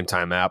 Use the Game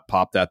Time app,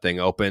 pop that thing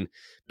open.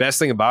 Best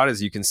thing about it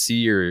is you can see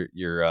your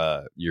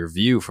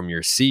view from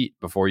your seat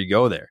before you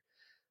go there.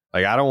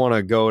 Like I don't want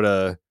to go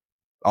to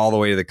all the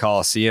way to the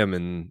Coliseum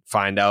and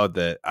find out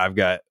that I've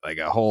got like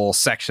a whole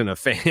section of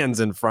fans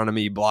in front of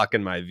me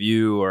blocking my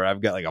view, or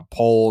I've got like a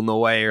pole in the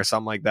way or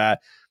something like that.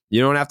 You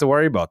don't have to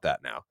worry about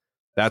that now.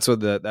 That's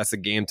the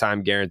Game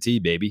Time guarantee,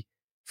 baby.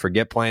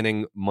 Forget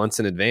planning months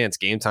in advance.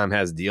 Game Time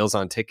has deals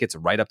on tickets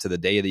right up to the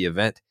day of the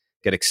event.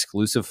 Get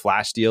exclusive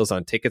flash deals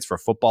on tickets for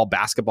football,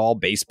 basketball,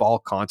 baseball,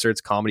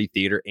 concerts, comedy,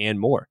 theater, and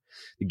more.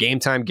 The Game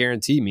Time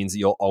guarantee means that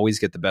you'll always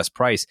get the best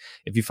price.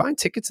 If you find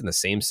tickets in the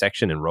same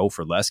section and row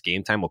for less,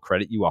 Game Time will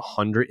credit you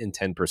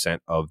 110%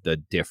 of the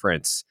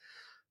difference.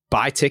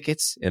 Buy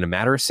tickets in a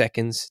matter of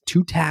seconds,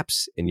 2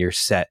 taps, and you're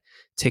set.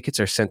 Tickets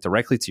are sent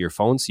directly to your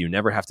phone, so you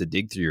never have to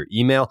dig through your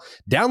email.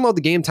 Download the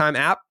Game Time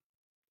app,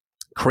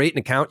 create an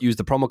account, use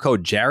the promo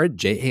code JARED,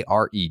 Jared,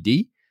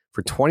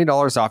 for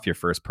 $20 off your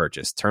first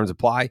purchase. Terms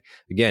apply.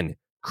 Again,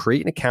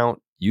 create an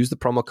account, use the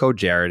promo code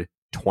JARED,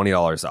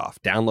 $20 off.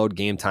 Download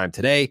Game Time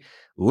today.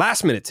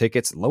 Last minute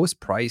tickets, lowest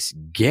price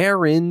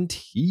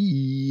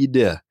guaranteed.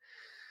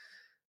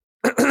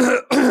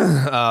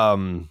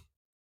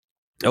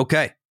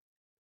 Okay.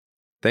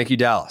 Thank you,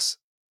 Dallas.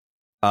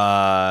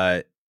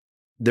 There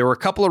were a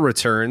couple of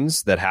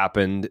returns that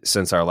happened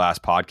since our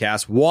last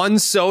podcast. Juan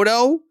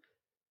Soto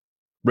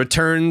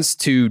returns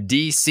to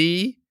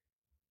DC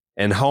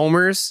and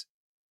homers.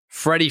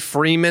 Freddie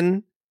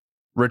Freeman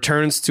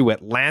returns to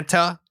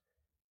Atlanta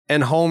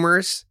and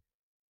homers.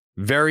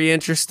 Very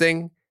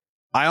interesting.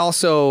 I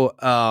also,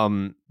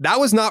 that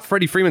was not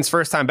Freddie Freeman's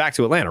first time back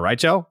to Atlanta, right,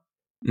 Joe?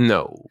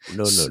 No.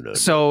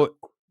 So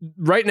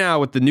right now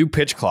with the new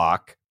pitch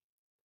clock,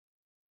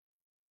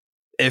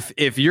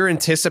 if you're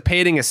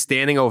anticipating a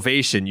standing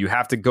ovation, you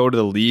have to go to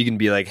the league and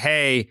be like,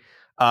 hey,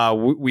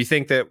 we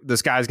think that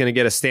this guy's going to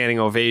get a standing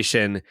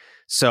ovation,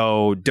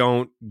 so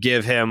don't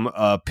give him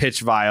a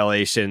pitch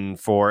violation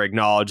for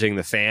acknowledging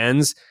the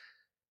fans.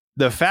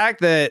 The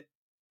fact that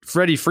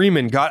Freddie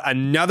Freeman got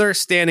another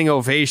standing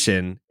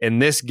ovation in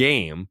this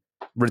game,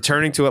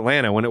 returning to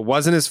Atlanta when it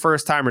wasn't his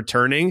first time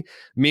returning,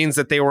 means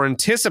that they were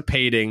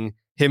anticipating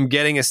him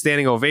getting a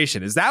standing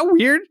ovation. Is that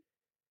weird?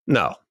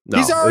 No.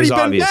 He's already been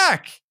obvious.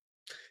 back.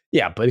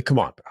 Yeah, but come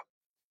on, bro.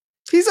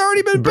 He's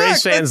already been back.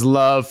 Braves fans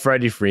love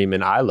Freddie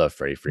Freeman. I love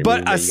Freddie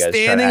Freeman. But a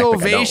standing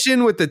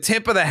ovation with the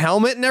tip of the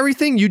helmet and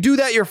everything, you do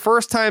that your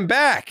first time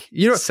back.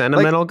 You know,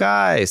 sentimental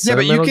guy.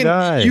 Sentimental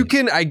guy. You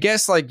can, I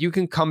guess, like you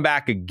can come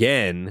back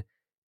again,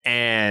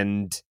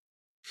 and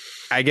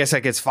I guess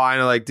like it's fine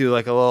to like do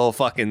like a little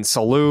fucking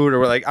salute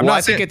or like. I'm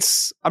not saying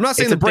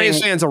the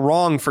Braves fans are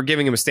wrong for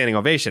giving him a standing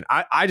ovation.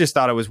 I just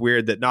thought it was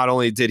weird that not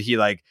only did he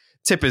like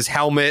tip his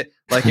helmet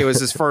like it was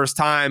his first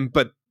time,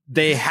 but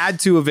they had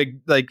to have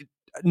like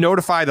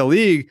notify the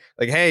league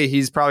like, hey,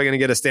 he's probably going to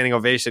get a standing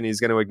ovation. He's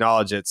going to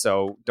acknowledge it.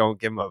 So don't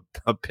give him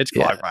a pitch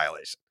clock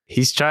violation.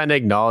 He's trying to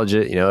acknowledge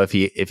it. You know, if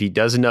he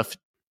does enough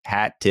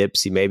hat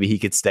tips, maybe he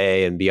could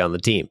stay and be on the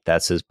team.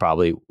 That's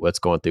probably what's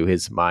going through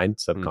his mind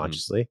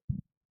subconsciously.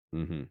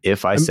 Mm-hmm.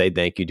 If I say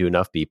thank you to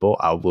enough people,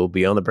 I will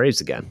be on the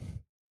Braves again.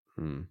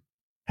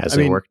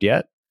 Hasn't worked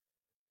yet.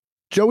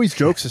 Joey's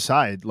jokes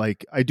aside,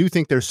 like I do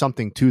think there's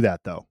something to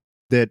that though,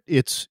 that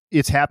it's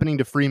happening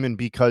to Freeman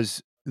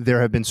because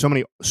there have been so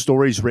many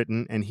stories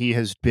written and he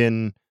has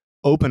been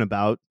open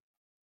about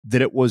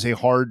that it was a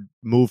hard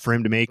move for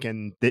him to make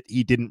and that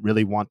he didn't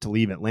really want to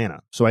leave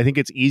Atlanta. So I think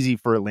it's easy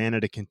for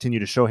Atlanta to continue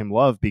to show him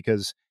love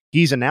because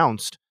he's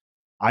announced,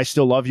 I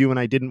still love you and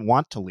I didn't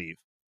want to leave.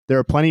 There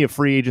are plenty of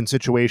free agent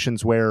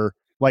situations where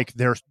like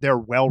they're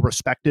well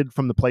respected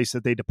from the place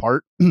that they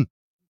depart and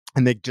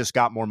they just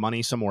got more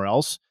money somewhere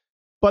else,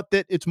 but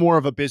that it's more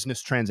of a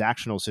business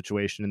transactional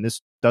situation. And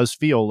this does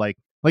feel like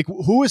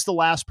who is the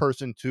last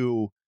person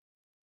to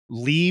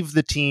leave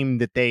the team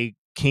that they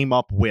came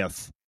up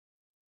with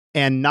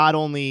and not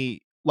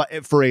only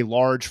for a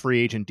large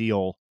free agent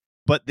deal,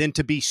 but then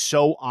to be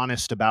so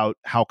honest about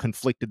how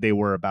conflicted they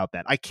were about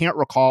that? I can't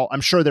recall.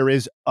 I'm sure there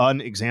is an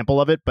example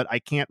of it, but I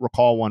can't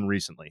recall one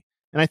recently.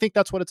 And I think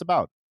that's what it's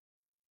about.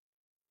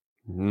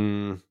 I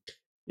mean,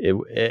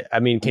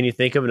 can you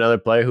think of another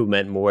player who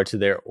meant more to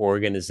their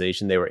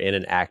organization? They were in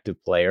an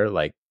active player,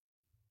 like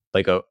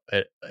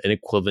an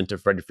equivalent to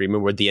Freddie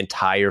Freeman, where the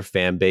entire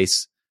fan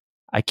base,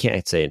 I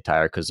can't say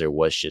entire because there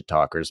was shit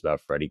talkers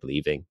about Freddie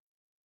leaving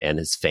and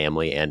his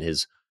family and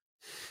his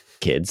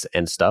kids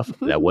and stuff.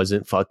 That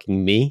wasn't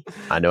fucking me.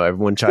 I know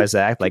everyone tries to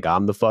act like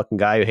I'm the fucking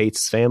guy who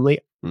hates his family.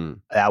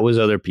 That was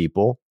other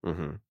people.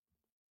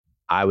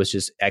 I was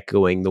just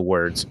echoing the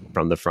words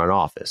from the front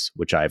office,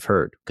 which I've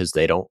heard because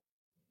they don't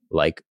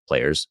like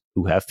players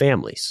who have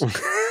families.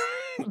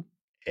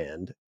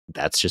 And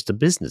that's just a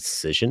business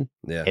decision.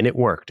 Yeah. And it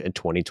worked in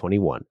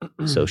 2021.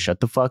 So shut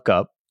the fuck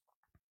up.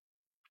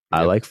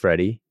 I like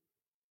Freddie.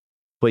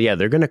 But yeah,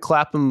 they're going to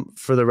clap him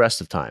for the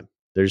rest of time.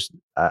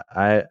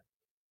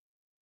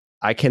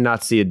 I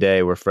cannot see a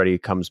day where Freddie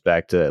comes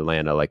back to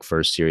Atlanta like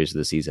first series of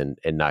the season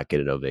and not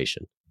get an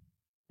ovation.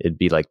 It'd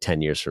be like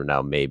 10 years from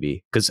now,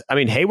 maybe. Because, I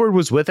mean, Hayward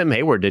was with him.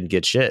 Hayward didn't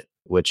get shit,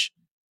 which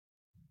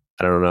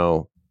I don't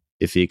know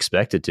if he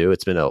expected to.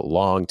 It's been a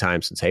long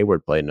time since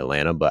Hayward played in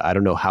Atlanta, but I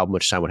don't know how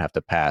much time would have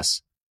to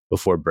pass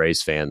before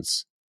Braves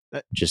fans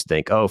just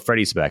think, oh,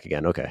 Freddie's back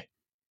again. Okay.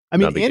 I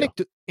mean,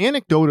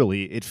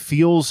 anecdotally, it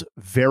feels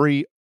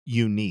very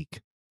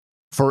unique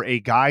for a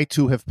guy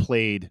to have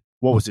played,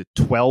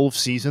 12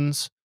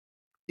 seasons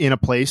in a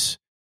place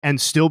and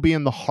still be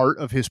in the heart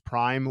of his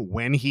prime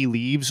when he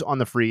leaves on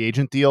the free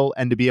agent deal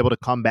and to be able to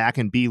come back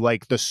and be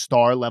like the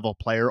star level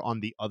player on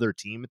the other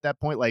team at that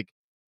point. Like,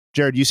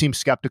 Jared, you seem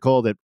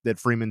skeptical that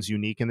Freeman's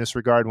unique in this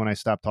regard when I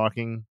stopped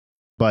talking,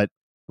 but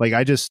like,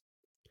 I don't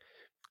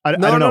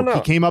know. No.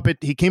 He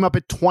came up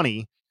at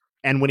 20.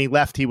 And when he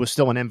left, he was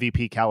still an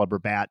MVP caliber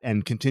bat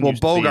and continues.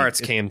 Well,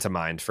 Bogarts came to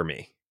mind for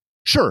me.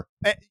 Sure,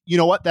 you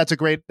know what? That's a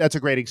great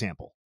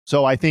example.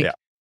 So I think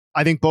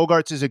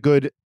Bogarts is a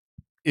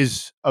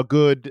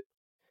good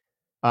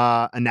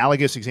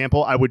analogous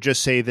example. I would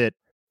just say that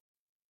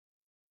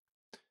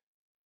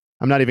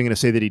I'm not even going to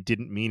say that he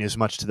didn't mean as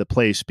much to the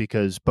place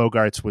because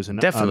Bogarts was a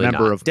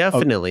member of.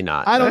 Definitely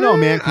not. I don't know,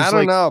 man. I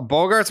don't know.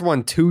 Bogarts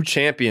won 2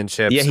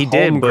 championships. Yeah, he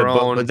did.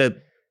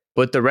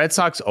 But the Red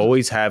Sox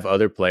always have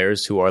other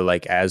players who are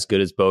like as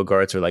good as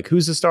Bogarts, or like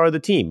who's the star of the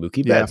team?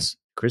 Mookie Betts,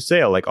 Chris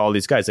Sale, like all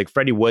these guys. Like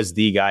Freddie was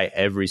the guy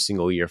every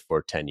single year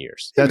for 10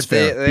 years. That's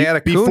fair. They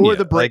had before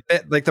the break.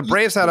 Like the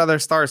Braves had other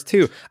stars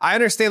too. I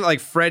understand that like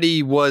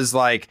Freddie was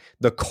like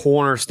the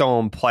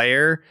cornerstone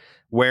player,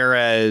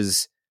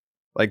 whereas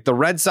like the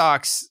Red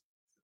Sox,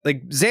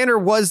 like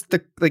Xander was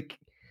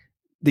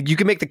you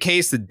can make the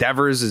case that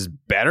Devers is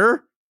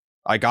better.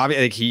 Like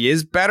obviously, like he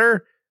is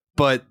better,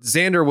 but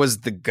Xander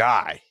was the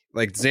guy.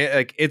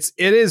 It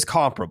is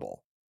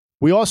comparable.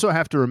 We also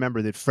have to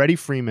remember that Freddie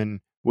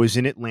Freeman was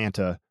in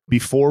Atlanta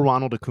before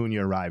Ronald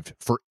Acuna arrived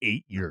for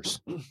 8 years.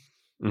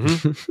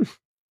 Mm-hmm.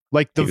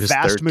 Like the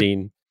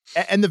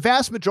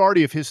vast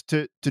majority of his,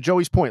 to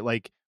Joey's point,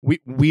 like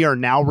we are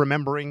now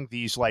remembering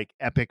these like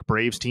epic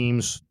Braves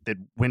teams that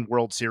win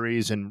World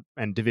Series and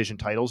division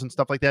titles and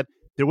stuff like that.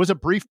 There was a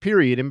brief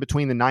period in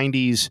between the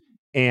 90s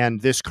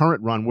and this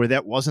current run where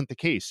that wasn't the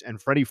case.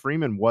 And Freddie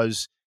Freeman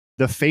was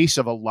the face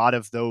of a lot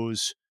of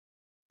those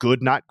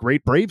good, not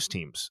great Braves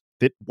teams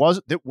that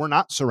were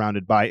not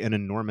surrounded by an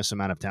enormous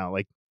amount of talent,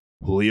 like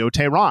Julio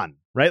Teheran,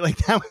 right? Like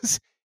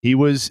he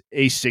was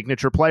a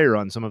signature player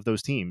on some of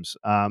those teams.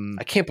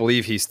 I can't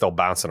believe he's still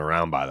bouncing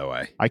around, by the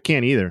way. I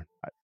can't either.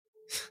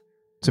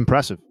 It's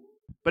impressive.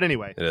 But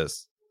anyway, it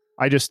is.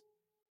 I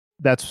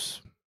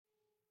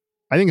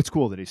think it's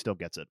cool that he still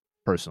gets it,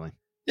 personally.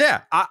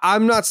 Yeah,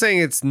 I'm not saying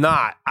it's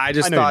not. I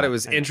just thought it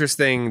was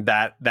interesting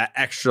that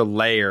extra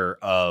layer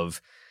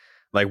of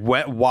like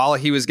while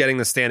he was getting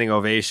the standing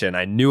ovation,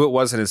 I knew it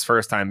wasn't his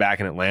first time back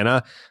in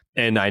Atlanta.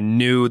 And I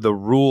knew the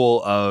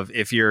rule of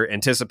if you're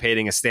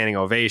anticipating a standing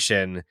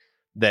ovation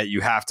that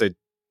you have to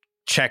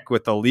check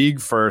with the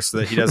league first so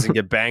that he doesn't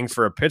get banged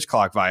for a pitch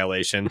clock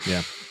violation.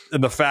 Yeah.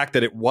 And the fact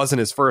that it wasn't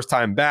his first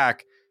time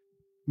back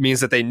means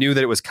that they knew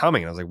that it was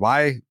coming. And I was like,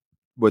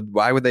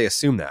 why would they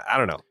assume that? I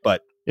don't know.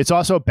 But it's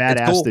also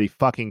badass cool. that he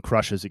fucking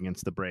crushes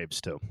against the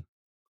Braves too.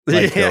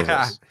 Like,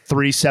 yeah.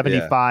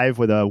 375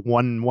 with a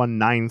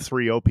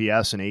 1193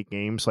 OPS in 8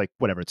 games. Like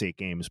whatever, it's 8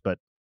 games, but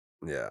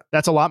yeah,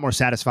 that's a lot more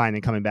satisfying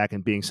than coming back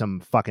and being some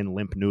fucking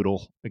limp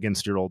noodle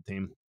against your old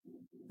team.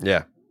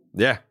 Yeah.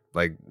 Yeah.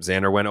 Like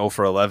Xander went 0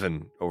 for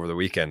 11 over the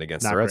weekend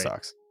against the Red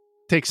Sox.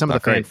 Take some of the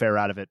fanfare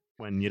out of it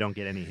when you don't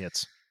get any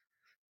hits.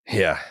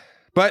 Yeah.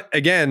 But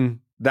again,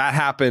 that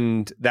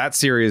happened. That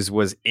series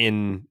was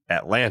in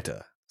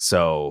Atlanta.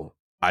 So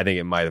I think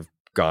it might have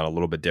gone a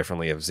little bit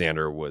differently if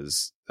Xander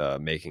was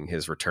making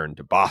his return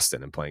to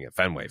Boston and playing at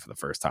Fenway for the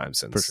first time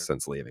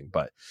since leaving.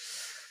 But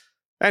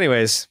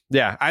anyways,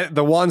 yeah,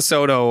 the Juan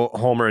Soto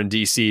homer in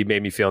DC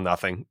made me feel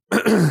nothing.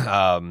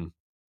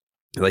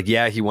 Like,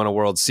 yeah, he won a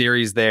World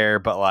Series there,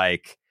 but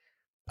like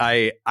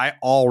I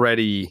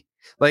already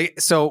like,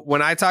 so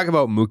when I talk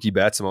about Mookie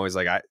Betts, I'm always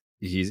like,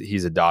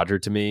 he's a Dodger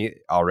to me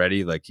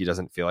already. Like he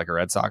doesn't feel like a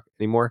Red Sox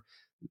anymore.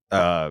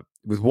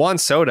 With Juan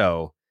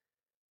Soto,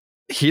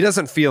 he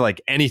doesn't feel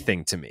like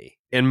anything to me.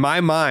 In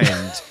my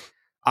mind,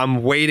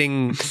 I'm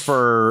waiting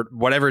for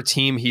whatever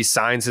team he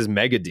signs his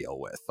mega deal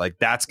with. Like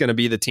that's going to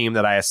be the team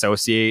that I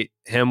associate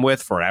him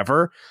with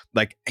forever.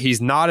 Like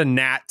he's not a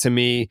Nat to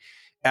me.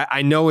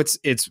 I know it's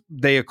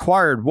they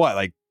acquired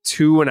like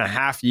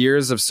 2.5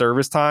 years of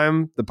service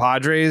time, the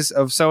Padres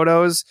of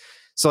Soto's.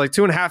 So like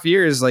 2.5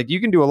 years, like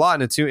you can do a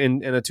lot in a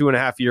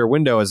 2.5 year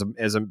window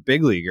as a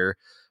big leaguer,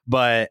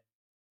 but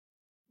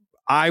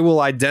I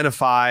will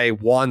identify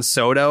Juan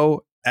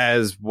Soto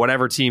as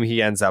whatever team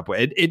he ends up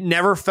with. It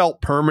never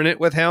felt permanent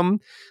with him.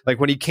 Like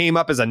when he came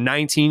up as a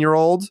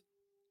 19-year-old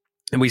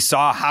and we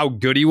saw how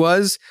good he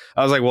was,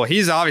 I was like, well,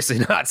 he's obviously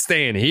not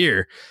staying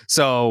here.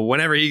 So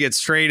whenever he gets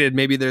traded,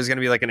 maybe there's going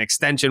to be like an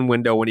extension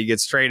window when he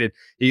gets traded.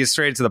 He gets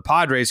traded to the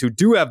Padres, who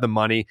do have the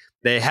money.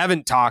 They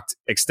haven't talked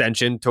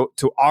extension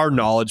to our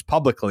knowledge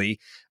publicly.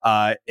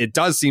 It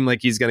does seem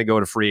like he's going to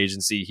go to free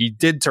agency. He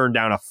did turn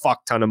down a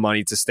fuck ton of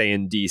money to stay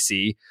in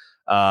DC.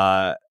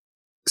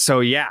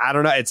 So yeah, I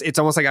don't know. It's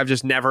almost like I've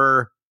just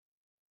never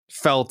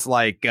felt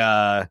like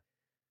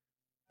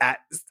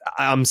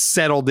I'm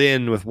settled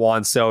in with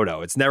Juan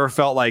Soto. It's never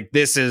felt like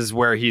this is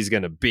where he's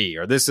going to be,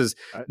 or this has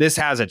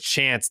a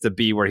chance to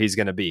be where he's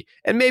going to be.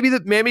 And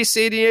maybe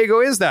San Diego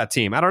is that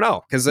team. I don't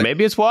know, because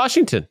maybe it's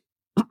Washington.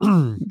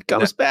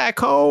 Comes back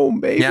home,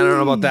 baby. Yeah, I don't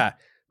know about that,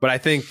 but I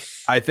think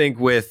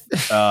with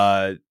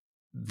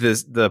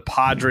the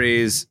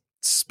Padres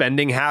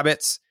spending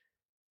habits.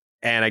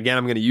 And again,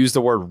 I'm going to use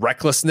the word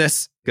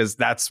recklessness because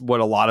that's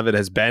what a lot of it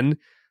has been.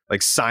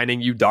 Like signing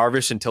Yu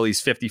Darvish until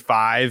he's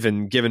 55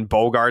 and giving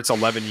Bogarts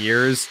 11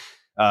 years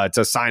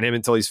to sign him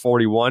until he's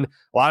 41. A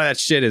lot of that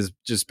shit has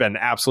just been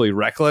absolutely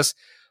reckless.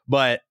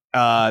 But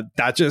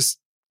that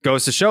just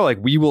goes to show, like,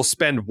 we will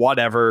spend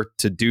whatever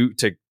to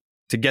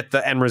get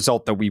the end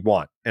result that we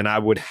want. And I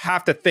would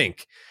have to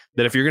think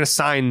that if you're going to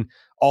sign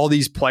all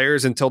these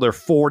players until they're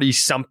 40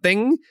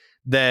 something,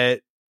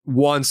 that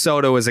Juan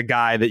Soto is a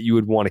guy that you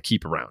would want to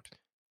keep around.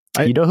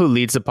 You know who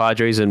leads the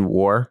Padres in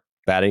WAR,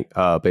 batting,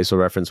 baseball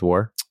reference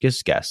WAR?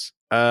 Just guess.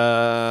 Jake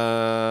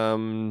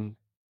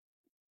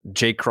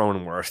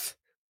Cronenworth.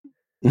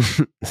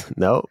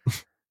 No.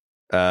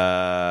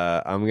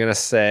 I'm gonna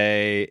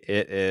say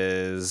it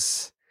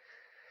is.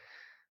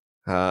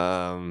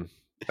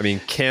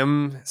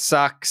 Kim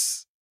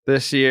sucks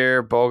this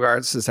year.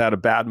 Bogarts has had a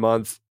bad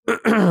month.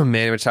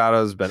 Manny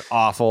Machado has been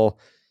awful.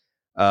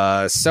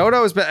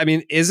 Soto has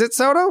been. Is it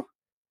Soto?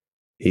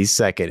 He's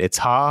second. It's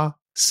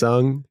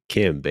Ha-Sung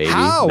Kim, baby.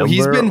 How? Number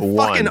He's been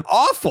 1. fucking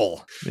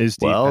awful.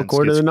 Well,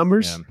 according to the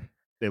numbers,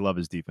 they love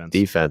his defense.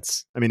 His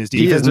defense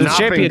defense wins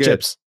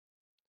championships.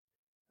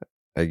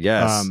 I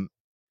guess.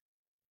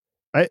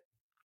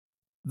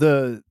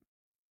 The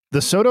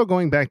Soto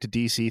going back to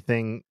DC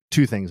thing.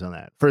 2 things on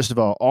that. First of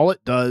all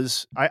it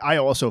does. I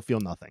also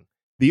feel nothing.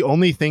 The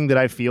only thing that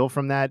I feel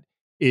from that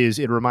is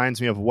it reminds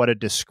me of what a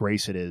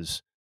disgrace it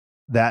is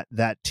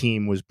that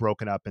team was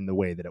broken up in the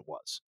way that it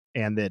was,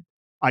 and that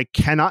I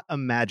cannot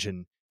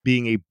imagine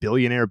being a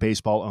billionaire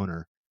baseball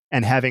owner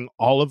and having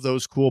all of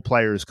those cool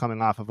players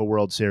coming off of a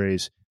World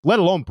Series, let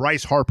alone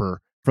Bryce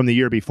Harper from the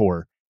year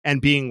before,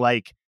 and being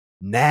like,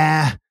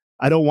 nah,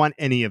 I don't want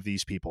any of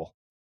these people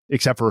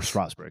except for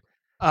Strasburg.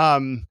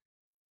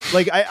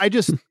 I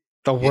just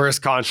the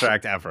worst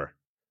contract ever.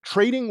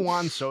 Trading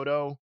Juan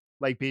Soto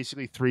like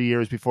basically 3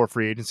 years before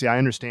free agency. I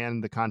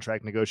understand the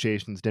contract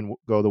negotiations didn't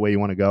go the way you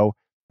want to go.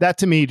 That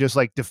to me just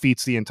like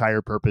defeats the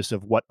entire purpose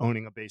of what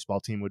owning a baseball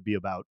team would be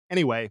about.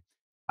 Anyway,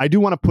 I do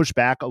want to push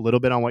back a little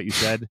bit on what you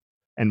said,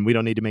 and we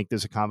don't need to make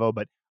this a convo,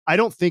 but I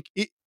don't think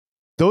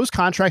those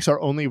contracts are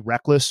only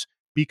reckless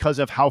because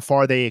of how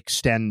far they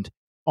extend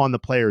on the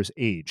player's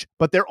age.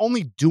 But they're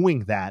only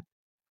doing that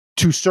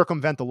to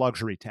circumvent the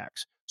luxury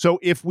tax. So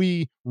if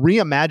we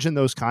reimagine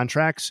those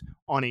contracts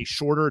on a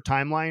shorter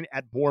timeline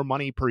at more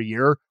money per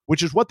year,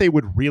 which is what they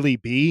would really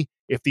be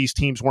if these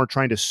teams weren't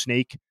trying to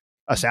snake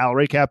a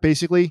salary cap,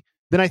 basically,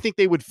 then I think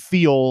they would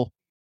feel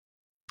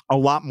a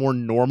lot more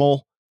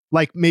normal.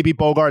 Like maybe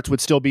Bogarts would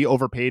still be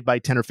overpaid by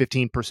 10 or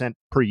 15%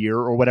 per year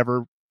or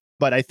whatever.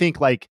 But I think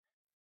like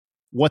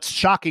what's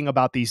shocking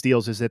about these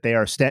deals is that they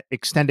are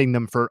extending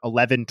them for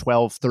 11,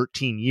 12,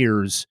 13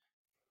 years,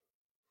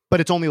 but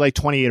it's only like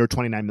 $28 or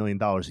 $29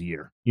 million a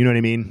year. You know what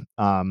I mean?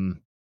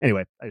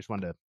 Anyway, I just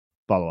wanted to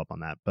follow up on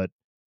that. But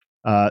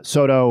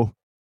Soto,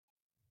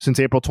 since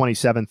April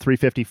 27th,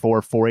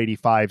 354,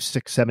 485,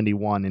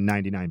 671, and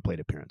 99 plate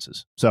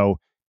appearances. So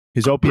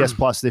his OPS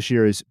plus this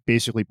year is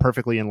basically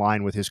perfectly in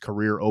line with his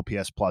career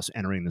OPS plus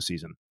entering the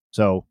season.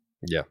 So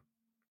yeah,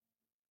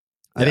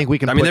 I think we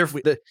can. I mean,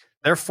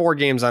 they're 4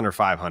 games under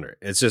 500.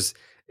 It's just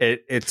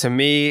it to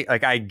me,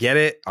 like I get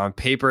it on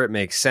paper, it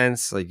makes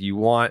sense. Like you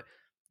want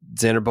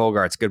Xander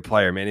Bogaerts, good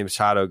player, Manny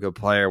Machado, good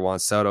player, Juan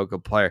Soto,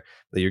 good player.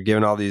 Like you're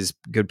giving all these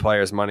good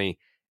players money,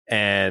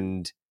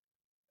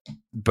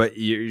 but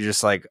you're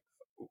just like,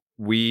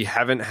 we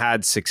haven't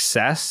had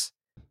success.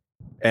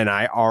 And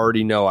I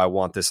already know I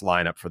want this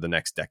lineup for the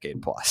next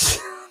decade plus.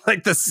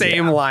 Like the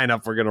same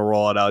lineup, we're going to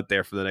roll it out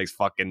there for the next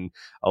fucking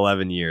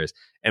 11 years.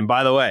 And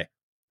by the way,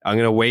 I'm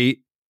going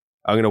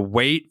to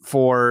wait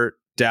for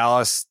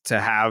Dallas to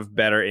have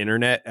better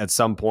internet at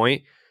some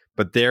point.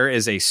 But there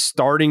is a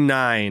starting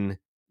 9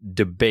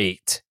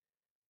 debate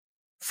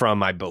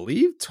from, I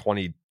believe,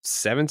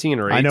 2017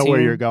 or 18. I know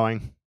where you're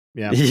going.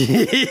 Yeah.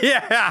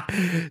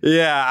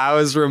 Yeah. I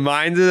was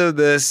reminded of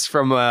this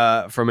from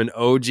an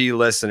OG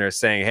listener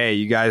saying, hey,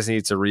 you guys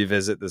need to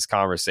revisit this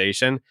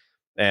conversation.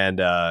 And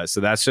so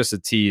that's just a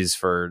tease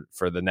for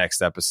the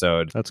next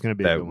episode. That's going to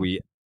be that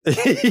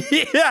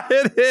yeah,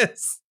 it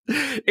is.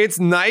 It's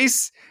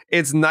nice.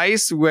 It's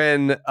nice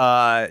when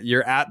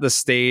you're at the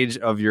stage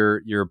of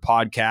your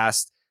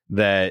podcast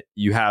that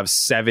you have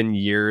 7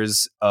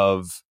 years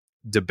of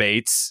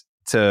debates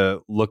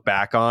to look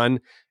back on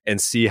and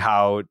see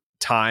how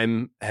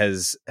time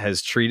has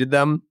treated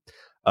them.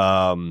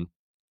 So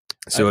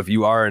if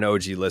you are an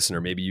OG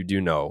listener, maybe you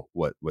do know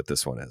what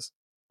this one is.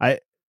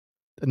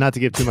 Not to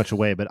give too much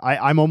away, but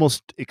I'm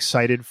almost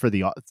excited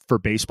for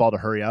baseball to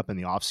hurry up and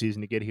the off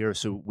season to get here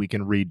so we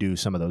can redo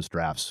some of those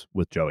drafts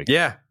with Joey.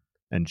 Yeah.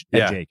 And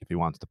Jake if he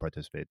wants to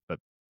participate. But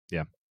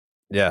yeah,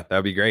 that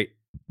would be great.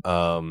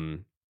 That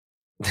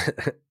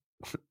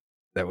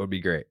would be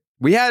great.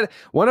 We had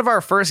one of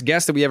our first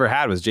guests that we ever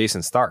had was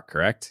Jason Stark,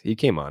 correct? He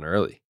came on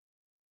early.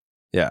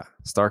 Yeah,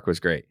 Stark was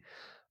great.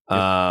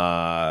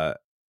 A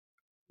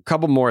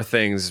couple more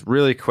things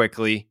really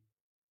quickly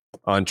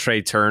on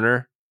Trey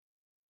Turner.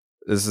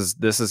 This is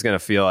going to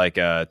feel like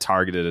a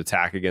targeted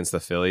attack against the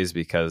Phillies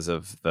because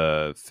of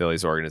the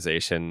Phillies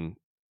organization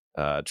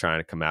trying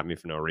to come at me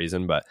for no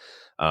reason. But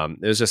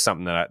it was just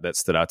something that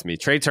stood out to me.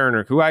 Trey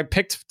Turner, who I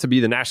picked to be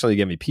the National League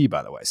MVP,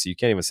 by the way. So you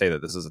can't even say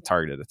that this is a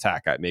targeted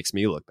attack. It makes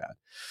me look bad.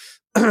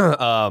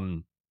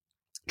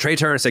 Trey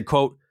Turner said,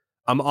 quote,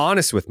 "I'm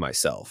honest with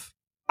myself.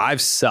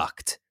 I've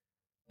sucked,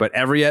 but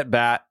every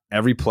at-bat,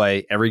 every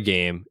play, every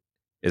game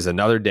is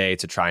another day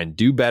to try and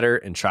do better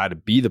and try to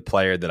be the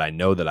player that I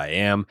know that I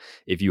am.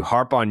 If you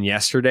harp on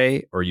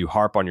yesterday or you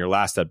harp on your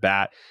last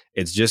at-bat,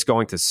 it's just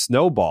going to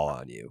snowball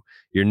on you.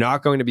 You're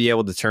not going to be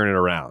able to turn it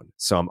around.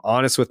 So I'm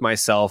honest with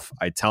myself.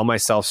 I tell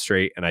myself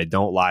straight and I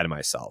don't lie to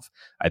myself.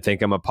 I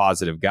think I'm a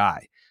positive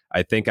guy.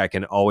 I think I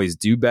can always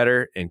do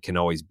better and can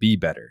always be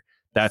better.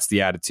 That's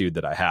the attitude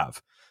that I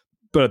have.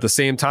 But at the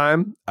same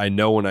time, I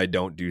know when I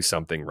don't do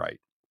something right."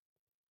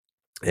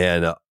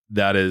 And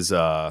that is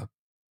all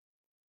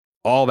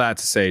that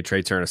to say,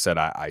 Trey Turner said,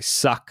 I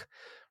suck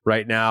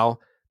right now.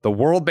 The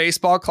World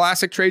Baseball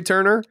Classic, Trey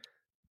Turner,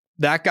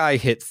 that guy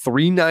hit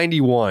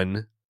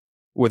 391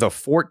 with a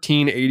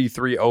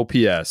 1483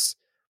 OPS,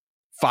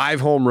 5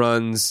 home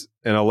runs,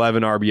 and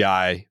 11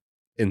 RBI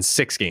in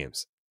 6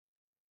 games.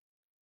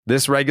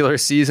 This regular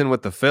season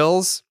with the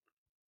Phils,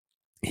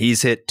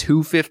 he's hit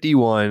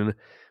 251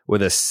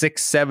 with a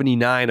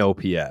 679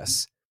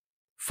 OPS,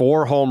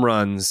 4 home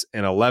runs,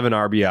 and 11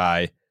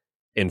 RBI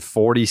in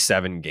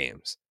 47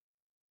 games.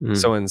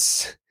 So in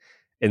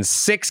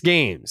 6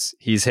 games,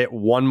 he's hit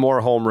 1 more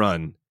home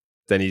run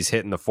than he's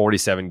hit in the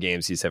 47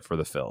 games he's hit for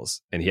the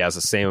Phils. And he has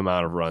the same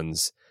amount of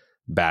runs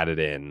batted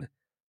in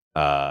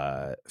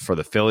for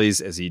the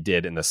Phillies as he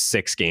did in the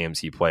 6 games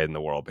he played in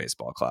the World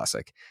Baseball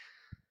Classic.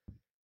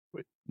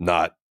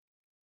 Not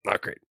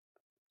great.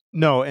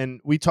 No,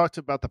 and we talked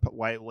about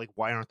why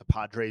aren't the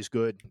Padres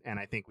good? And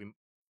I think we,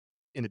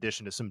 in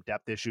addition to some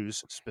depth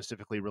issues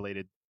specifically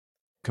related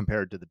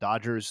compared to the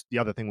Dodgers, the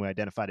other thing we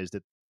identified is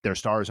that their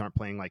stars aren't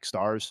playing like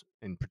stars,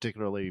 and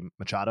particularly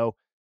Machado.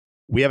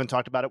 We haven't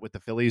talked about it with the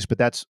Phillies, but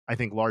that's, I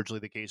think, largely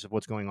the case of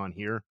what's going on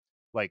here.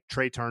 Like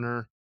Trey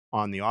Turner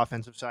on the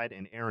offensive side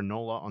and Aaron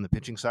Nola on the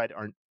pitching side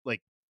aren't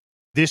like,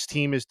 this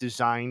team is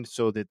designed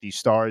so that the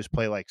stars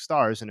play like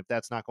stars. And if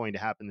that's not going to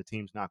happen, the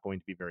team's not going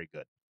to be very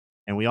good.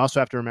 And we also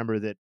have to remember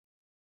that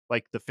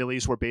like the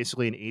Phillies were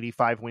basically an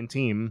 85-win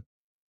team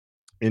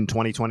in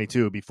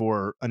 2022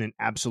 before an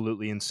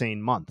absolutely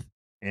insane month.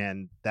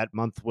 And that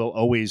month will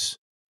always,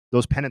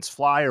 those pennants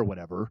fly or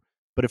whatever.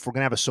 But if we're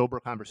going to have a sober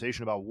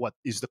conversation about what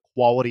is the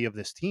quality of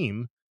this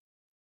team,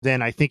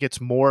 then I think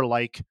it's more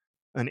like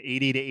an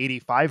 80 to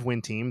 85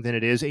 win team than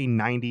it is a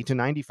 90 to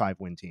 95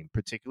 win team,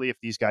 particularly if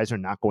these guys are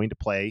not going to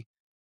play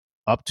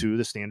up to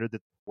the standard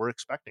that we're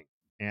expecting.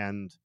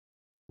 And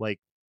like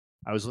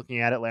I was looking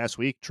at it last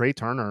week, Trey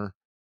Turner,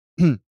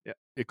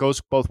 it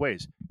goes both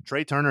ways.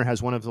 Trey Turner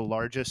has one of the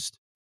largest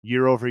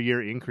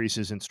year-over-year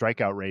increases in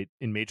strikeout rate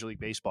in Major League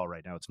Baseball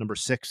right now. It's number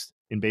 6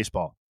 in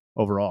baseball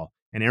overall.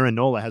 And Aaron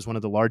Nola has one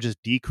of the largest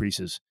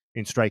decreases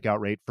in strikeout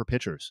rate for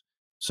pitchers.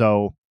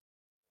 So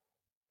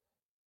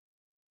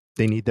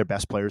they need their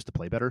best players to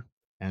play better.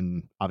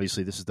 And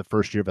obviously this is the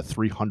first year of a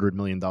 $300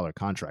 million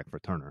contract for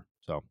Turner.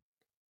 So,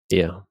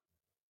 yeah.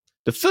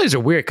 The Phillies are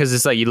weird because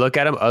it's like you look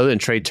at them, other than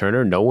Trey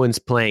Turner, no one's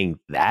playing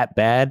that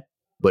bad,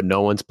 but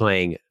no one's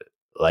playing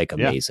like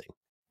amazing.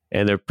 Yeah.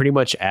 And they're pretty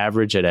much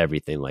average at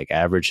everything, like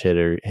average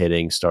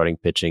hitting, starting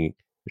pitching,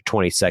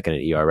 22nd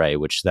at ERA,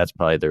 which that's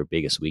probably their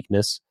biggest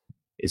weakness,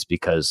 is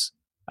because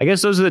I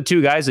guess those are the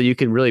two guys that you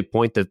can really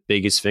point the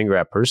biggest finger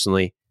at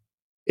personally,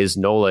 is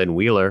Nola and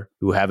Wheeler,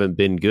 who haven't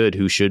been good,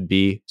 who should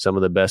be some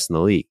of the best in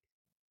the league.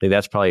 I think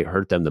that's probably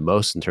hurt them the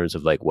most in terms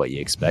of like what you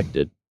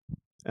expected.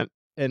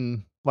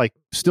 And like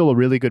still a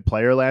really good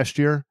player last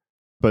year,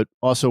 but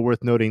also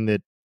worth noting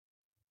that,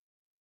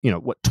 you know,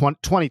 what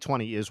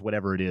 2020 is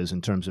whatever it is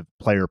in terms of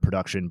player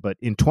production. But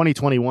in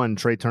 2021,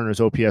 Trey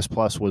Turner's OPS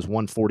plus was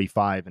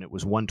 145 and it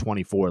was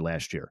 124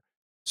 last year.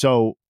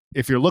 So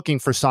if you're looking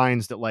for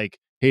signs that like,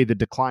 hey, the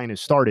decline has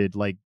started,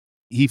 like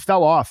he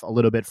fell off a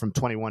little bit from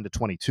 21 to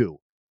 22.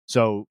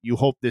 So you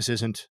hope this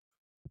isn't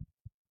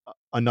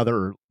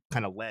another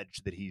kind of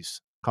ledge that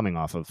he's coming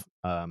off of.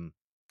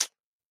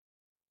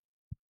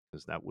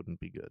 Because that wouldn't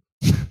be good.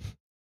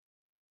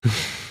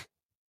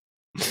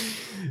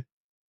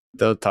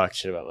 Don't talk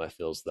shit about my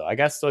Phils, though.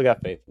 Still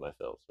got faith in my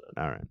Phils.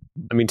 All right.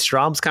 I mean,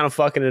 Strom's kind of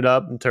fucking it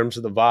up in terms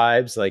of the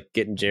vibes. Like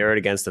getting Jared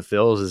against the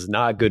Phils is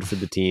not good for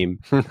the team.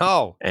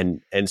 No.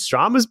 And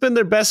Strom has been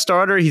their best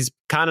starter. He's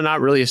kind of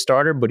not really a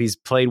starter, but he's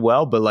played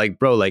well. But like,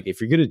 bro, like if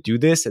you're going to do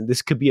this, and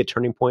this could be a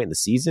turning point in the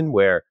season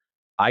where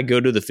I go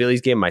to the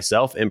Phillies game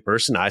myself in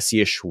person, I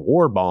see a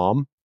Schwar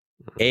bomb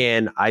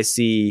and I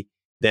see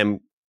them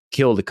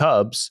kill the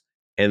Cubs.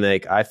 And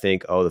like, I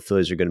think, oh, the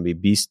Phillies are going to be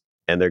beast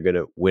and they're going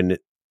to win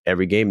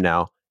every game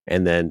now.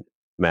 And then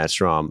Matt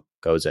Strom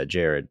goes at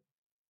Jared.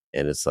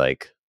 And it's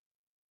like,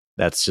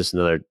 that's just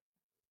another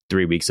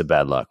 3 weeks of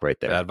bad luck right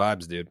there. Bad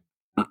vibes, dude.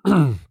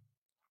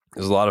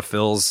 There's a lot of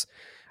Phils.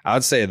 I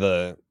would say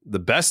the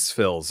best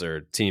Phils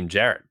are Team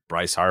Jarrett.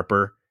 Bryce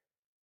Harper,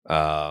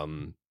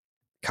 Kyle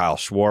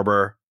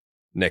Schwarber,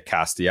 Nick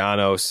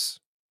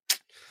Castellanos.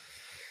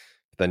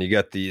 Then you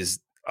got these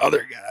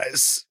other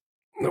guys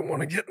that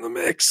want to get in the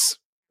mix.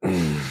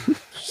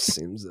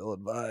 Seems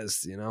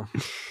ill-advised, you know?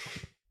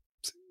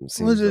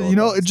 You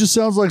know, it just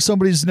sounds like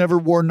somebody's never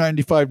worn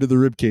 95 to the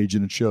ribcage,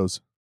 and it shows.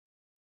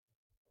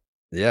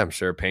 Yeah, I'm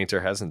sure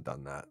Painter hasn't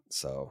done that.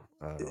 So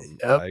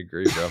I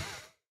agree, bro.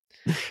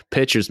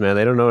 Pitchers, man,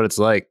 they don't know what it's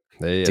like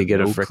to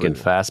get a freaking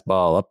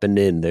fastball up and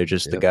in. They're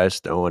just the guys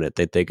throwing it.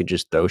 They could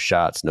just throw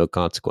shots, no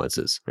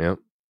consequences. Yep.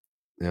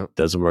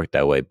 Doesn't work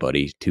that way,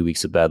 buddy. 2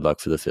 weeks of bad luck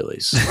for the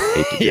Phillies.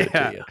 Hate to get it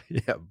to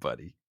you. Yeah,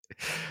 buddy.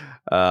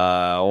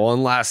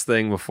 One last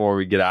thing before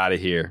we get out of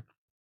here.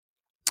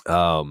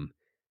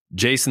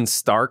 Jason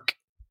Stark,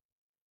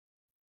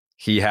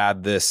 he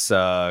had this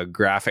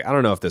graphic. I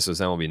don't know if this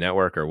was MLB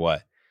Network or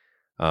what,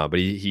 but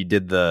he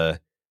did the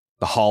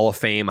Hall of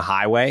Fame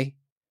highway.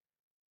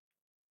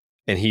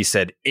 And he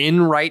said,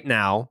 in right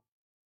now,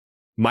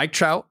 Mike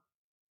Trout,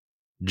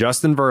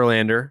 Justin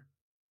Verlander,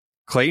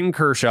 Clayton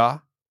Kershaw,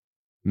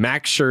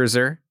 Max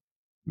Scherzer,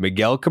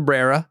 Miguel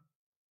Cabrera,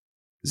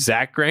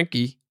 Zach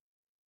Greinke,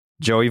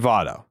 Joey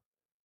Votto.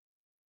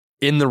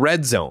 In the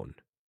red zone,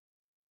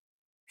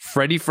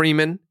 Freddie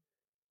Freeman,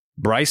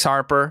 Bryce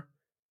Harper,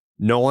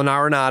 Nolan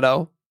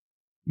Arenado,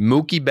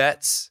 Mookie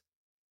Betts,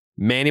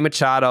 Manny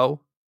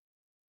Machado,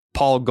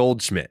 Paul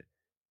Goldschmidt.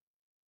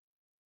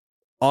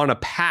 On a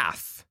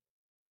path,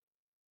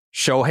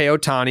 Shohei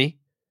Ohtani,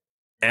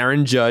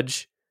 Aaron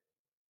Judge,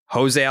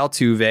 Jose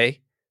Altuve,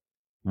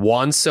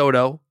 Juan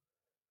Soto,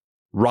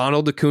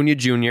 Ronald Acuna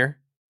Jr.,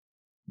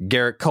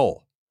 Garrett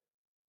Cole.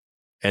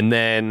 and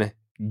then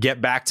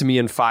get back to me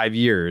in 5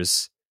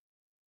 years,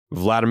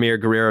 Vladimir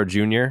Guerrero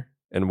Jr.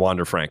 and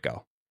Wander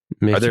Franco.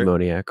 Mickey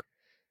Moniak.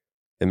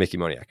 And Mickey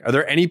Moniak. Are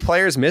there any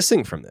players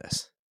missing from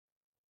this?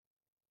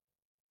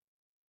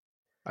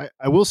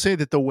 I will say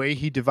that the way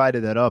he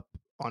divided that up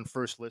on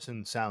first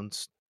listen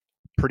sounds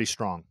pretty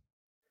strong.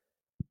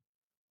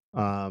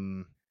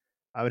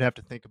 I would have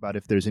to think about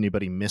if there's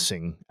anybody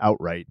missing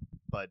outright,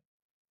 but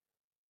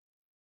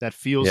that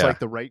feels like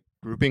the right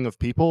grouping of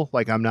people.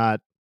 Like I'm not.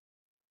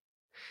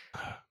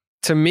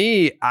 To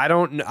me, I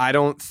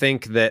don't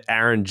think that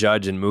Aaron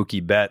Judge and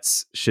Mookie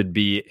Betts should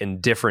be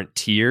in different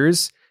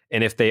tiers.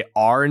 And if they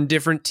are in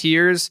different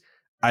tiers,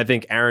 I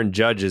think Aaron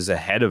Judge is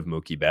ahead of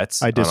Mookie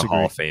Betts I disagree. on a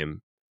Hall of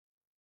Fame.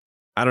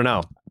 I don't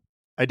know.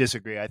 I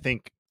disagree. I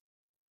think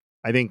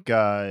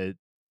you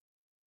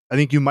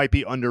might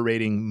be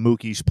underrating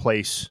Mookie's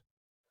place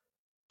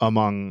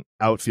among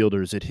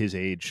outfielders at his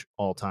age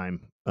all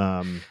time,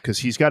 because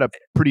he's got a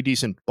pretty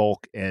decent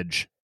bulk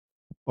edge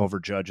over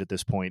Judge at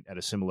this point at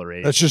a similar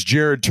age. That's just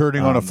Jared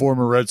turning on a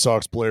former Red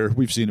Sox player.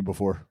 We've seen it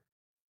before.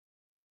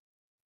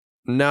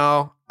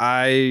 No,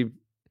 I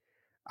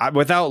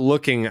without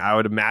looking, I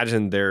would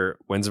imagine their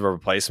wins of a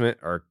replacement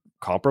are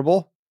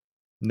comparable.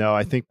 No,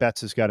 I think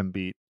Betts has got him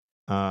beat.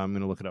 I'm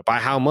going to look it up. By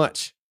how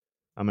much?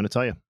 I'm going to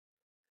tell you.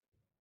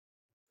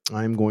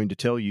 I'm going to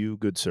tell you,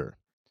 good sir.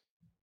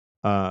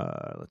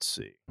 Let's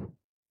see.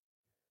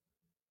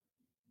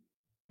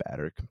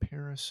 Batter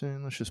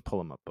comparison. Let's just pull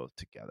them up both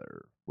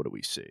together. What do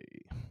we see?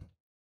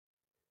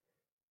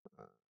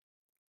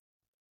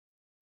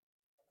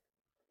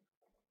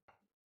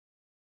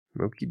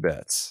 Mookie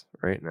Betts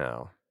right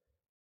now.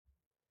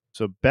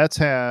 So Betts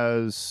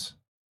has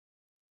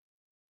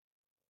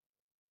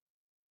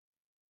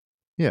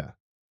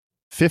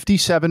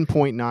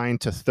 57.9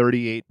 to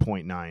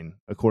 38.9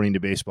 according to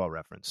Baseball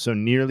Reference. So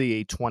nearly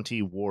a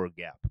 20 WAR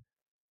gap.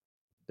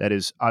 That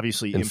is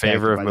obviously in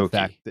favor of by Mookie. The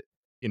fact that,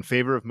 in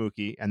favor of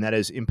Mookie, and that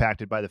is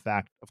impacted by the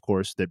fact, of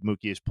course, that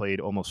Mookie has played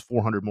almost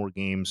 400 more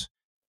games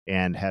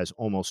and has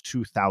almost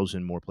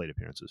 2,000 more plate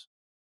appearances.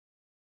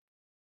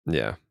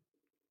 Yeah.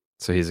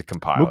 So he's a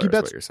compiler, is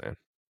what you're saying.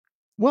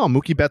 Well,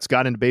 Mookie Betts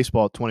got into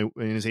baseball at in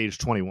his age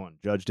 21.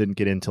 Judge didn't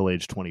get in until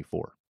age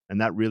 24.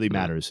 And that really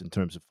matters in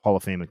terms of Hall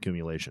of Fame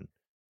accumulation.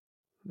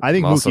 I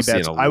think Mookie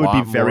Betts, I would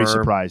be very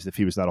surprised if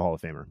he was not a Hall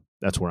of Famer.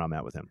 That's where I'm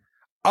at with him.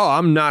 Oh,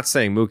 I'm not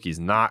saying Mookie's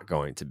not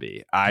going to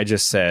be. I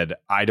just said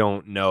I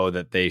don't know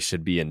that they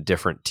should be in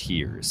different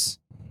tiers.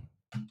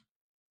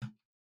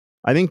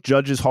 I think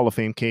Judge's Hall of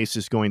Fame case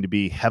is going to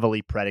be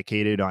heavily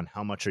predicated on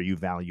how much are you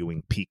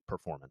valuing peak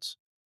performance,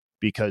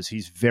 because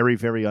he's very,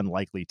 very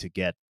unlikely to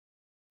get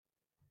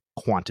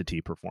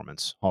quantity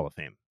performance Hall of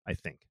Fame, I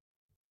think.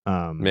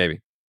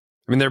 Maybe.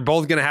 I mean, they're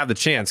both going to have the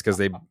chance because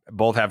they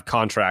both have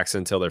contracts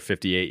until they're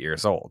 58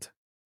 years old.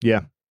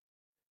 Yeah,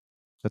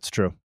 that's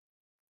true.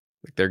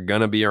 Like they're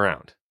going to be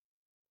around.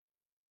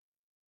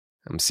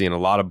 I'm seeing a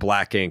lot of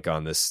black ink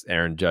on this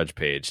Aaron Judge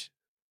page.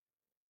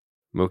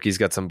 Mookie's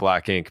got some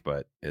black ink,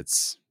 but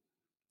it's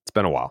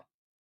been a while.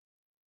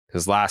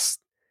 His last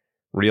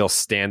real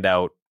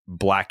standout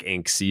black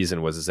ink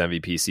season was his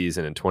MVP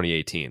season in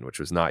 2018, which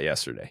was not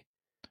yesterday.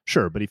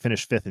 Sure, but he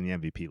finished 5th in the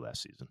MVP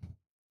last season.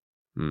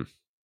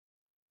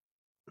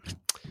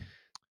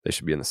 They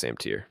should be in the same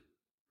tier,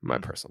 in my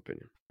personal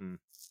opinion.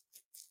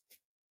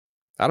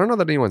 I don't know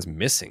that anyone's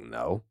missing,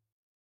 though.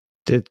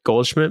 Is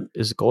Goldschmidt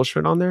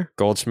on there?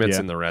 Goldschmidt's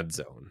in the red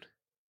zone.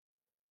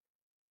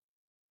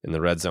 In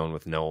the red zone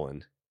with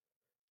Nolan.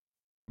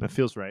 That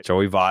feels right.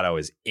 Joey Votto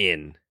is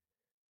in,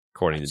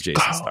 according to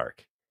Jason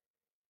Stark.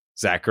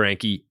 Zach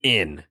Greinke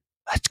in.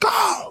 Let's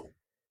go.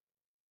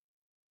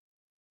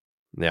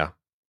 Yeah.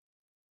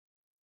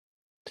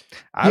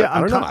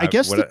 I don't know. I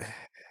guess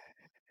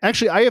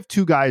actually, I have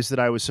two guys that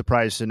I was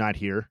surprised to not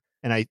hear,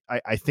 and I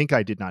think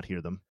I did not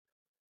hear them.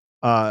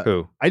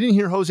 Who? I didn't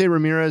hear Jose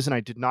Ramirez, and I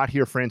did not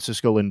hear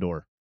Francisco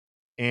Lindor.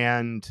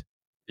 And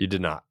you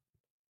did not?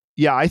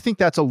 Yeah, I think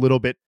that's a little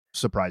bit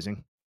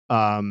surprising,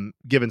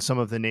 given some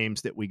of the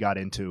names that we got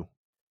into.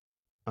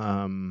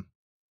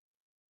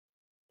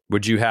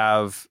 Would you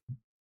have?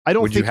 I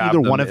don't think either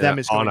one of them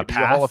is going to be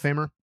a Hall of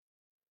Famer.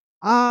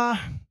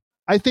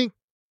 I think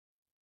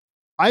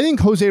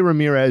Jose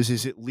Ramirez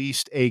is at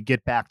least a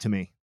get back to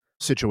me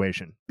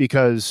situation,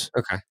 because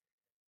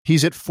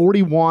he's at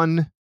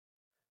 41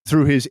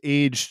 through his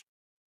age.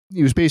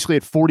 He was basically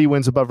at 40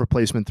 wins above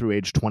replacement through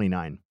age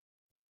 29,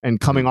 and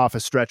coming off a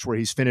stretch where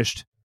he's been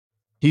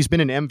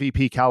an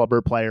MVP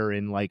caliber player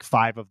in like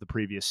 5 of the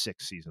previous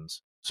 6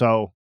 seasons.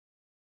 So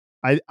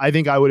I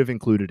think I would have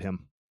included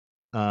him.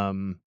 I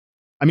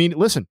mean,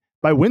 listen,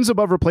 by wins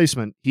above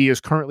replacement, he is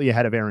currently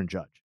ahead of Aaron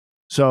Judge.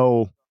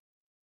 So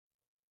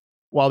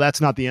while that's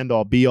not the end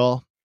all be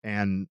all,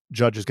 and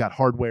Judge has got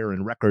hardware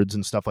and records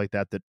and stuff like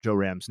that Joe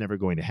Ram's never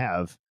going to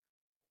have,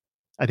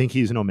 I think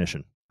he's an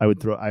omission. I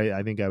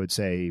think I would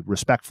say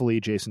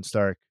respectfully, Jason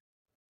Stark,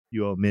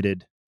 you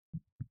omitted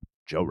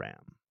Joe Ram.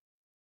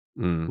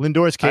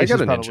 Lindor's case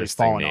has probably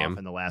fallen off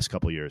in the last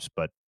couple of years,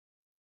 but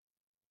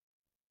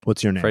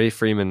What's your name? Freddie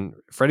Freeman.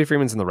 Freddie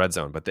Freeman's in the red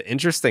zone. But the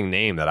interesting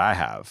name that I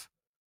have,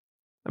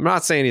 I'm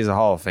not saying he's a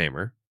Hall of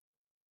Famer,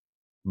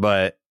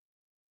 but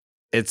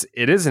it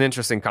is an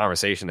interesting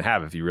conversation to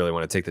have if you really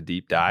want to take the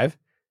deep dive.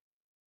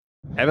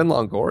 Evan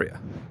Longoria.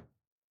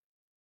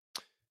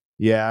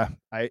 Yeah,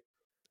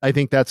 I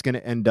think that's going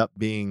to end up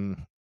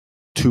being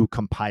too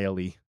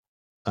compile-y.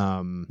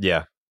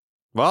 Yeah.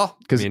 Well,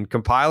 I mean,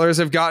 compilers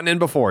have gotten in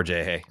before,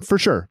 Jay. For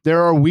sure.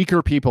 There are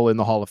weaker people in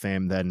the Hall of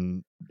Fame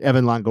than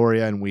Evan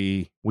Longoria, and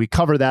we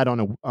cover that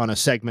on a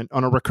segment,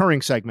 on a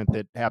recurring segment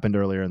that happened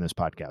earlier in this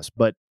podcast.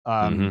 But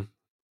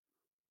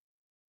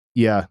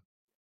yeah,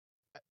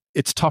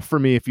 it's tough for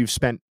me if you've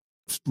spent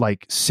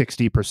like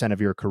 60%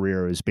 of your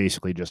career as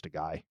basically just a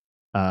guy,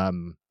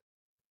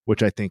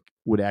 which I think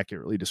would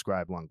accurately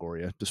describe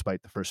Longoria,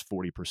 despite the first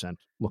 40%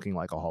 looking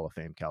like a Hall of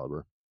Fame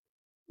caliber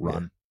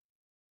run. Yeah.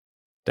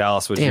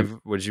 Dallas, would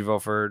you vote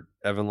for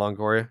Evan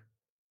Longoria?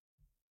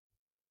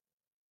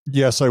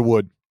 Yes, I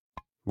would.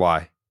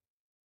 Why?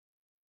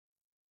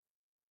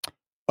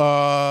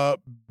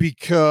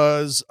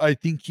 Because I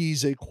think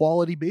he's a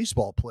quality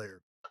baseball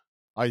player.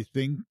 I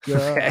think.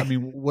 I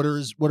mean, what are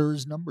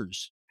his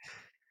numbers?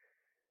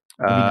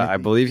 I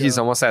believe he's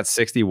almost at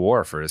 60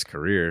 WAR for his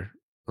career.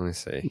 Let me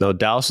see. No,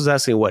 Dallas was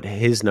asking what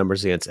his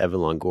numbers against Evan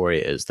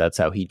Longoria is. That's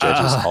how he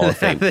judges Hall of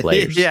Fame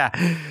players. Yeah.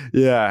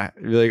 You're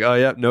like, oh,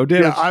 yeah, no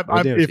damage. Yeah,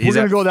 no damage. If we're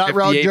going to go that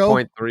route,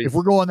 Joe, 3. if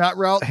we're going that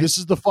route, this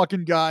is the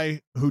fucking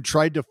guy who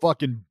tried to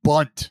fucking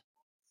bunt.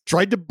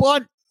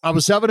 I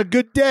was having a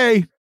good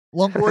day.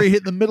 Longoria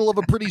hit in the middle of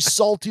a pretty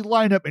salty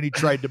lineup, and he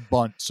tried to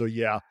bunt. So,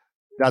 yeah,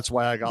 that's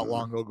why I got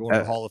Longo going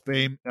to Hall of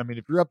Fame. I mean,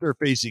 if you're up there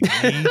facing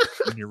me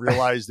and you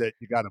realize that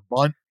you got to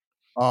bunt,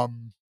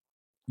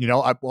 you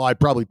know, I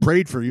probably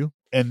prayed for you,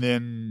 and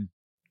then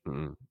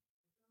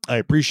I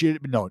appreciate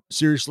it. But no,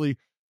 seriously,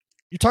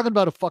 you're talking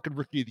about a fucking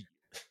rookie of the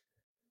year,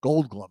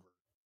 Gold Glover,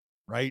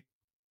 right?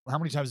 How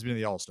many times has he been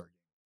in the All-Star game?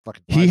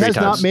 Fucking he has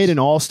times. not made an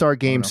All-Star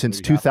game since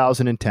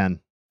 2010.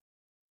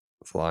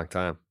 That's a long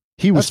time.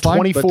 He was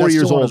 24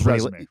 years old.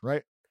 Resume,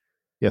 right?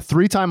 Yeah,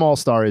 3-time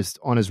All-Star is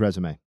on his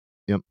resume.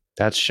 Yep,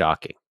 that's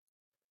shocking.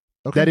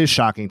 Okay. That is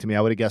shocking to me.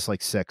 I would have guessed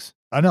like 6.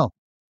 I know.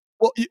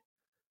 Well,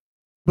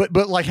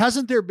 but like,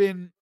 hasn't there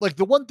been like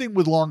the one thing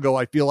with Longo?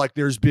 I feel like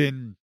there's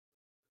been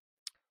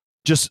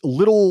just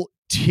little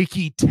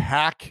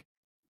ticky-tack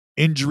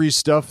injury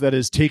stuff that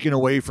is taken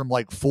away from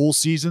like full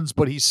seasons,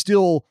 but he's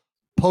still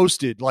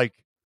posted. Like,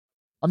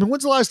 I mean,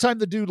 when's the last time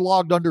the dude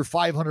logged under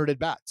 500 at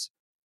bats?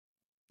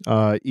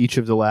 Each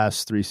of the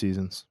last 3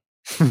 seasons.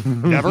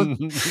 Never.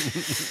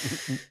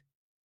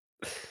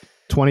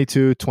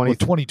 22,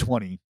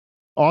 2020.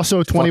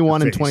 Also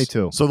 21 and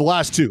 22. So the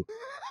last 2.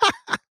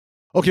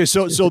 Okay,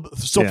 so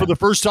yeah. For the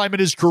first time in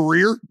his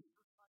career?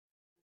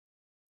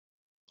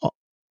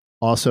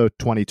 Also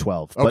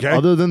 2012. Okay. But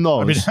other than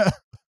those, I mean,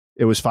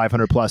 it was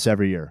 500 plus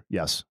every year.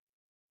 Yes.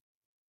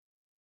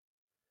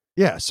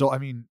 Yeah, so I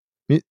mean,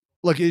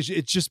 look, it's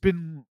just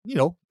been, you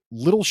know,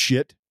 little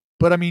shit.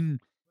 But I mean,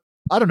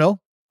 I don't know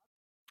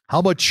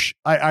how much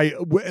I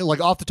like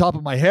off the top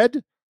of my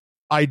head.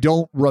 I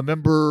don't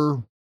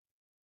remember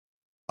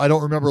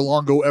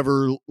Longo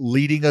ever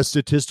leading a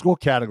statistical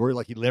category.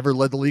 Like, he never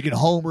led the league in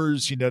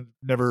homers. He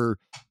never,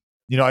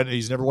 you know,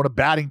 he's never won a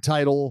batting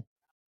title.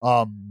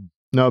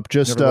 Nope,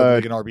 just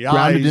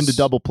grounded into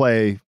double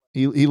play.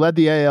 He led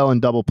the AL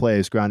in double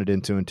plays, grounded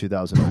into in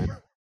 2009.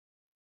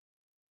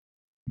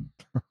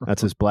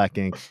 That's his black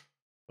ink.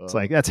 It's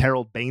like, that's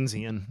Harold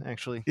Bainesian,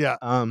 actually. Yeah.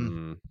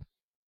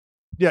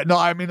 Yeah, no,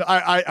 I mean,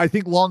 I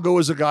think Longo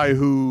is a guy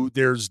who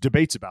there's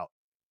debates about.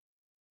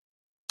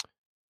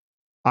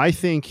 I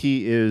think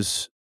he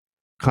is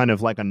kind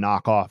of like a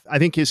knockoff. I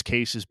think his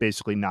case is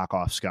basically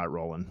knockoff Scott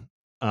Rowland.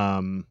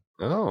 And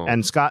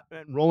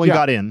Rowland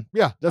got in.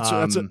 Yeah, that's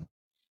it.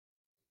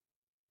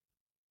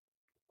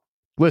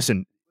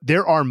 Listen,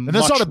 there are and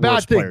that's not a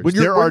bad thing. Players. When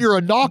you're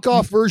a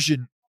knockoff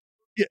version,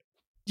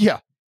 yeah,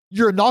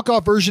 you're a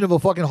knockoff version of a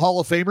fucking Hall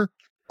of Famer.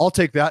 I'll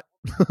take that.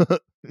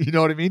 You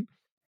know what I mean?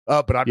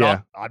 But I'm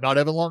not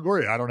Evan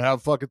Longoria. I don't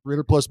have fucking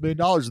 $300+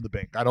 million in the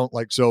bank. I don't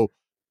like, so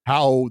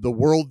how the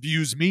world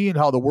views me and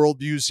how the world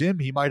views him,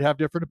 he might have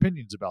different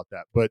opinions about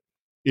that. But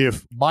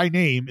if my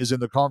name is in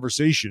the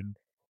conversation,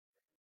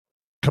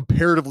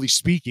 comparatively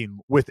speaking,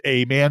 with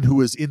a man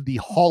who is in the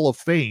Hall of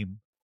Fame,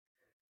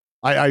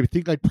 I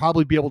think I'd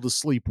probably be able to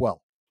sleep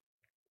well.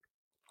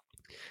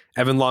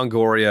 Evan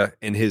Longoria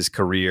in his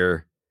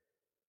career,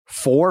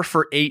 4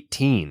 for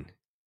 18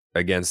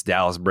 against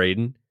Dallas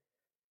Braden,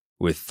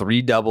 with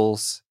 3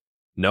 doubles,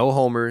 no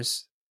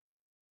homers,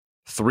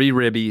 3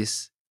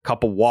 ribbies,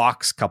 couple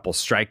walks, couple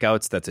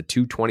strikeouts. That's a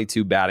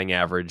 222 batting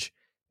average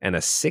and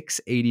a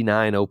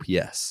 689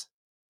 OPS.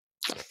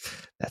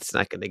 That's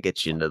not going to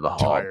get you into the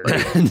Hall.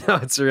 No,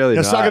 it's really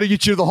That's not going to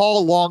get you to the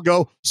Hall,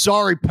 Longo.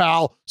 Sorry,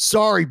 pal.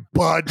 Sorry,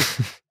 bud.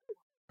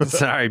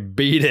 Sorry,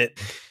 beat it.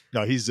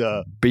 No, he's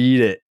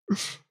beat it.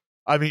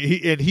 I mean,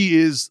 he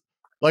is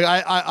like,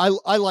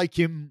 I like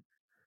him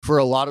for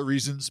a lot of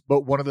reasons,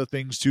 but one of the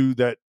things too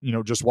that, you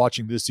know, just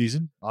watching this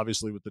season,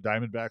 obviously with the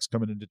Diamondbacks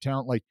coming into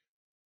town, like,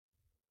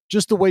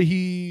 just the way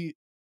he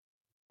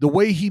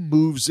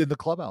moves in the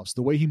clubhouse,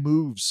 the way he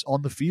moves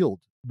on the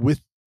field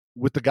with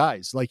the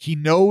guys. Like, he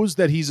knows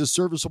that he's a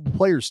serviceable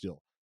player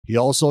still. He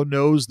also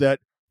knows that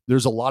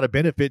there's a lot of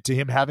benefit to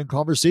him having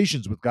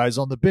conversations with guys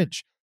on the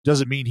bench.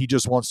 Doesn't mean he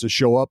just wants to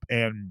show up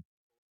and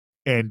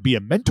be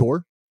a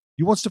mentor.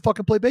 He wants to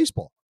fucking play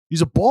baseball.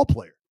 He's a ball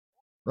player,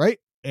 right?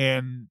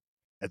 And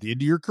at the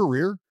end of your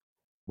career,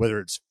 whether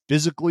it's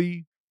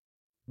physically,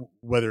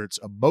 whether it's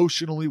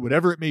emotionally,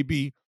 whatever it may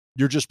be,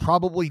 you're just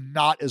probably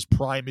not as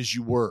prime as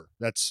you were.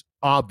 That's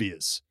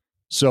obvious.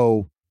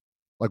 So,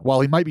 like,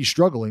 while he might be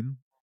struggling,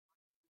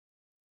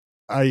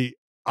 I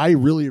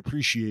really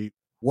appreciate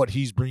what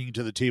he's bringing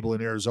to the table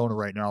in Arizona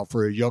right now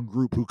for a young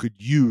group who could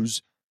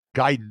use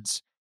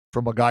guidance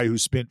from a guy who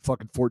spent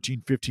fucking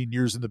 14, 15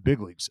 years in the big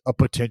leagues, a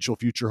potential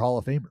future Hall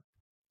of Famer.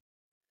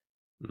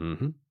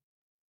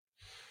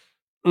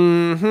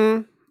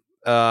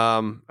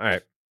 All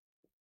right.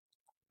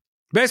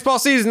 Baseball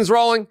season's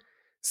rolling.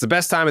 It's the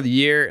best time of the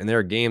year, and there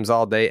are games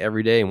all day,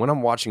 every day. And when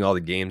I'm watching all the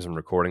games and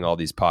recording all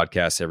these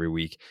podcasts every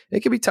week,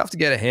 it can be tough to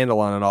get a handle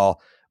on it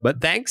all. But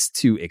thanks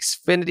to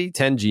Xfinity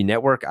 10G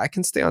network, I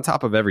can stay on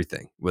top of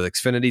everything. With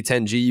Xfinity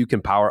 10G, you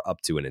can power up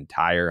to an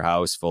entire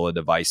house full of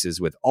devices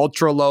with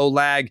ultra low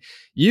lag.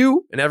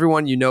 You and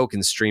everyone you know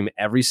can stream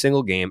every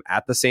single game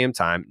at the same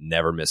time,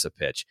 never miss a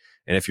pitch.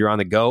 And if you're on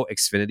the go,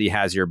 Xfinity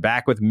has your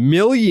back with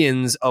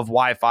millions of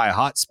Wi-Fi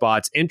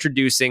hotspots.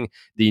 Introducing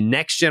the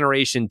next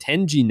generation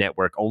 10G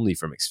network only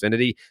from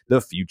Xfinity.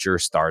 The future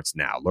starts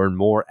now. Learn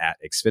more at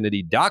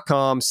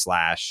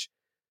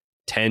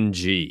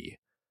xfinity.com/10G.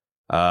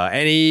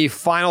 Any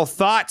final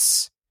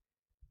thoughts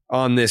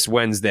on this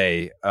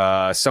Wednesday?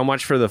 So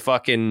much for the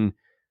fucking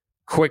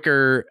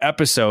quicker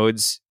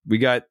episodes. We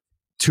got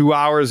 2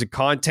 hours of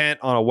content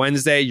on a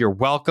Wednesday. You're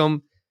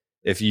welcome.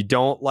 If you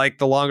don't like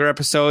the longer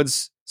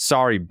episodes,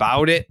 sorry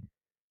about it.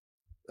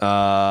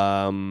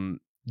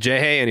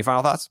 Jay, any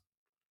final thoughts?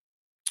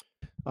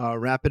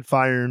 Rapid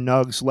fire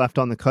nugs left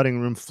on the cutting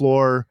room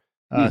floor.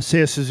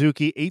 Seiya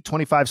Suzuki,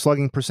 825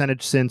 slugging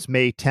percentage since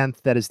May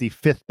 10th. That is the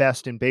fifth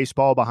best in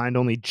baseball, behind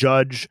only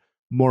Judge,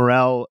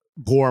 Morel,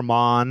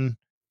 Gorman,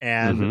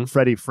 and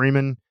Freddie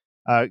Freeman.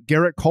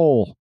 Garrett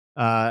Cole,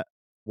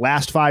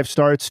 last 5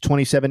 starts,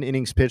 27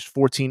 innings pitched,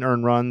 14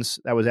 earned runs.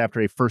 That was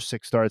after a first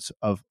 6 starts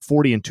of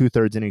 40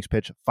 2/3 innings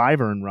pitched, 5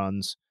 earned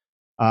runs.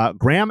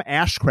 Graham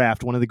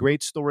Ashcraft, one of the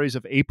great stories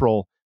of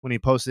April, when he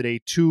posted a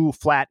 2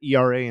 flat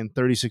ERA and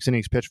 36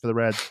 innings pitched for the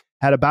Reds,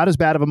 had about as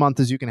bad of a month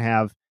as you can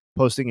have,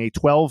 posting a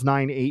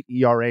 12.98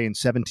 ERA and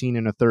 17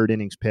 1/3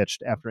 innings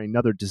pitched after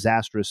another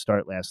disastrous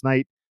start last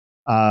night.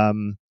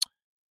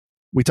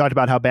 We talked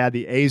about how bad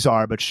the A's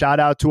are, but shout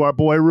out to our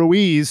boy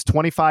Ruiz,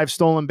 25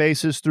 stolen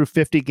bases through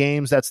 50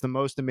 games. That's the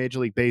most in Major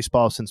League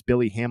Baseball since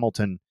Billy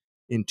Hamilton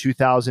in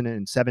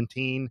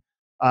 2017.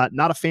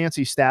 Not a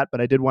fancy stat,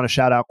 but I did want to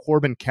shout out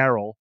Corbin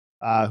Carroll,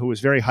 who was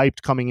very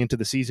hyped coming into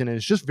the season and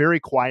is just very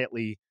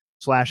quietly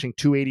slashing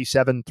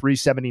 287,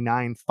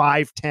 379,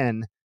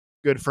 510.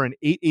 Good for an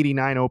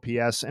 889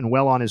 OPS and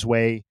well on his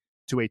way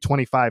to a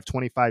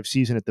 25-25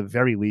 season at the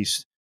very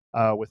least,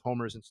 with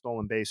homers and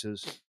stolen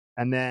bases.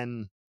 And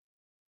then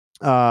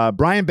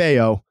Brian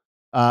Bayo,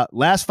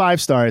 last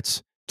 5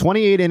 starts,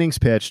 28 innings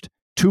pitched,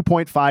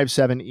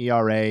 2.57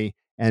 ERA,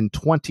 and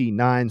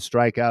 29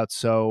 strikeouts.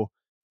 So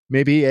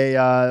maybe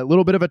a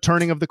little bit of a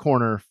turning of the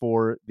corner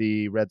for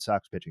the Red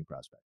Sox pitching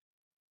prospect.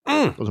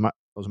 Those are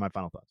my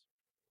final thoughts.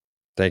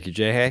 Thank you,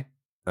 Jay.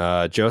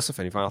 Joseph,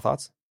 any final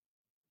thoughts?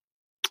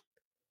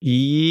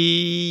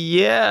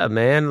 Yeah,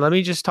 man. Let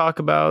me just talk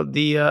about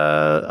the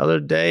other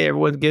day.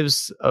 Everyone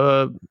gives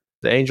the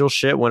Angels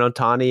shit when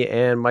Ohtani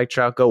and Mike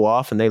Trout go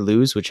off and they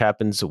lose, which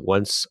happens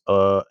once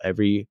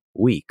every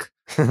week.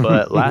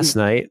 But last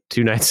night,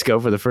 2 nights ago,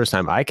 for the first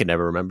time I can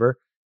never remember,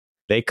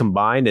 they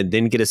combined and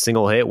didn't get a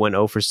single hit, went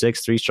 0 for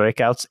 6, 3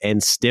 strikeouts,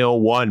 and still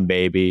won,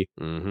 baby.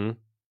 The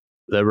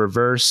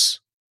reverse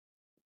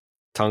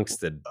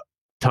Tungsten.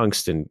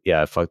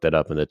 Yeah, I fucked that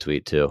up in the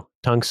tweet too.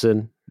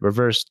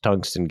 Reverse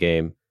tungsten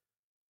game.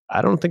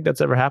 I don't think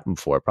that's ever happened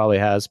before. It probably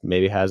has,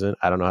 maybe hasn't.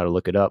 I don't know how to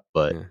look it up,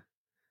 but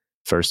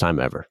first time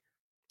ever.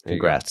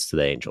 Congrats to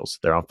the Angels.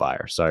 They're on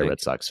fire. Sorry, Red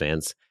Sox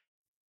fans.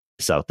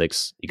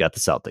 Celtics. You got the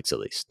Celtics at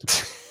least.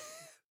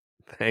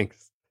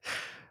 Thanks.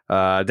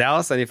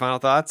 Dallas, any final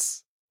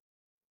thoughts?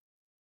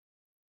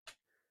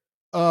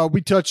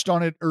 We touched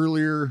on it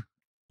earlier.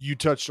 You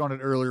touched on it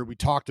earlier. We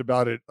talked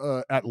about it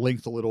at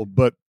length a little,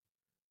 but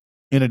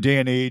in a day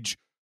and age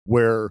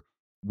where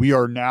we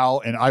are now,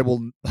 and I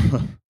will,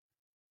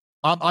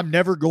 I'm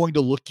never going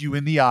to look you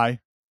in the eye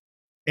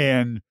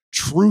and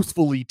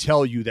truthfully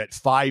tell you that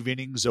 5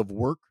 innings of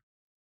work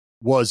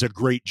was a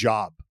great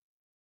job,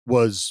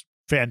 was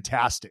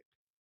fantastic,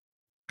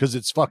 because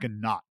it's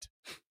fucking not.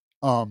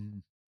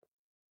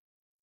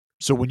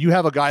 So when you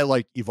have a guy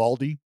like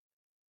Eovaldi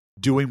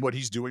doing what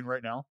he's doing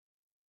right now,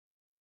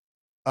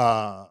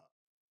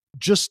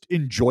 just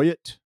enjoy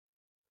it.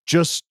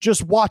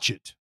 Just watch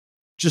it.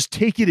 Just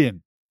take it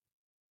in.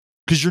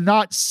 Because you're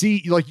not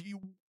like you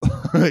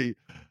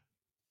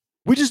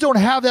We just don't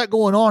have that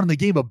going on in the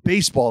game of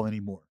baseball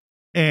anymore.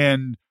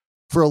 And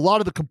for a lot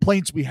of the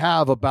complaints we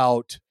have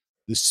about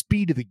the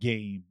speed of the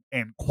game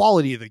and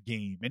quality of the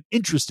game and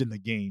interest in the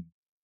game,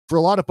 for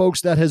a lot of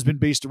folks, that has been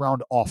based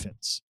around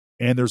offense.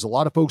 And there's a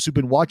lot of folks who've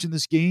been watching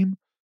this game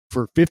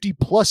for 50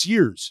 plus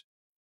years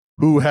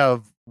who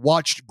have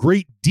watched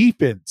great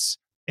defense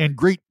and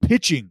great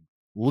pitching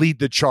lead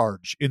the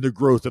charge in the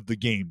growth of the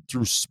game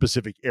through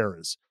specific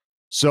eras.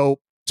 So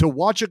to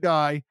watch a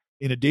guy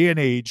in a day and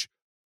age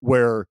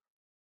where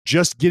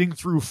just getting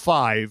through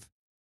 5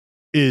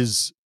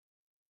 is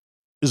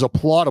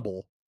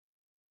applaudable,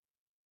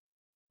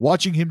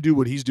 watching him do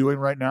what he's doing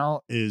right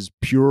now is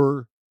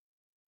pure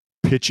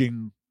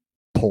pitching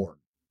porn.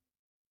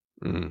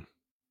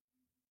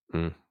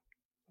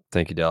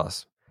 Thank you,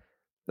 Dallas.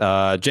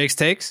 Jake's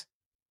takes.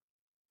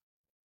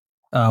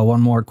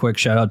 One more quick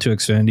shout out to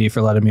Xfinity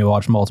for letting me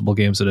watch multiple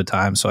games at a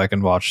time so I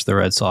can watch the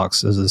Red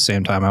Sox at the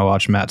same time I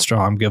watch Matt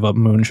Strom give up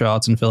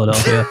moonshots in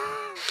Philadelphia.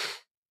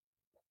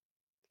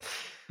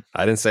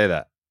 I didn't say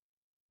that.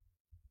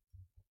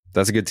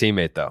 That's a good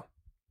teammate, though.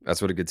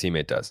 That's what a good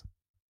teammate does.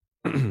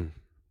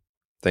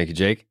 Thank you,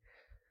 Jake.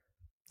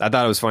 I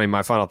thought it was funny.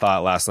 My final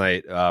thought last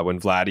night when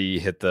Vladdy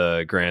hit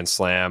the grand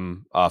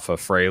slam off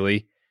of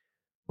Fraley,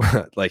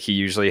 like he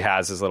usually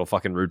has his little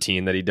fucking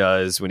routine that he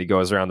does when he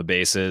goes around the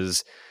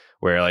bases,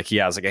 where like he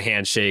has like a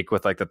handshake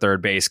with like the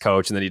third base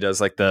coach, and then he does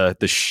like the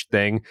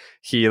thing.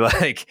 He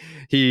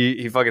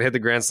fucking hit the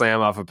grand slam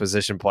off a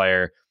position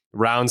player,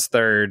 rounds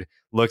third,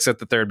 looks at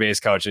the third base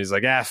coach, and he's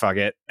like, fuck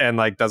it. And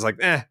like does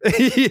like,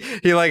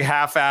 he like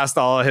half-assed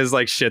all of his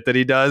like shit that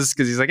he does.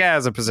 Cause he's like,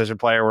 as a position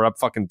player, we're up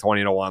fucking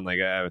 20-1. Like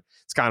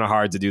it's kind of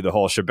hard to do the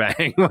whole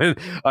shebang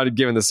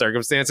given the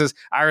circumstances.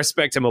 I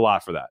respect him a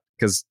lot for that.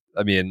 Cause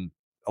I mean,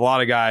 a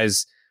lot of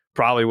guys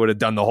probably would have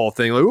done the whole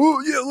thing. Like,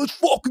 oh yeah, let's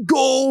fucking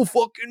go.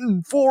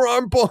 Fucking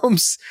forearm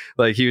bumps.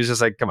 Like he was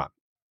just like, come on.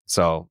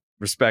 So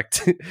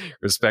respect to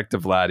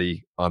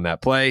Vladdy on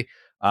that play.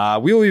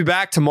 We will be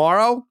back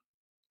tomorrow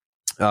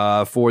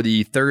for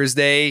the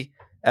Thursday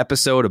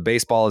episode of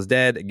Baseball is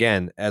Dead.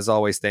 Again, as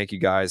always, thank you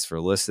guys for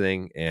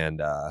listening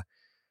and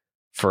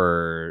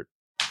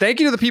thank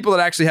you to the people that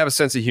actually have a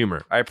sense of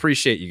humor. I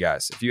appreciate you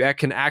guys. If you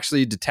can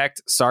actually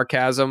detect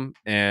sarcasm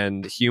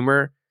and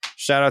humor,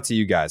 shout out to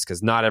you guys,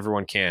 because not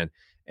everyone can.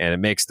 And it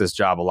makes this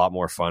job a lot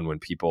more fun when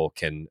people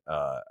can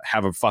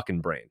have a fucking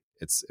brain.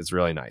 It's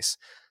really nice.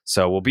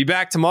 So we'll be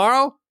back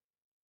tomorrow.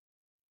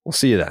 We'll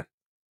see you then.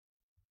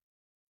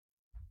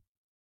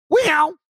 Meow.